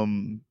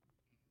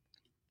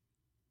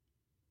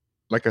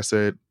 Like I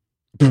said,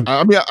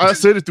 I mean, I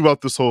said it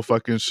throughout this whole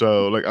fucking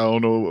show. Like, I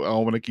don't know, I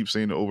don't want to keep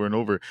saying it over and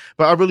over,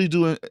 but I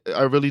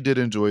really did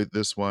enjoy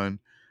this one.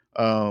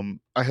 I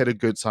had a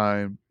good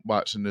time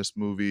watching this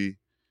movie.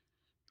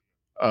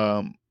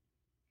 Like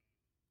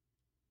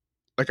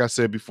I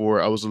said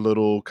before, I was a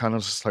little kind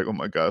of just like, oh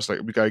my gosh,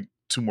 like we got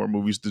 2 more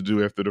movies to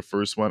do after the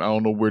first one. I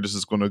don't know where this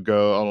is going to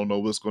go. I don't know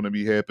what's going to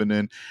be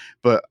happening,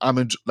 but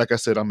like I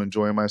said, I'm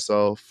enjoying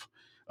myself.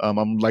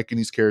 I'm liking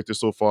these characters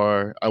so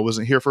far. I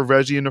wasn't here for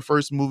Reggie in the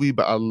first movie,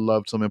 but I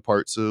loved him in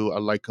part 2. I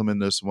like him in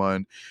this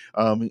one.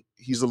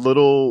 He's a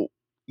little,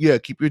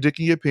 keep your dick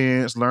in your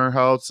pants. Learn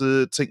how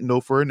to take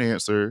no for an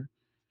answer.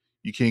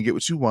 You can't get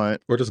what you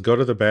want. Or just go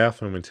to the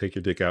bathroom and take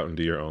your dick out and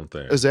do your own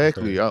thing.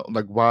 Exactly. Okay?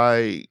 Like,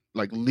 why?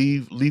 Like,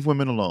 leave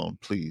women alone,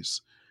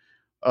 please.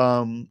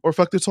 Or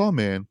fuck the tall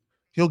man.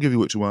 He'll give you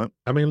what you want.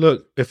 I mean,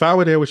 look, if I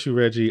were there with you,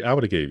 Reggie, I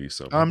would have gave you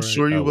something. I'm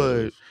sure you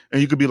would.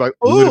 And you could be like,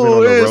 we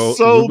oh, it's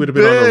so we would have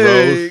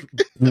been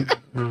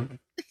big.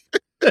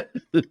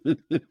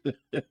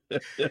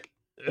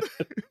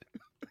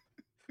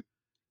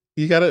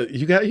 You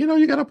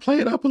gotta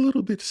play it up a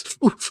little bit.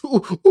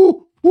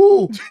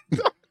 Ooh.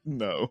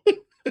 No.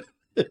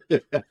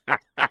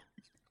 That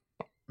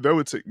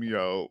would take me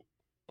out.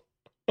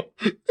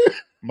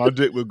 My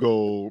dick would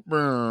go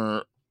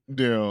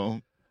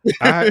down.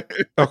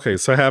 Okay,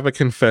 so I have a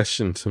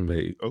confession to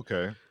make.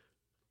 Okay.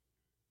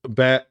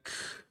 Back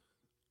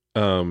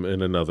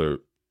in another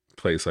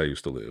place I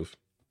used to live,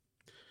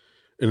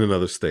 in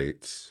another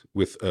state,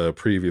 with a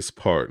previous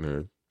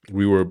partner,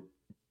 we were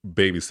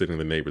babysitting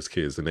the neighbors'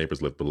 kids. The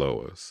neighbors lived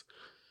below us.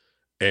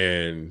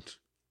 And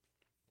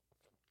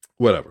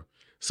whatever.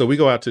 So we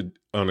go out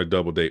on a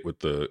double date with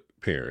the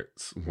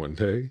parents one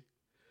day.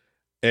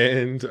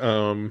 And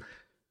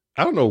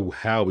I don't know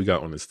how we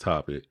got on this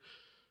topic,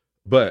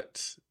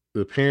 but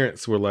the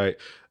parents were like,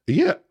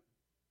 yeah,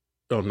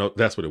 Oh no,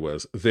 that's what it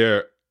was.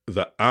 The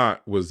aunt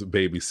was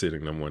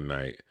babysitting them one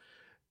night,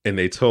 and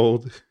they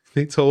told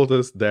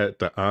us that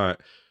the aunt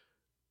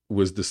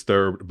was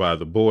disturbed by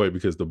the boy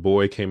because the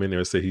boy came in there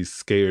and said he's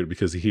scared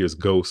because he hears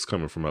ghosts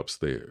coming from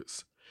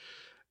upstairs.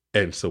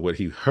 And so what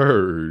he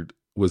heard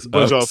was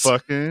Was y'all us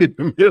fucking? in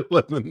the middle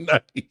of the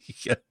night.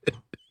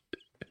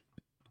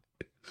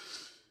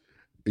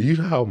 You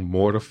know how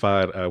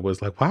mortified I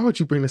was? Like, why would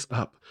you bring this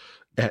up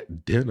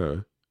at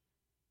dinner?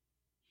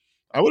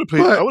 I would have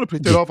played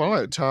that off. I'm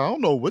like, child, I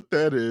don't know what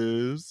that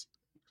is.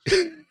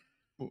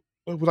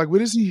 Like,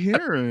 what is he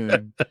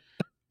hearing?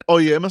 Oh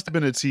yeah, it must have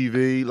been a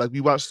TV. Like we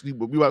watched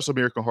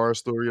American Horror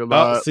Story a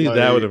lot. See,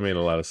 that would have made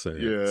a lot of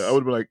sense. Yeah, I would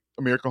have been like,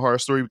 American Horror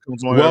Story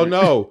comes on. Well,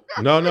 no,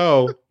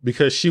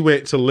 because she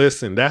went to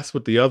listen. That's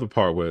what the other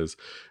part was.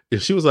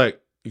 And she was like,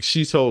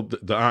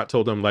 the aunt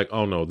told them like,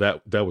 oh no,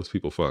 that was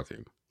people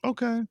fucking.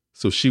 Okay.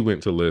 So she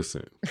went to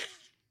listen.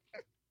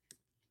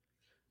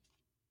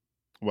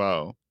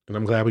 Wow. And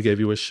I'm glad we gave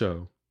you a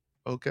show.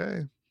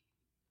 Okay.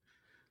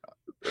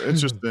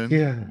 Interesting.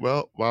 Yeah.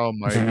 Well, wow,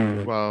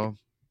 Mike. Wow.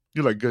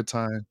 You like good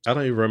times. I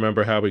don't even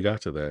remember how we got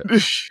to that.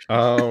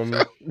 Oh, we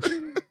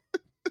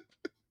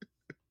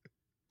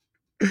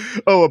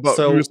were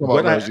talking what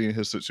about Reggie and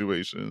his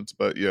situations,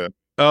 but yeah.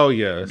 Oh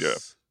yes. Yeah.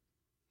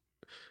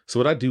 So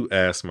what I do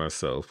ask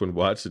myself when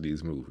watching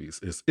these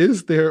movies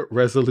is there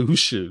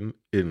resolution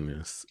in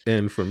this?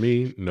 And for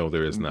me, no,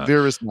 there is not.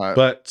 There is not.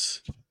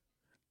 But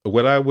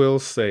what I will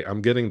say,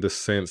 I'm getting the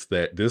sense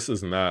that this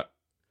is not,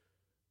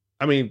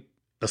 I mean,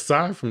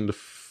 aside from the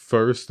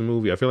first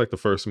movie, I feel like the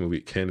first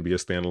movie can be a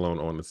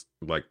standalone on its,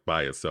 like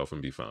by itself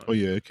and be fine. Oh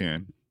yeah, it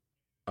can.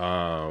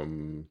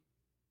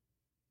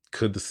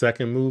 Could the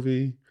second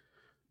movie?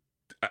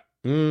 I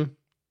mean,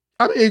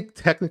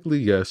 technically,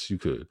 yes, you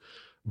could.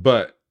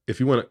 But if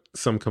you want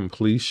some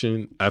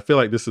completion, I feel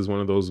like this is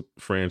one of those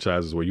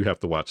franchises where you have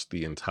to watch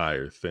the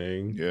entire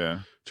thing,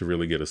 to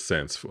really get a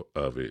sense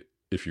of it,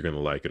 if you're going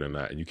to like it or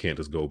not. And you can't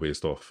just go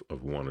based off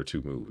of one or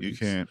two movies.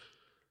 You can't.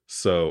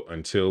 So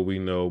until we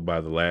know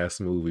by the last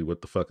movie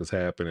what the fuck is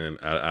happening,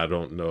 I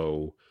don't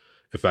know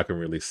if I can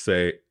really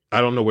say.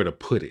 I don't know where to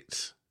put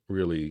it,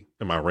 really,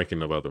 in my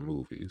ranking of other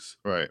movies.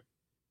 Right.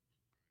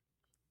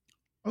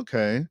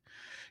 Okay.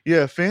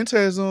 Yeah,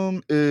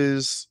 Phantasm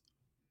is,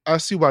 I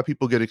see why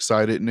people get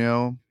excited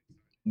now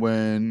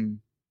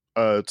when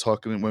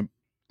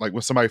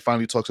when somebody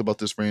finally talks about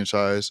this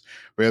franchise,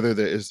 whether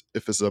that is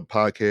if it's a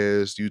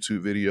podcast,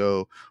 YouTube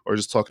video, or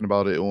just talking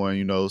about it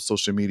on,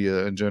 social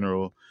media in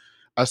general.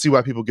 I see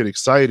why people get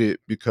excited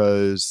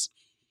because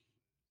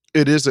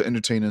it is an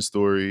entertaining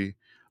story.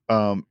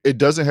 It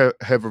doesn't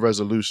have a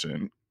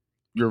resolution.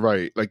 You're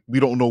right. Like we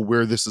don't know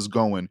where this is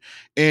going,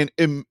 and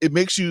it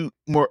makes you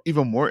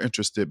even more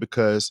interested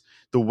because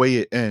the way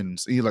it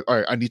ends, and you're like, all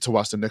right, I need to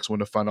watch the next one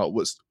to find out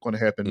what's going to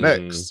happen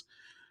next,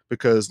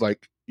 because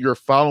like you're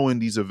following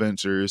these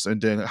adventures, and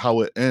then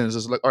how it ends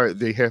is like, all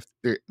right,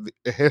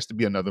 it has to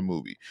be another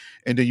movie,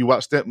 and then you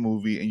watch that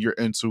movie and you're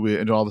into it,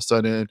 and then all of a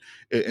sudden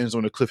it ends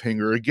on a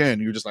cliffhanger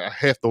again. You're just like, I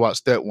have to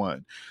watch that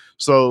one.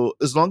 So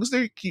as long as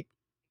they keep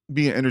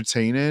being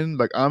entertaining,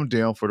 like I'm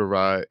down for the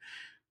ride.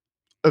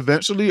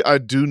 Eventually, I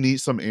do need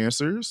some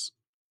answers.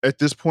 At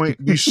this point,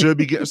 we should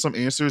be getting some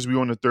answers.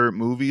 We're on the third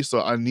movie, so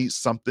I need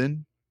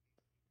something,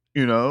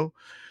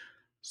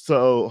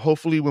 So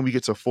hopefully when we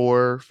get to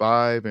 4,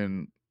 5,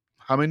 and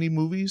how many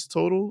movies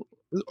total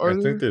are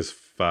there? I think there's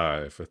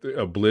 5.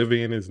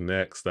 Oblivion is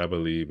next, I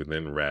believe, and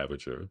then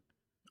Ravager.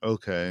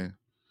 Okay.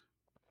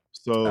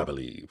 So I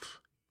believe.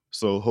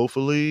 So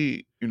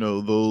hopefully,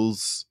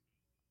 those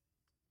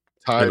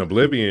And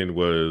Oblivion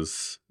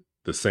was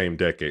the same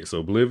decade. So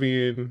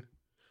Oblivion,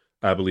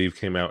 I believe,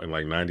 came out in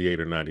like 98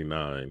 or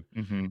 99.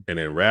 Mm-hmm. And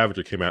then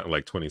Ravager came out in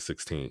like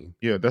 2016.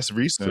 Yeah, that's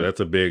recent. So that's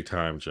a big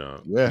time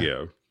jump.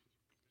 Yeah.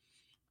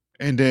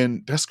 And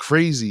then that's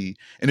crazy.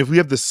 And if we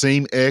have the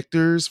same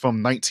actors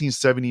from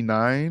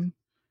 1979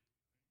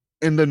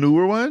 in the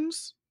newer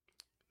ones,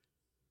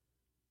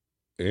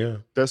 yeah,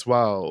 that's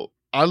wild.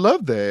 I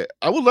love that.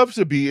 I would love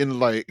to be in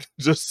like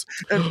just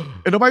and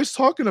nobody's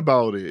talking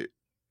about it.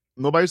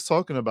 Nobody's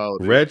talking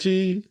about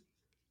it.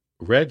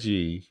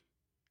 Reggie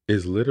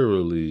is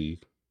literally,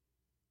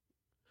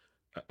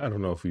 I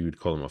don't know if you would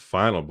call him a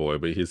final boy,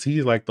 but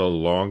he's like the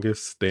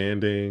longest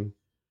standing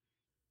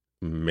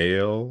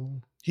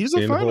male. He's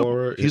a final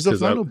horror. He's a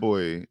final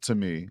boy to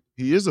me.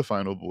 He is a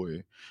final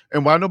boy.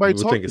 And why nobody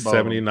talking about it's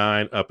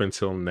 79 up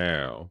until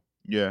now.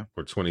 Yeah.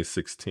 Or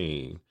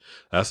 2016.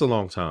 That's a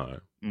long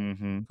time.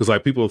 Mm-hmm. Because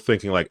like people are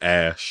thinking like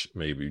Ash,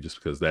 maybe just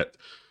because that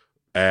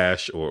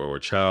Ash or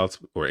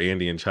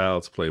Andy and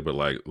Child's Play, but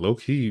like low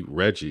key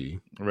Reggie.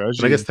 And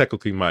I guess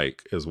technically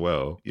Mike as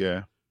well.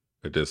 Yeah.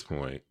 At this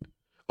point.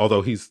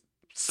 Although he's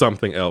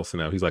something else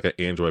now. He's like an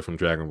android from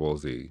Dragon Ball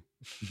Z.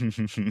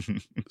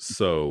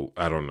 So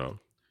I don't know.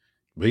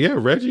 But yeah,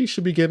 Reggie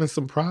should be getting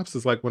some props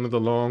as like one of the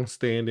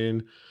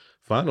long-standing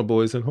final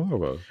boys in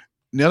horror.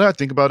 Now that I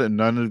think about it,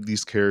 none of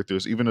these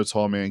characters, even the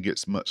tall man,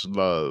 gets much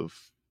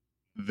love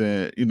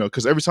than,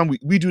 because every time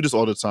we do this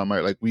all the time,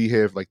 right? Like we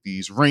have like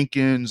these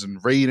rankings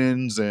and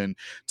ratings and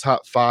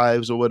top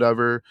fives or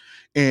whatever.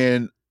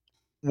 And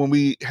when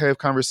we have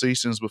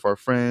conversations with our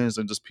friends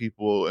and just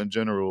people in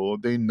general,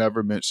 they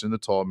never mention the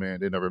tall man.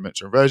 They never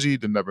mention Reggie.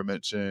 They never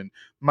mention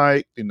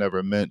Mike. They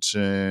never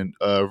mention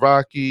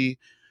Rocky.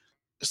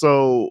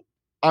 So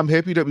I'm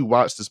happy that we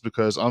watched this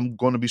because I'm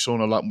going to be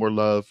showing a lot more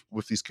love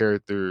with these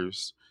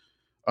characters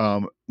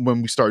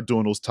when we start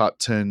doing those top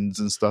tens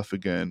and stuff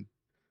again.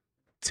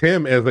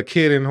 Tim as a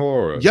kid in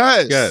horror.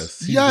 Yes, Yes,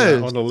 he's not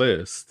yes, on the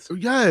list.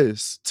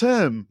 yes.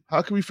 Tim.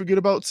 How can we forget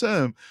about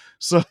Tim?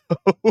 So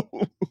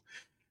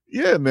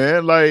yeah,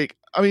 man. Like,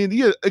 I mean,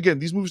 yeah, again,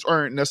 these movies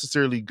aren't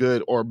necessarily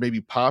good or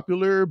maybe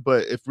popular,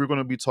 but if we're going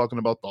to be talking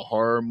about the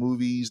horror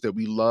movies that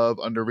we love,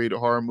 underrated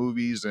horror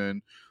movies,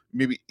 and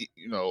maybe,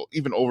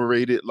 even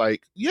overrated,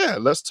 like, yeah,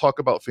 let's talk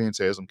about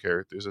Phantasm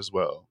characters as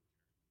well.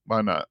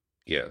 Why not?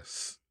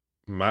 Yes.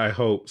 My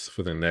hopes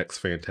for the next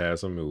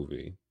Phantasm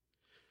movie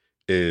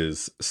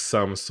is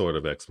some sort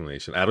of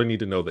explanation. I don't need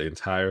to know the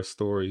entire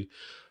story,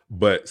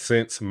 but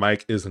since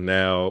Mike is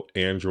now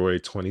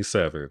Android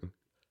 27,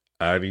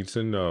 I need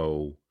to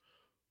know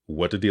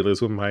what the deal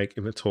is with Mike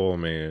and the tall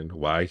man,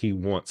 why he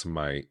wants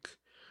Mike,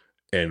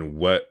 and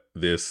what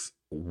this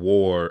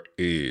war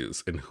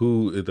is, and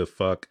who the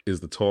fuck is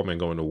the tall man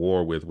going to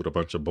war with a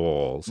bunch of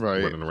balls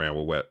Right. running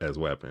around with as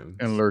weapons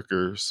And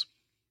lurkers.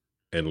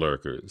 and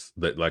lurkers.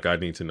 That, like, I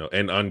need to know,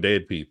 and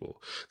undead people,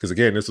 because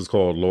again, this is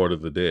called Lord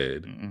of the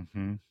Dead,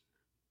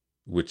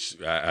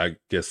 which I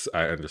guess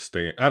I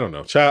understand. I don't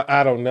know, child.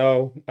 I don't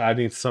know. I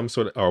need some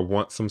sort of, or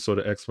want some sort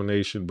of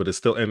explanation, but it's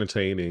still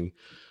entertaining.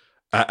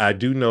 I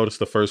do notice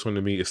the first one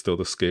to me is still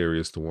the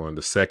scariest one.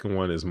 The second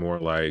one is more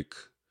like,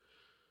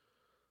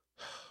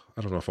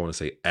 I don't know if I want to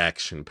say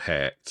action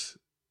packed,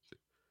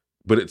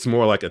 but it's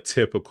more like a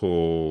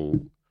typical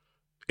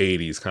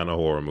 80s kind of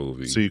horror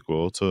movie.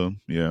 Sequel to,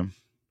 yeah.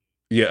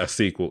 Yeah, a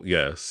sequel,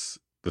 yes.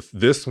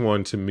 This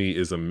one to me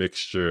is a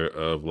mixture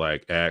of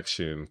like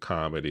action,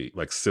 comedy,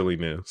 like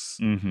silliness,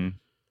 and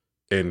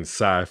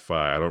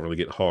sci-fi. I don't really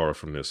get horror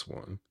from this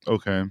one.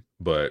 Okay.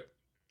 But,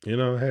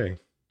 hey,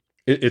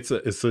 it's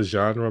a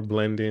genre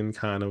blending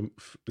kind of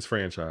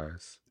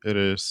franchise. It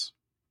is.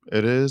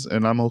 It is,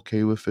 and I'm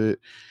okay with it.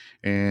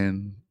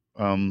 And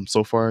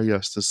so far,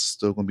 yes, this is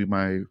still gonna be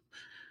my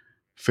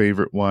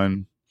favorite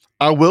one.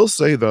 I will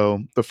say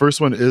though, the first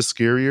one is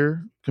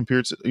scarier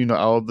compared to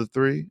all of the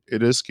three.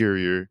 It is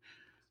scarier,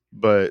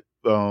 but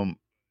the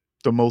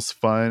most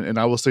fun, and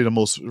I will say the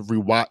most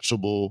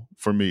rewatchable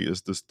for me,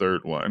 is this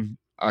third one.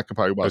 I can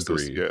probably watch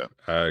this. Agreed. Yeah.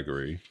 I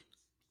agree.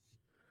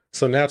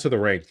 So now to the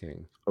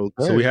ranking.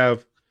 Okay. So we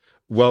have,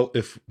 well,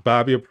 if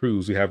Bobby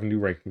approves, we have a new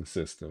ranking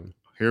system.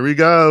 Here we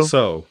go.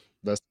 So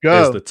let's go.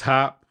 As the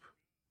top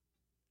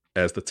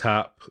as the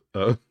top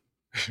of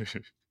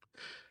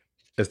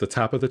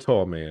the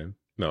tall man.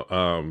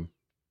 No,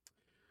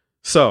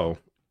 so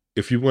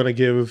if you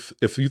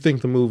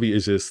think the movie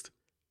is just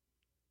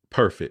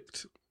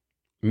perfect,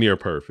 near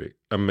perfect,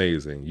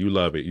 amazing, you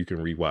love it, you can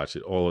rewatch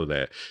it, all of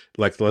that.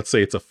 Like, let's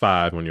say it's a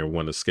 5 on your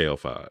 1 to scale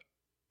 5.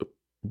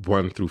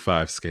 1 through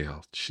 5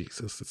 scale.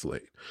 Jesus, it's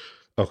late.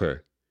 Okay.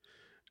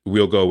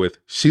 We'll go with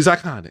she's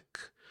iconic.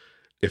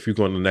 If you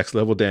go on the next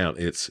level down,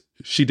 it's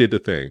she did the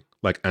thing.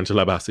 Like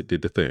Angela Bassett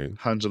did the thing.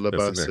 Angela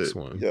That's Bassett. the next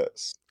one.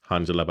 Yes.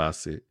 Angela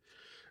Bassett.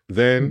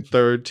 Then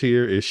third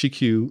tier is she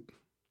cute.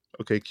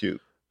 Okay,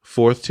 cute.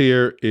 Fourth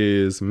tier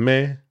is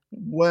meh.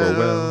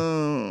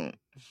 Well,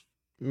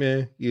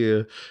 meh,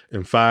 yeah.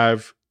 And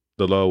 5,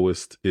 the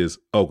lowest, is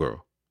oh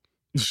girl.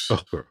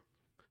 Oh girl.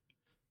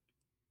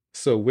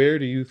 So where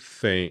do you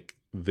think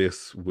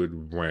this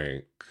would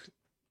rank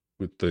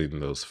within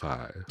those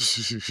 5?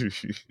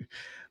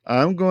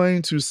 I'm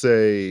going to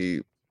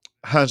say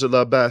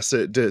Angela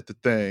Bassett did the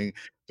thing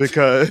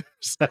because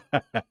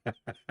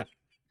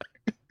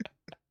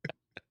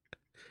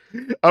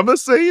I'm gonna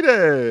say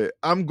that.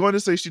 I'm going to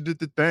say she did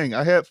the thing.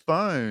 I had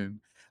fun.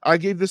 I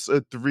gave this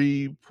a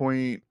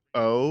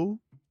 3.0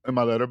 in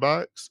my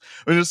letterbox.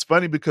 And it's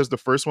funny because the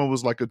first one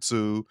was like a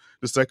 2,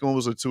 the second one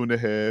was a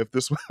 2.5,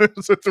 this one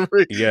was a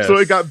 3. Yes. So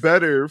it got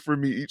better for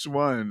me each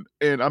one,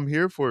 and I'm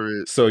here for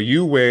it. So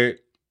you went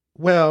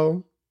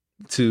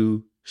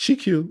to she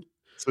cute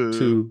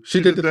to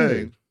she did the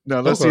thing.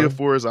 Now let's see if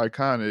 4 is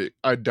iconic.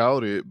 I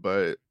doubt it,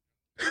 but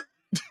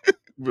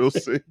we'll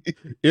see.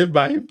 It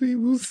might be.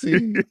 We'll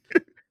see.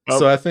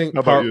 So I think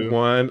part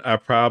 1, I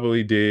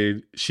probably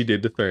did she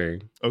did the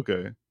thing.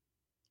 Okay.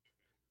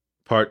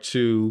 Part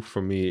 2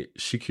 for me,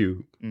 she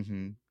cute.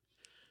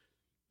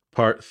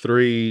 Part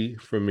 3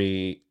 for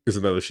me is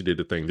another she did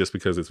the thing, just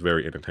because it's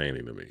very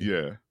entertaining to me.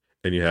 Yeah.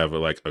 And you have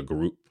a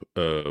group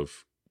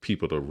of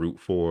people to root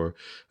for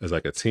as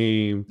like a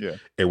team. Yeah.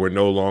 And we're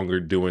no longer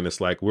doing this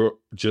like we're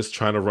just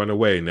trying to run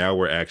away. Now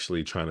we're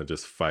actually trying to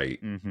just fight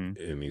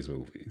in these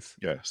movies.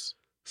 Yes.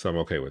 So I'm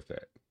okay with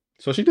that.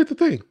 So she did the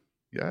thing.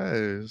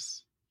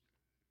 Yes.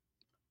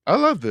 I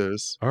love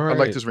this. All right. I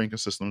like this ranking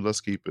system.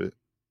 Let's keep it.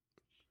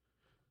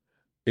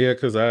 Yeah,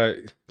 because I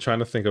trying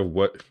to think of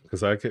what,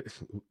 because I could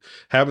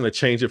having to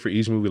change it for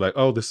each movie. Like,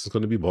 oh, this is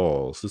going to be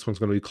balls. This one's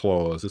going to be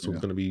claws. This one's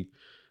Yeah. going to be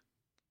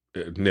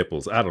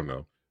nipples. I don't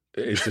know.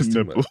 It's just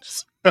too much.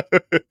 Nipples.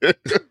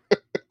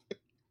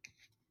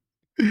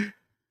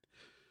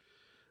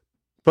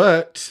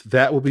 But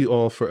that will be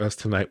all for us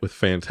tonight with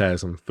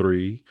Phantasm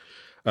 3.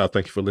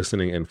 Thank you for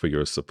listening and for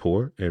your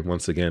support. And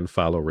once again,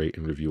 follow, rate,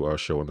 and review our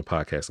show on the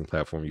podcasting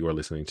platform you are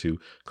listening to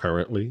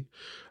currently.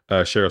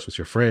 Share us with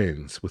your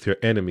friends, with your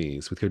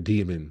enemies, with your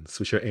demons,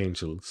 with your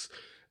angels.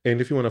 And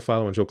if you want to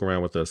follow and joke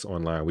around with us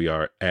online, we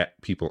are at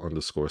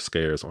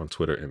people_scares on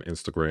Twitter and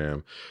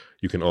Instagram.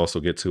 You can also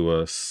get to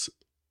us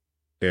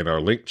in our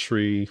link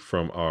tree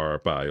from our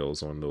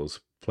bios on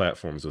those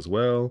platforms as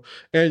well.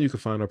 And you can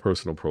find our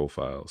personal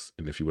profiles.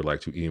 And if you would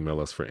like to email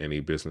us for any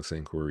business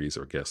inquiries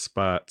or guest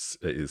spots,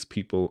 it is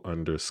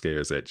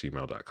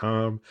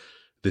people_scares@gmail.com.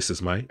 This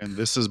is Mike. And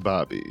this is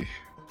Bobby.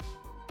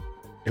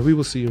 And we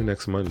will see you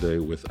next Monday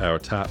with our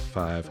top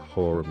 5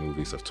 horror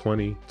movies of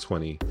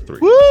 2023.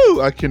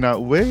 Woo! I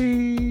cannot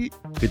wait.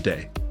 Good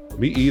day.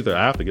 Me either.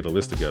 I have to get a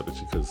list together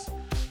because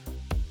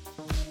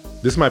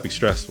this might be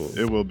stressful.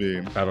 It will be.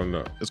 I don't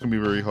know. It's going to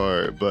be very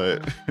hard,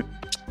 but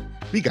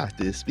we got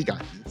this. We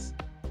got this.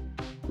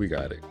 We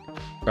got it.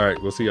 All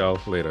right. We'll see y'all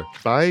later.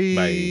 Bye.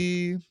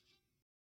 Bye.